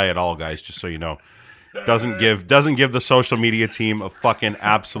provocative guy at all, guys, just so you know. Doesn't give the social media team a fucking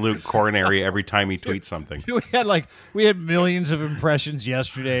absolute coronary every time he tweets something. We had millions of impressions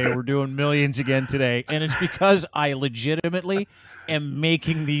yesterday. We're doing millions again today. And it's because I legitimately am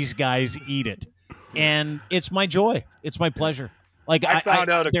making these guys eat it. And it's my joy. It's my pleasure. Like, I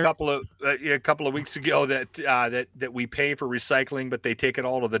found out a couple of weeks ago that we pay for recycling, but they take it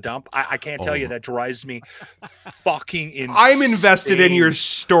all to the dump. I can't tell you, that drives me fucking insane. I'm invested in your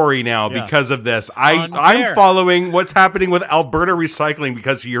story now because of this. I'm following what's happening with Alberta recycling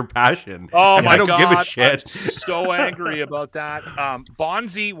because of your passion. Oh my God, I don't give a shit. I'm so angry about that.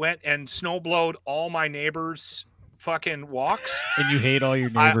 Bonzi went and snowblowed all my neighbors' fucking walks, and you hate all your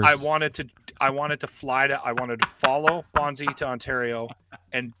neighbors. I wanted to follow Bonzi to Ontario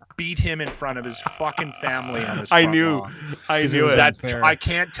and beat him in front of his fucking family on his front lawn. I knew it. I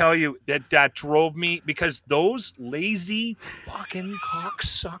can't tell you that drove me, because those lazy fucking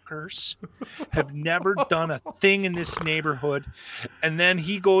cocksuckers have never done a thing in this neighborhood. And then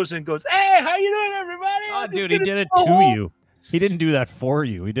he goes, hey, how you doing, everybody? Oh, dude, he did it to you. He didn't do that for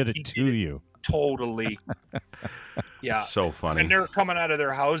you. He did it to you. Totally. Yeah. So funny. And they're coming out of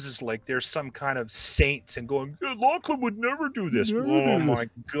their houses like they're some kind of saints and going, Lachlan would never do this. Oh my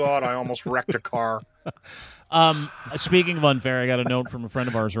God, I almost wrecked a car. Speaking of unfair, I got a note from a friend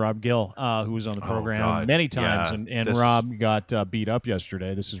of ours, Rob Gill, who was on the program many times, and Rob got beat up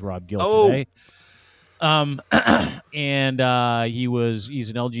yesterday. This is Rob Gill today. And he's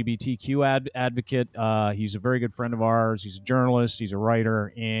an LGBTQ advocate. He's a very good friend of ours. He's a journalist. He's a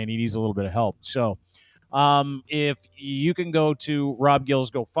writer, and he needs a little bit of help. So if you can go to Rob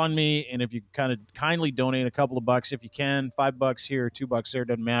Gill's GoFundMe, and if you kindly donate a couple of bucks, if you can, $5 here, $2 there,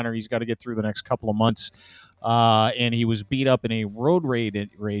 doesn't matter. He's got to get through the next couple of months. and he was beat up in a road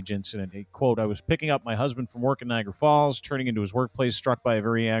rage incident. A quote, "I was picking up my husband from work in Niagara Falls, turning into his workplace, struck by a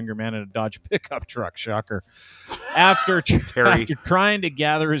very angry man in a Dodge pickup truck." Shocker. After trying to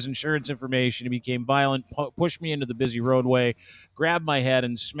gather his insurance information, he became violent, pushed me into the busy roadway, grabbed my head,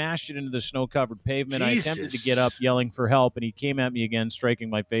 and smashed it into the snow-covered pavement. Jesus. I attempted to get up, yelling for help, and he came at me again, striking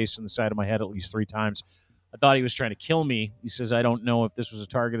my face and the side of my head at least 3 times. I thought he was trying to kill me. He says, "I don't know if this was a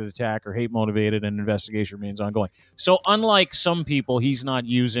targeted attack or hate-motivated, and investigation remains ongoing." So unlike some people, he's not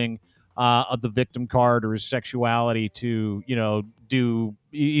using the victim card or his sexuality to,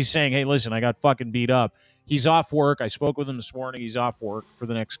 he's saying, "Hey, listen, I got fucking beat up." He's off work. I spoke with him this morning. He's off work for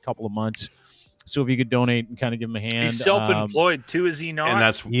the next couple of months. So if you could donate and kind of give him a hand. He's self-employed too, is he not? And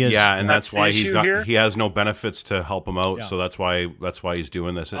that's that's why he has no benefits to help him out. Yeah. So that's why he's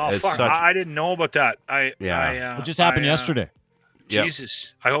doing this. Oh, fuck. I didn't know about that. It just happened yesterday.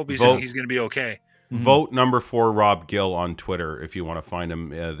 Jesus. I hope he's going to be okay. Vote number 4 Rob Gill on Twitter if you want to find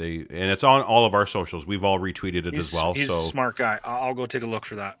him. And it's on all of our socials. We've all retweeted it as well. He's a smart guy. I'll go take a look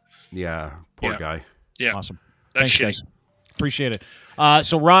for that. Yeah, poor guy. Yeah, awesome. That's Thanks, guys. Appreciate it.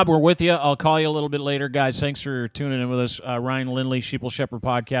 So, Rob, we're with you. I'll call you a little bit later, guys. Thanks for tuning in with us. Ryan Lindley, Sheeple Shepherd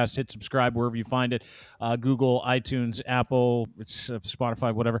Podcast. Hit subscribe wherever you find it. Google, iTunes, Apple,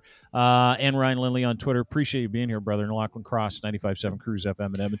 Spotify, whatever. And Ryan Lindley on Twitter. Appreciate you being here, brother. In Lachlan Cross, 95.7 Cruise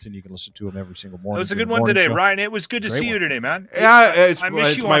FM in Edmonton. You can listen to him every single morning. It was a good one today, Ryan. It was good to see you today, man. Yeah, I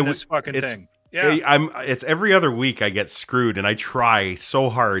miss you on this fucking thing. Yeah, it's every other week I get screwed, and I try so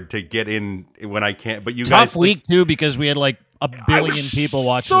hard to get in when I can't. But you Tough guys, week too, because we had like a billion people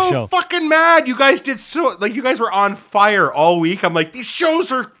watch the show. So fucking mad! You guys did you guys were on fire all week. I'm like, these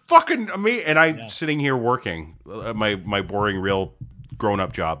shows are fucking amazing, and I'm sitting here working my boring real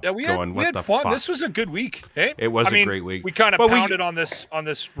grown-up job. Yeah, we had fun. Fuck? This was a good week. Hey, it was a great week. We kind of pounded on this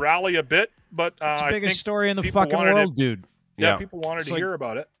rally a bit, but it's the biggest story in the fucking world, dude. Yeah, people wanted to hear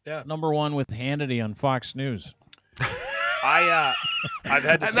about it. Yeah, #1 with Hannity on Fox News. I've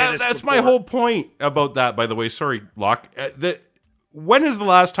had to say this. That's my whole point about that. By the way, sorry, Locke. When is the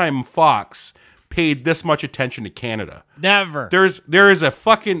last time Fox paid this much attention to Canada? Never.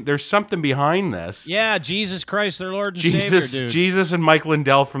 There's something behind this. Yeah, Jesus Christ, their Lord and Savior, dude. Jesus and Mike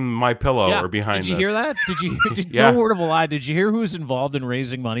Lindell from My Pillow are behind this. Did you hear that? No word of a lie. Did you hear who's involved in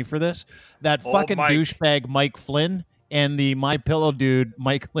raising money for this? That fucking douchebag Mike Flynn and the My Pillow dude,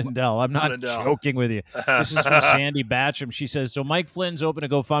 Mike Lindell. I'm not joking with you. This is from Sandy Batcham. She says, so Mike Flynn's open a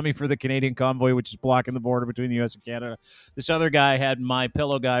GoFundMe for the Canadian convoy, which is blocking the border between the U.S. and Canada. This other guy had My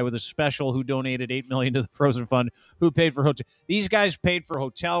Pillow guy with a special who donated $8 million to the Frozen Fund, who paid for hotel. These guys paid for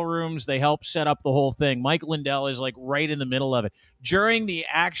hotel rooms. They helped set up the whole thing. Mike Lindell is like right in the middle of it. During the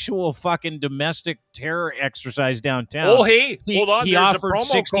actual fucking domestic terror exercise downtown. Oh, hey, hold on. He offered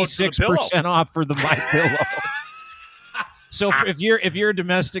 66% off for the My Pillow. So if you're a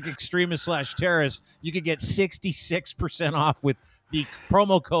domestic extremist / terrorist, you could get 66% off with the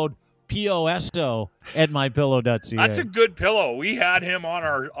promo code POSO at mypillow.ca. That's a good pillow. We had him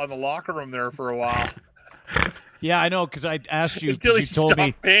on the locker room there for a while. Yeah, I know, because I asked you. Until he told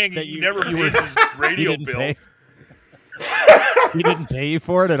me paying. that you never paid his radio bills. He didn't pay you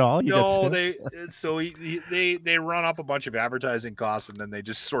for it at all. No, they run up a bunch of advertising costs and then they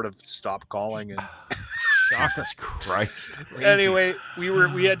just sort of stop calling and. Jesus Christ. Crazy. Anyway,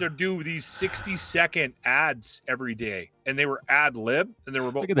 we had to do these 60-second ads every day, and they were ad lib, and they were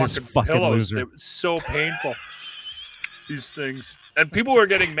about fucking pillows. It was so painful. These things, and people were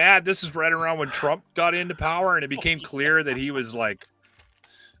getting mad. This is right around when Trump got into power, and it became clear that he was like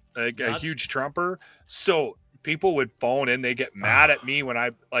a huge Trumper. So people would phone in, they get mad at me when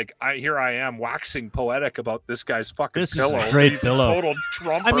I am waxing poetic about this guy's fucking pillow. Is a great He's pillow. A total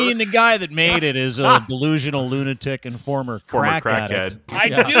Trumper. I mean, the guy that made it is a delusional lunatic and former crack addict. I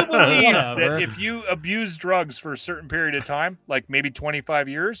do believe that if you abuse drugs for a certain period of time, like maybe 25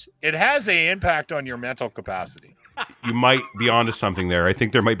 years, it has an impact on your mental capacity. You might be onto something there. I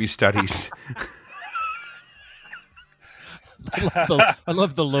think there might be studies. I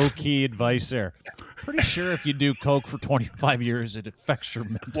love the low-key advice there. Pretty sure if you do coke for 25 years, it affects your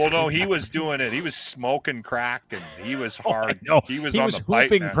mental. Well, no, he was doing it. He was smoking crack, and he was hard. He was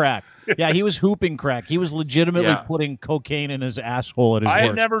hooping crack. Yeah, he was hooping crack. He was legitimately putting cocaine in his asshole at his I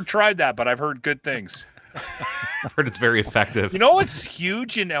worst. never tried that, but I've heard good things. I've heard it's very effective. You know what's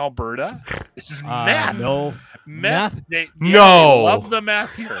huge in Alberta? It's meth. No. Meth? They love the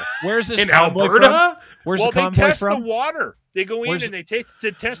meth here. Where's this in Alberta? Where's the convoy they test from? the water. They go in and they test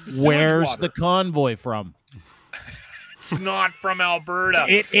the sewage Where's water. the convoy from? It's not from Alberta.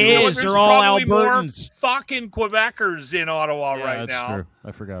 It is. They're all Albertans. More fucking Quebecers in Ottawa right now. That's true.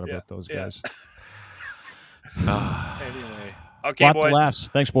 I forgot about those guys. Anyway. Okay, Lots of boys. laughs.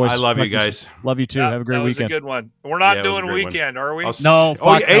 Thanks, boys. I love you Talk to guys. Love you too. Yeah, Have a great that was weekend. a good one. We're not Yeah, it was a doing great one. weekend, are we? No, Oh,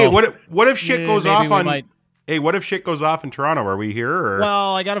 fuck hey, no. what if shit goes maybe off we on? might- Hey, what if shit goes off in Toronto? Are we here? Or?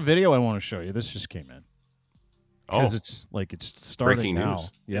 Well, I got a video I want to show you. This just came in. Because it's starting Breaking now.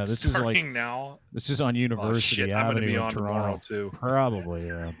 news. Yeah, It's this is like starting now. this is on Oh, University shit. I'm going to Avenue be in on Toronto. tomorrow, too. Probably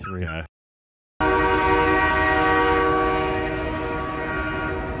around 3. Yeah.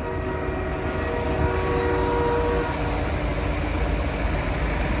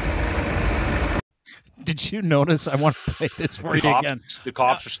 Did you notice? I want to play this for you again. The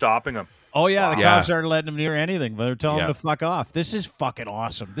cops are stopping them. Oh yeah, the Yeah. cops aren't letting them near anything, but they're telling Yeah. them to fuck off. This is fucking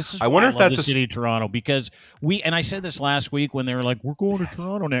awesome. This is. I wonder why if love that's the a city of Toronto, because and I said this last week when they were like, "We're going to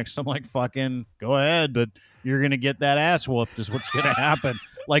Toronto next." I'm like, "Fucking go ahead, but you're gonna get that ass whooped." Is what's gonna happen.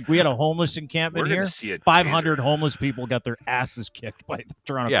 Like we had a homeless encampment We're going here. to see it. 500 homeless people got their asses kicked by the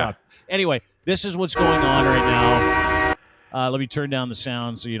Toronto Yeah. cops. Anyway, this is what's going on right now. Let me turn down the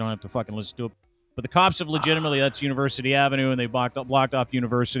sound so you don't have to fucking listen to it. But the cops have legitimately, that's University Avenue, and they blocked off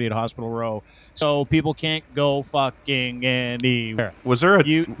University at Hospital Row. So people can't go fucking anywhere. Was there a?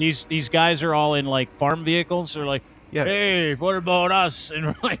 These guys are all in like farm vehicles. They're like, Yeah. hey, what about us? And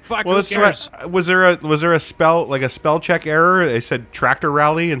we're like, fuck, Well, who this is cares? what, was there a spell check error? They said tractor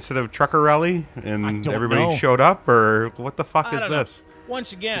rally instead of trucker rally, and don't everybody know. showed up, or what the fuck I is don't know. this?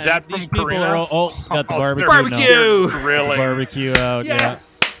 Once again, Is that these from people Caryma? are all got the Oh, barbecue. Barbecue! now. Really? Barbecue out.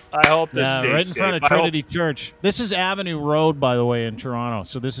 Yes. I hope this Yeah, stays right in front of safe. I hope- Trinity Church. This is Avenue Road, by the way, in Toronto.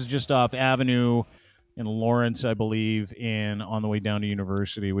 So this is just off Avenue in Lawrence, I believe, and on the way down to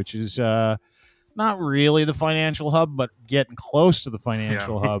University, which is not really the financial hub, but getting close to the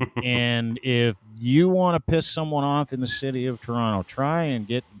financial hub. And if you want to piss someone off in the city of Toronto, try and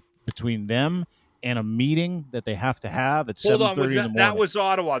get between them and a meeting that they have to have at Hold 7:30 on. in the morning. That was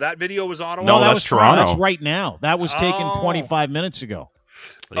Ottawa. That video was Ottawa? no, No, that that's was Toronto. Toronto. That's right now. That was taken Oh. 25 minutes ago.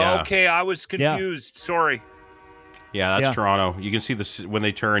 Yeah, Okay, I was confused. Sorry. yeah, that's Yeah. Toronto. You can see when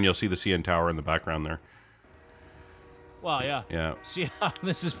they turn, you'll see the CN Tower in the background there. Well, yeah. Yeah. See,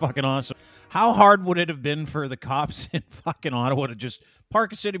 this is fucking awesome. How hard would it have been for the cops in fucking Ottawa to just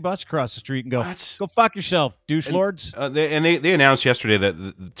park a city bus across the street and go, That's- go fuck yourself, douche lords? They announced yesterday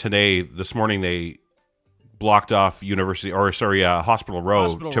that this morning they blocked off Hospital Row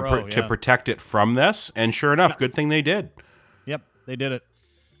Hospital Row, to yeah. protect it from this, and sure enough, good thing they did. Yep, they did it.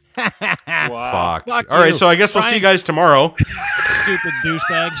 Wow. Fuck. Fuck All right, you. so I guess we'll see you Brian- guys tomorrow. Stupid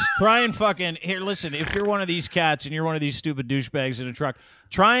douchebags. Try and fucking here. Listen, if you're one of these cats and you're one of these stupid douchebags in a truck,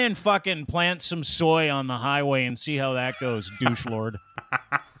 try and fucking plant some soy on the highway and see how that goes, douche lord.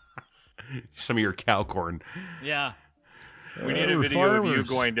 Some of your cow corn. Yeah. We need a We're video of you farmers.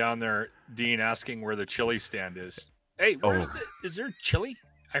 going down there, Dean, asking where the chili stand is. Hey, is there chili?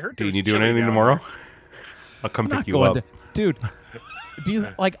 I heard there Dean, was you doing chili anything down tomorrow? there. I'll come I'm pick not you going up. to, dude. Do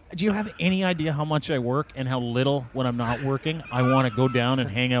you have any idea how much I work and how little when I'm not working I want to go down and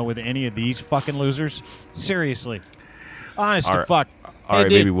hang out with any of these fucking losers? Seriously. Honest All to right. fuck. All Hey, right,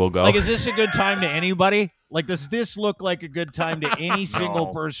 dude, maybe we'll go. Like, is this a good time to anybody? Like, does this look like a good time to any single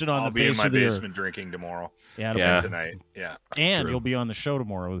No, person on I'll the be in face my of the earth? basement drinking tomorrow. Yeah, Yeah. yeah. Tonight. Yeah. And True. you'll be on the show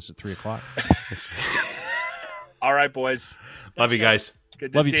tomorrow. This is at 3:00. All right, boys. Love you guys.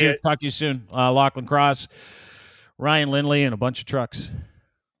 Good to Love see you too. Talk to you soon. Lachlan Cross, Ryan Lindley, and a bunch of trucks.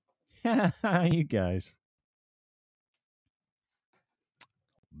 You guys.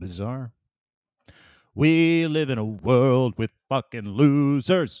 Bizarre. We live in a world with fucking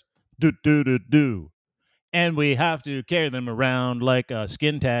losers. Do, do, do, do. And we have to carry them around like a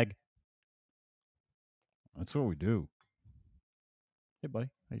skin tag. That's what we do. Hey, buddy.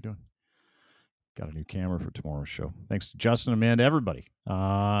 How you doing? Got a new camera for tomorrow's show. Thanks to Justin, Amanda, everybody.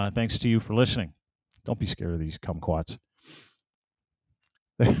 Thanks to you for listening. Don't be scared of these kumquats.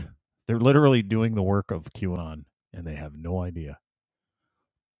 They're literally doing the work of QAnon, and they have no idea.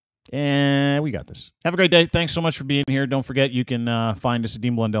 And we got this. Have a great day. Thanks so much for being here. Don't forget, you can find us at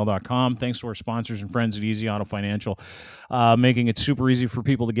deanblundell.com. Thanks to our sponsors and friends at Easy Auto Financial, making it super easy for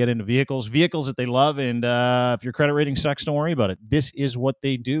people to get into vehicles that they love. And if your credit rating sucks, don't worry about it. This is what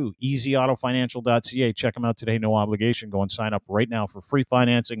they do. EasyAutoFinancial.ca. Check them out today. No obligation. Go and sign up right now for free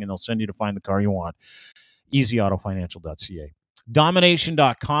financing, and they'll send you to find the car you want. EasyAutoFinancial.ca.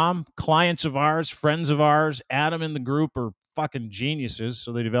 Domination.com. Clients of ours, friends of ours, Adam in the group are fucking geniuses.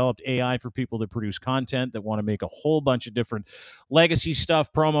 So they developed AI for people that produce content that want to make a whole bunch of different legacy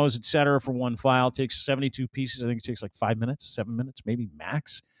stuff, promos, etc. for one file. It takes 72 pieces. I think it takes like 5 minutes, 7 minutes, maybe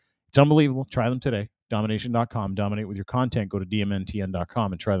max. It's unbelievable. Try them today. Domination.com. Dominate with your content. Go to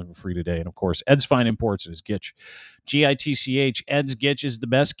dmntn.com and try them for free today. And of course, Ed's Fine Imports is Gitch. Gitch. Ed's Gitch is the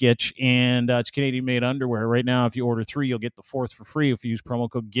best Gitch, and it's Canadian made underwear. Right now, if you order 3, you'll get the 4th for free if you use promo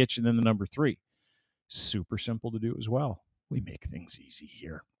code Gitch and then the number 3. Super simple to do as well. We make things easy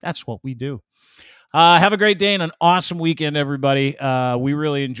here. That's what we do. Have a great day and an awesome weekend, everybody. We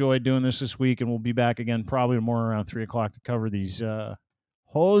really enjoyed doing this week, and we'll be back again probably more around 3 o'clock to cover these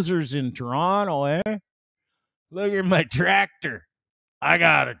hosers in Toronto, eh? Look at my tractor. I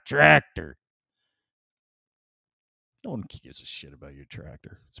got a tractor. No one gives a shit about your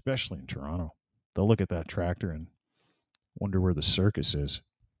tractor, especially in Toronto. They'll look at that tractor and wonder where the circus is.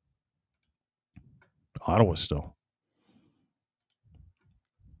 Ottawa still.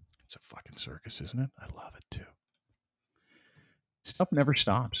 It's a fucking circus, isn't it? I love it too. Stuff never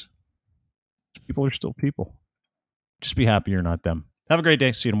stops. People are still people. Just be happy you're not them. Have a great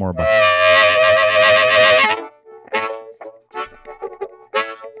day. See you tomorrow. Bye.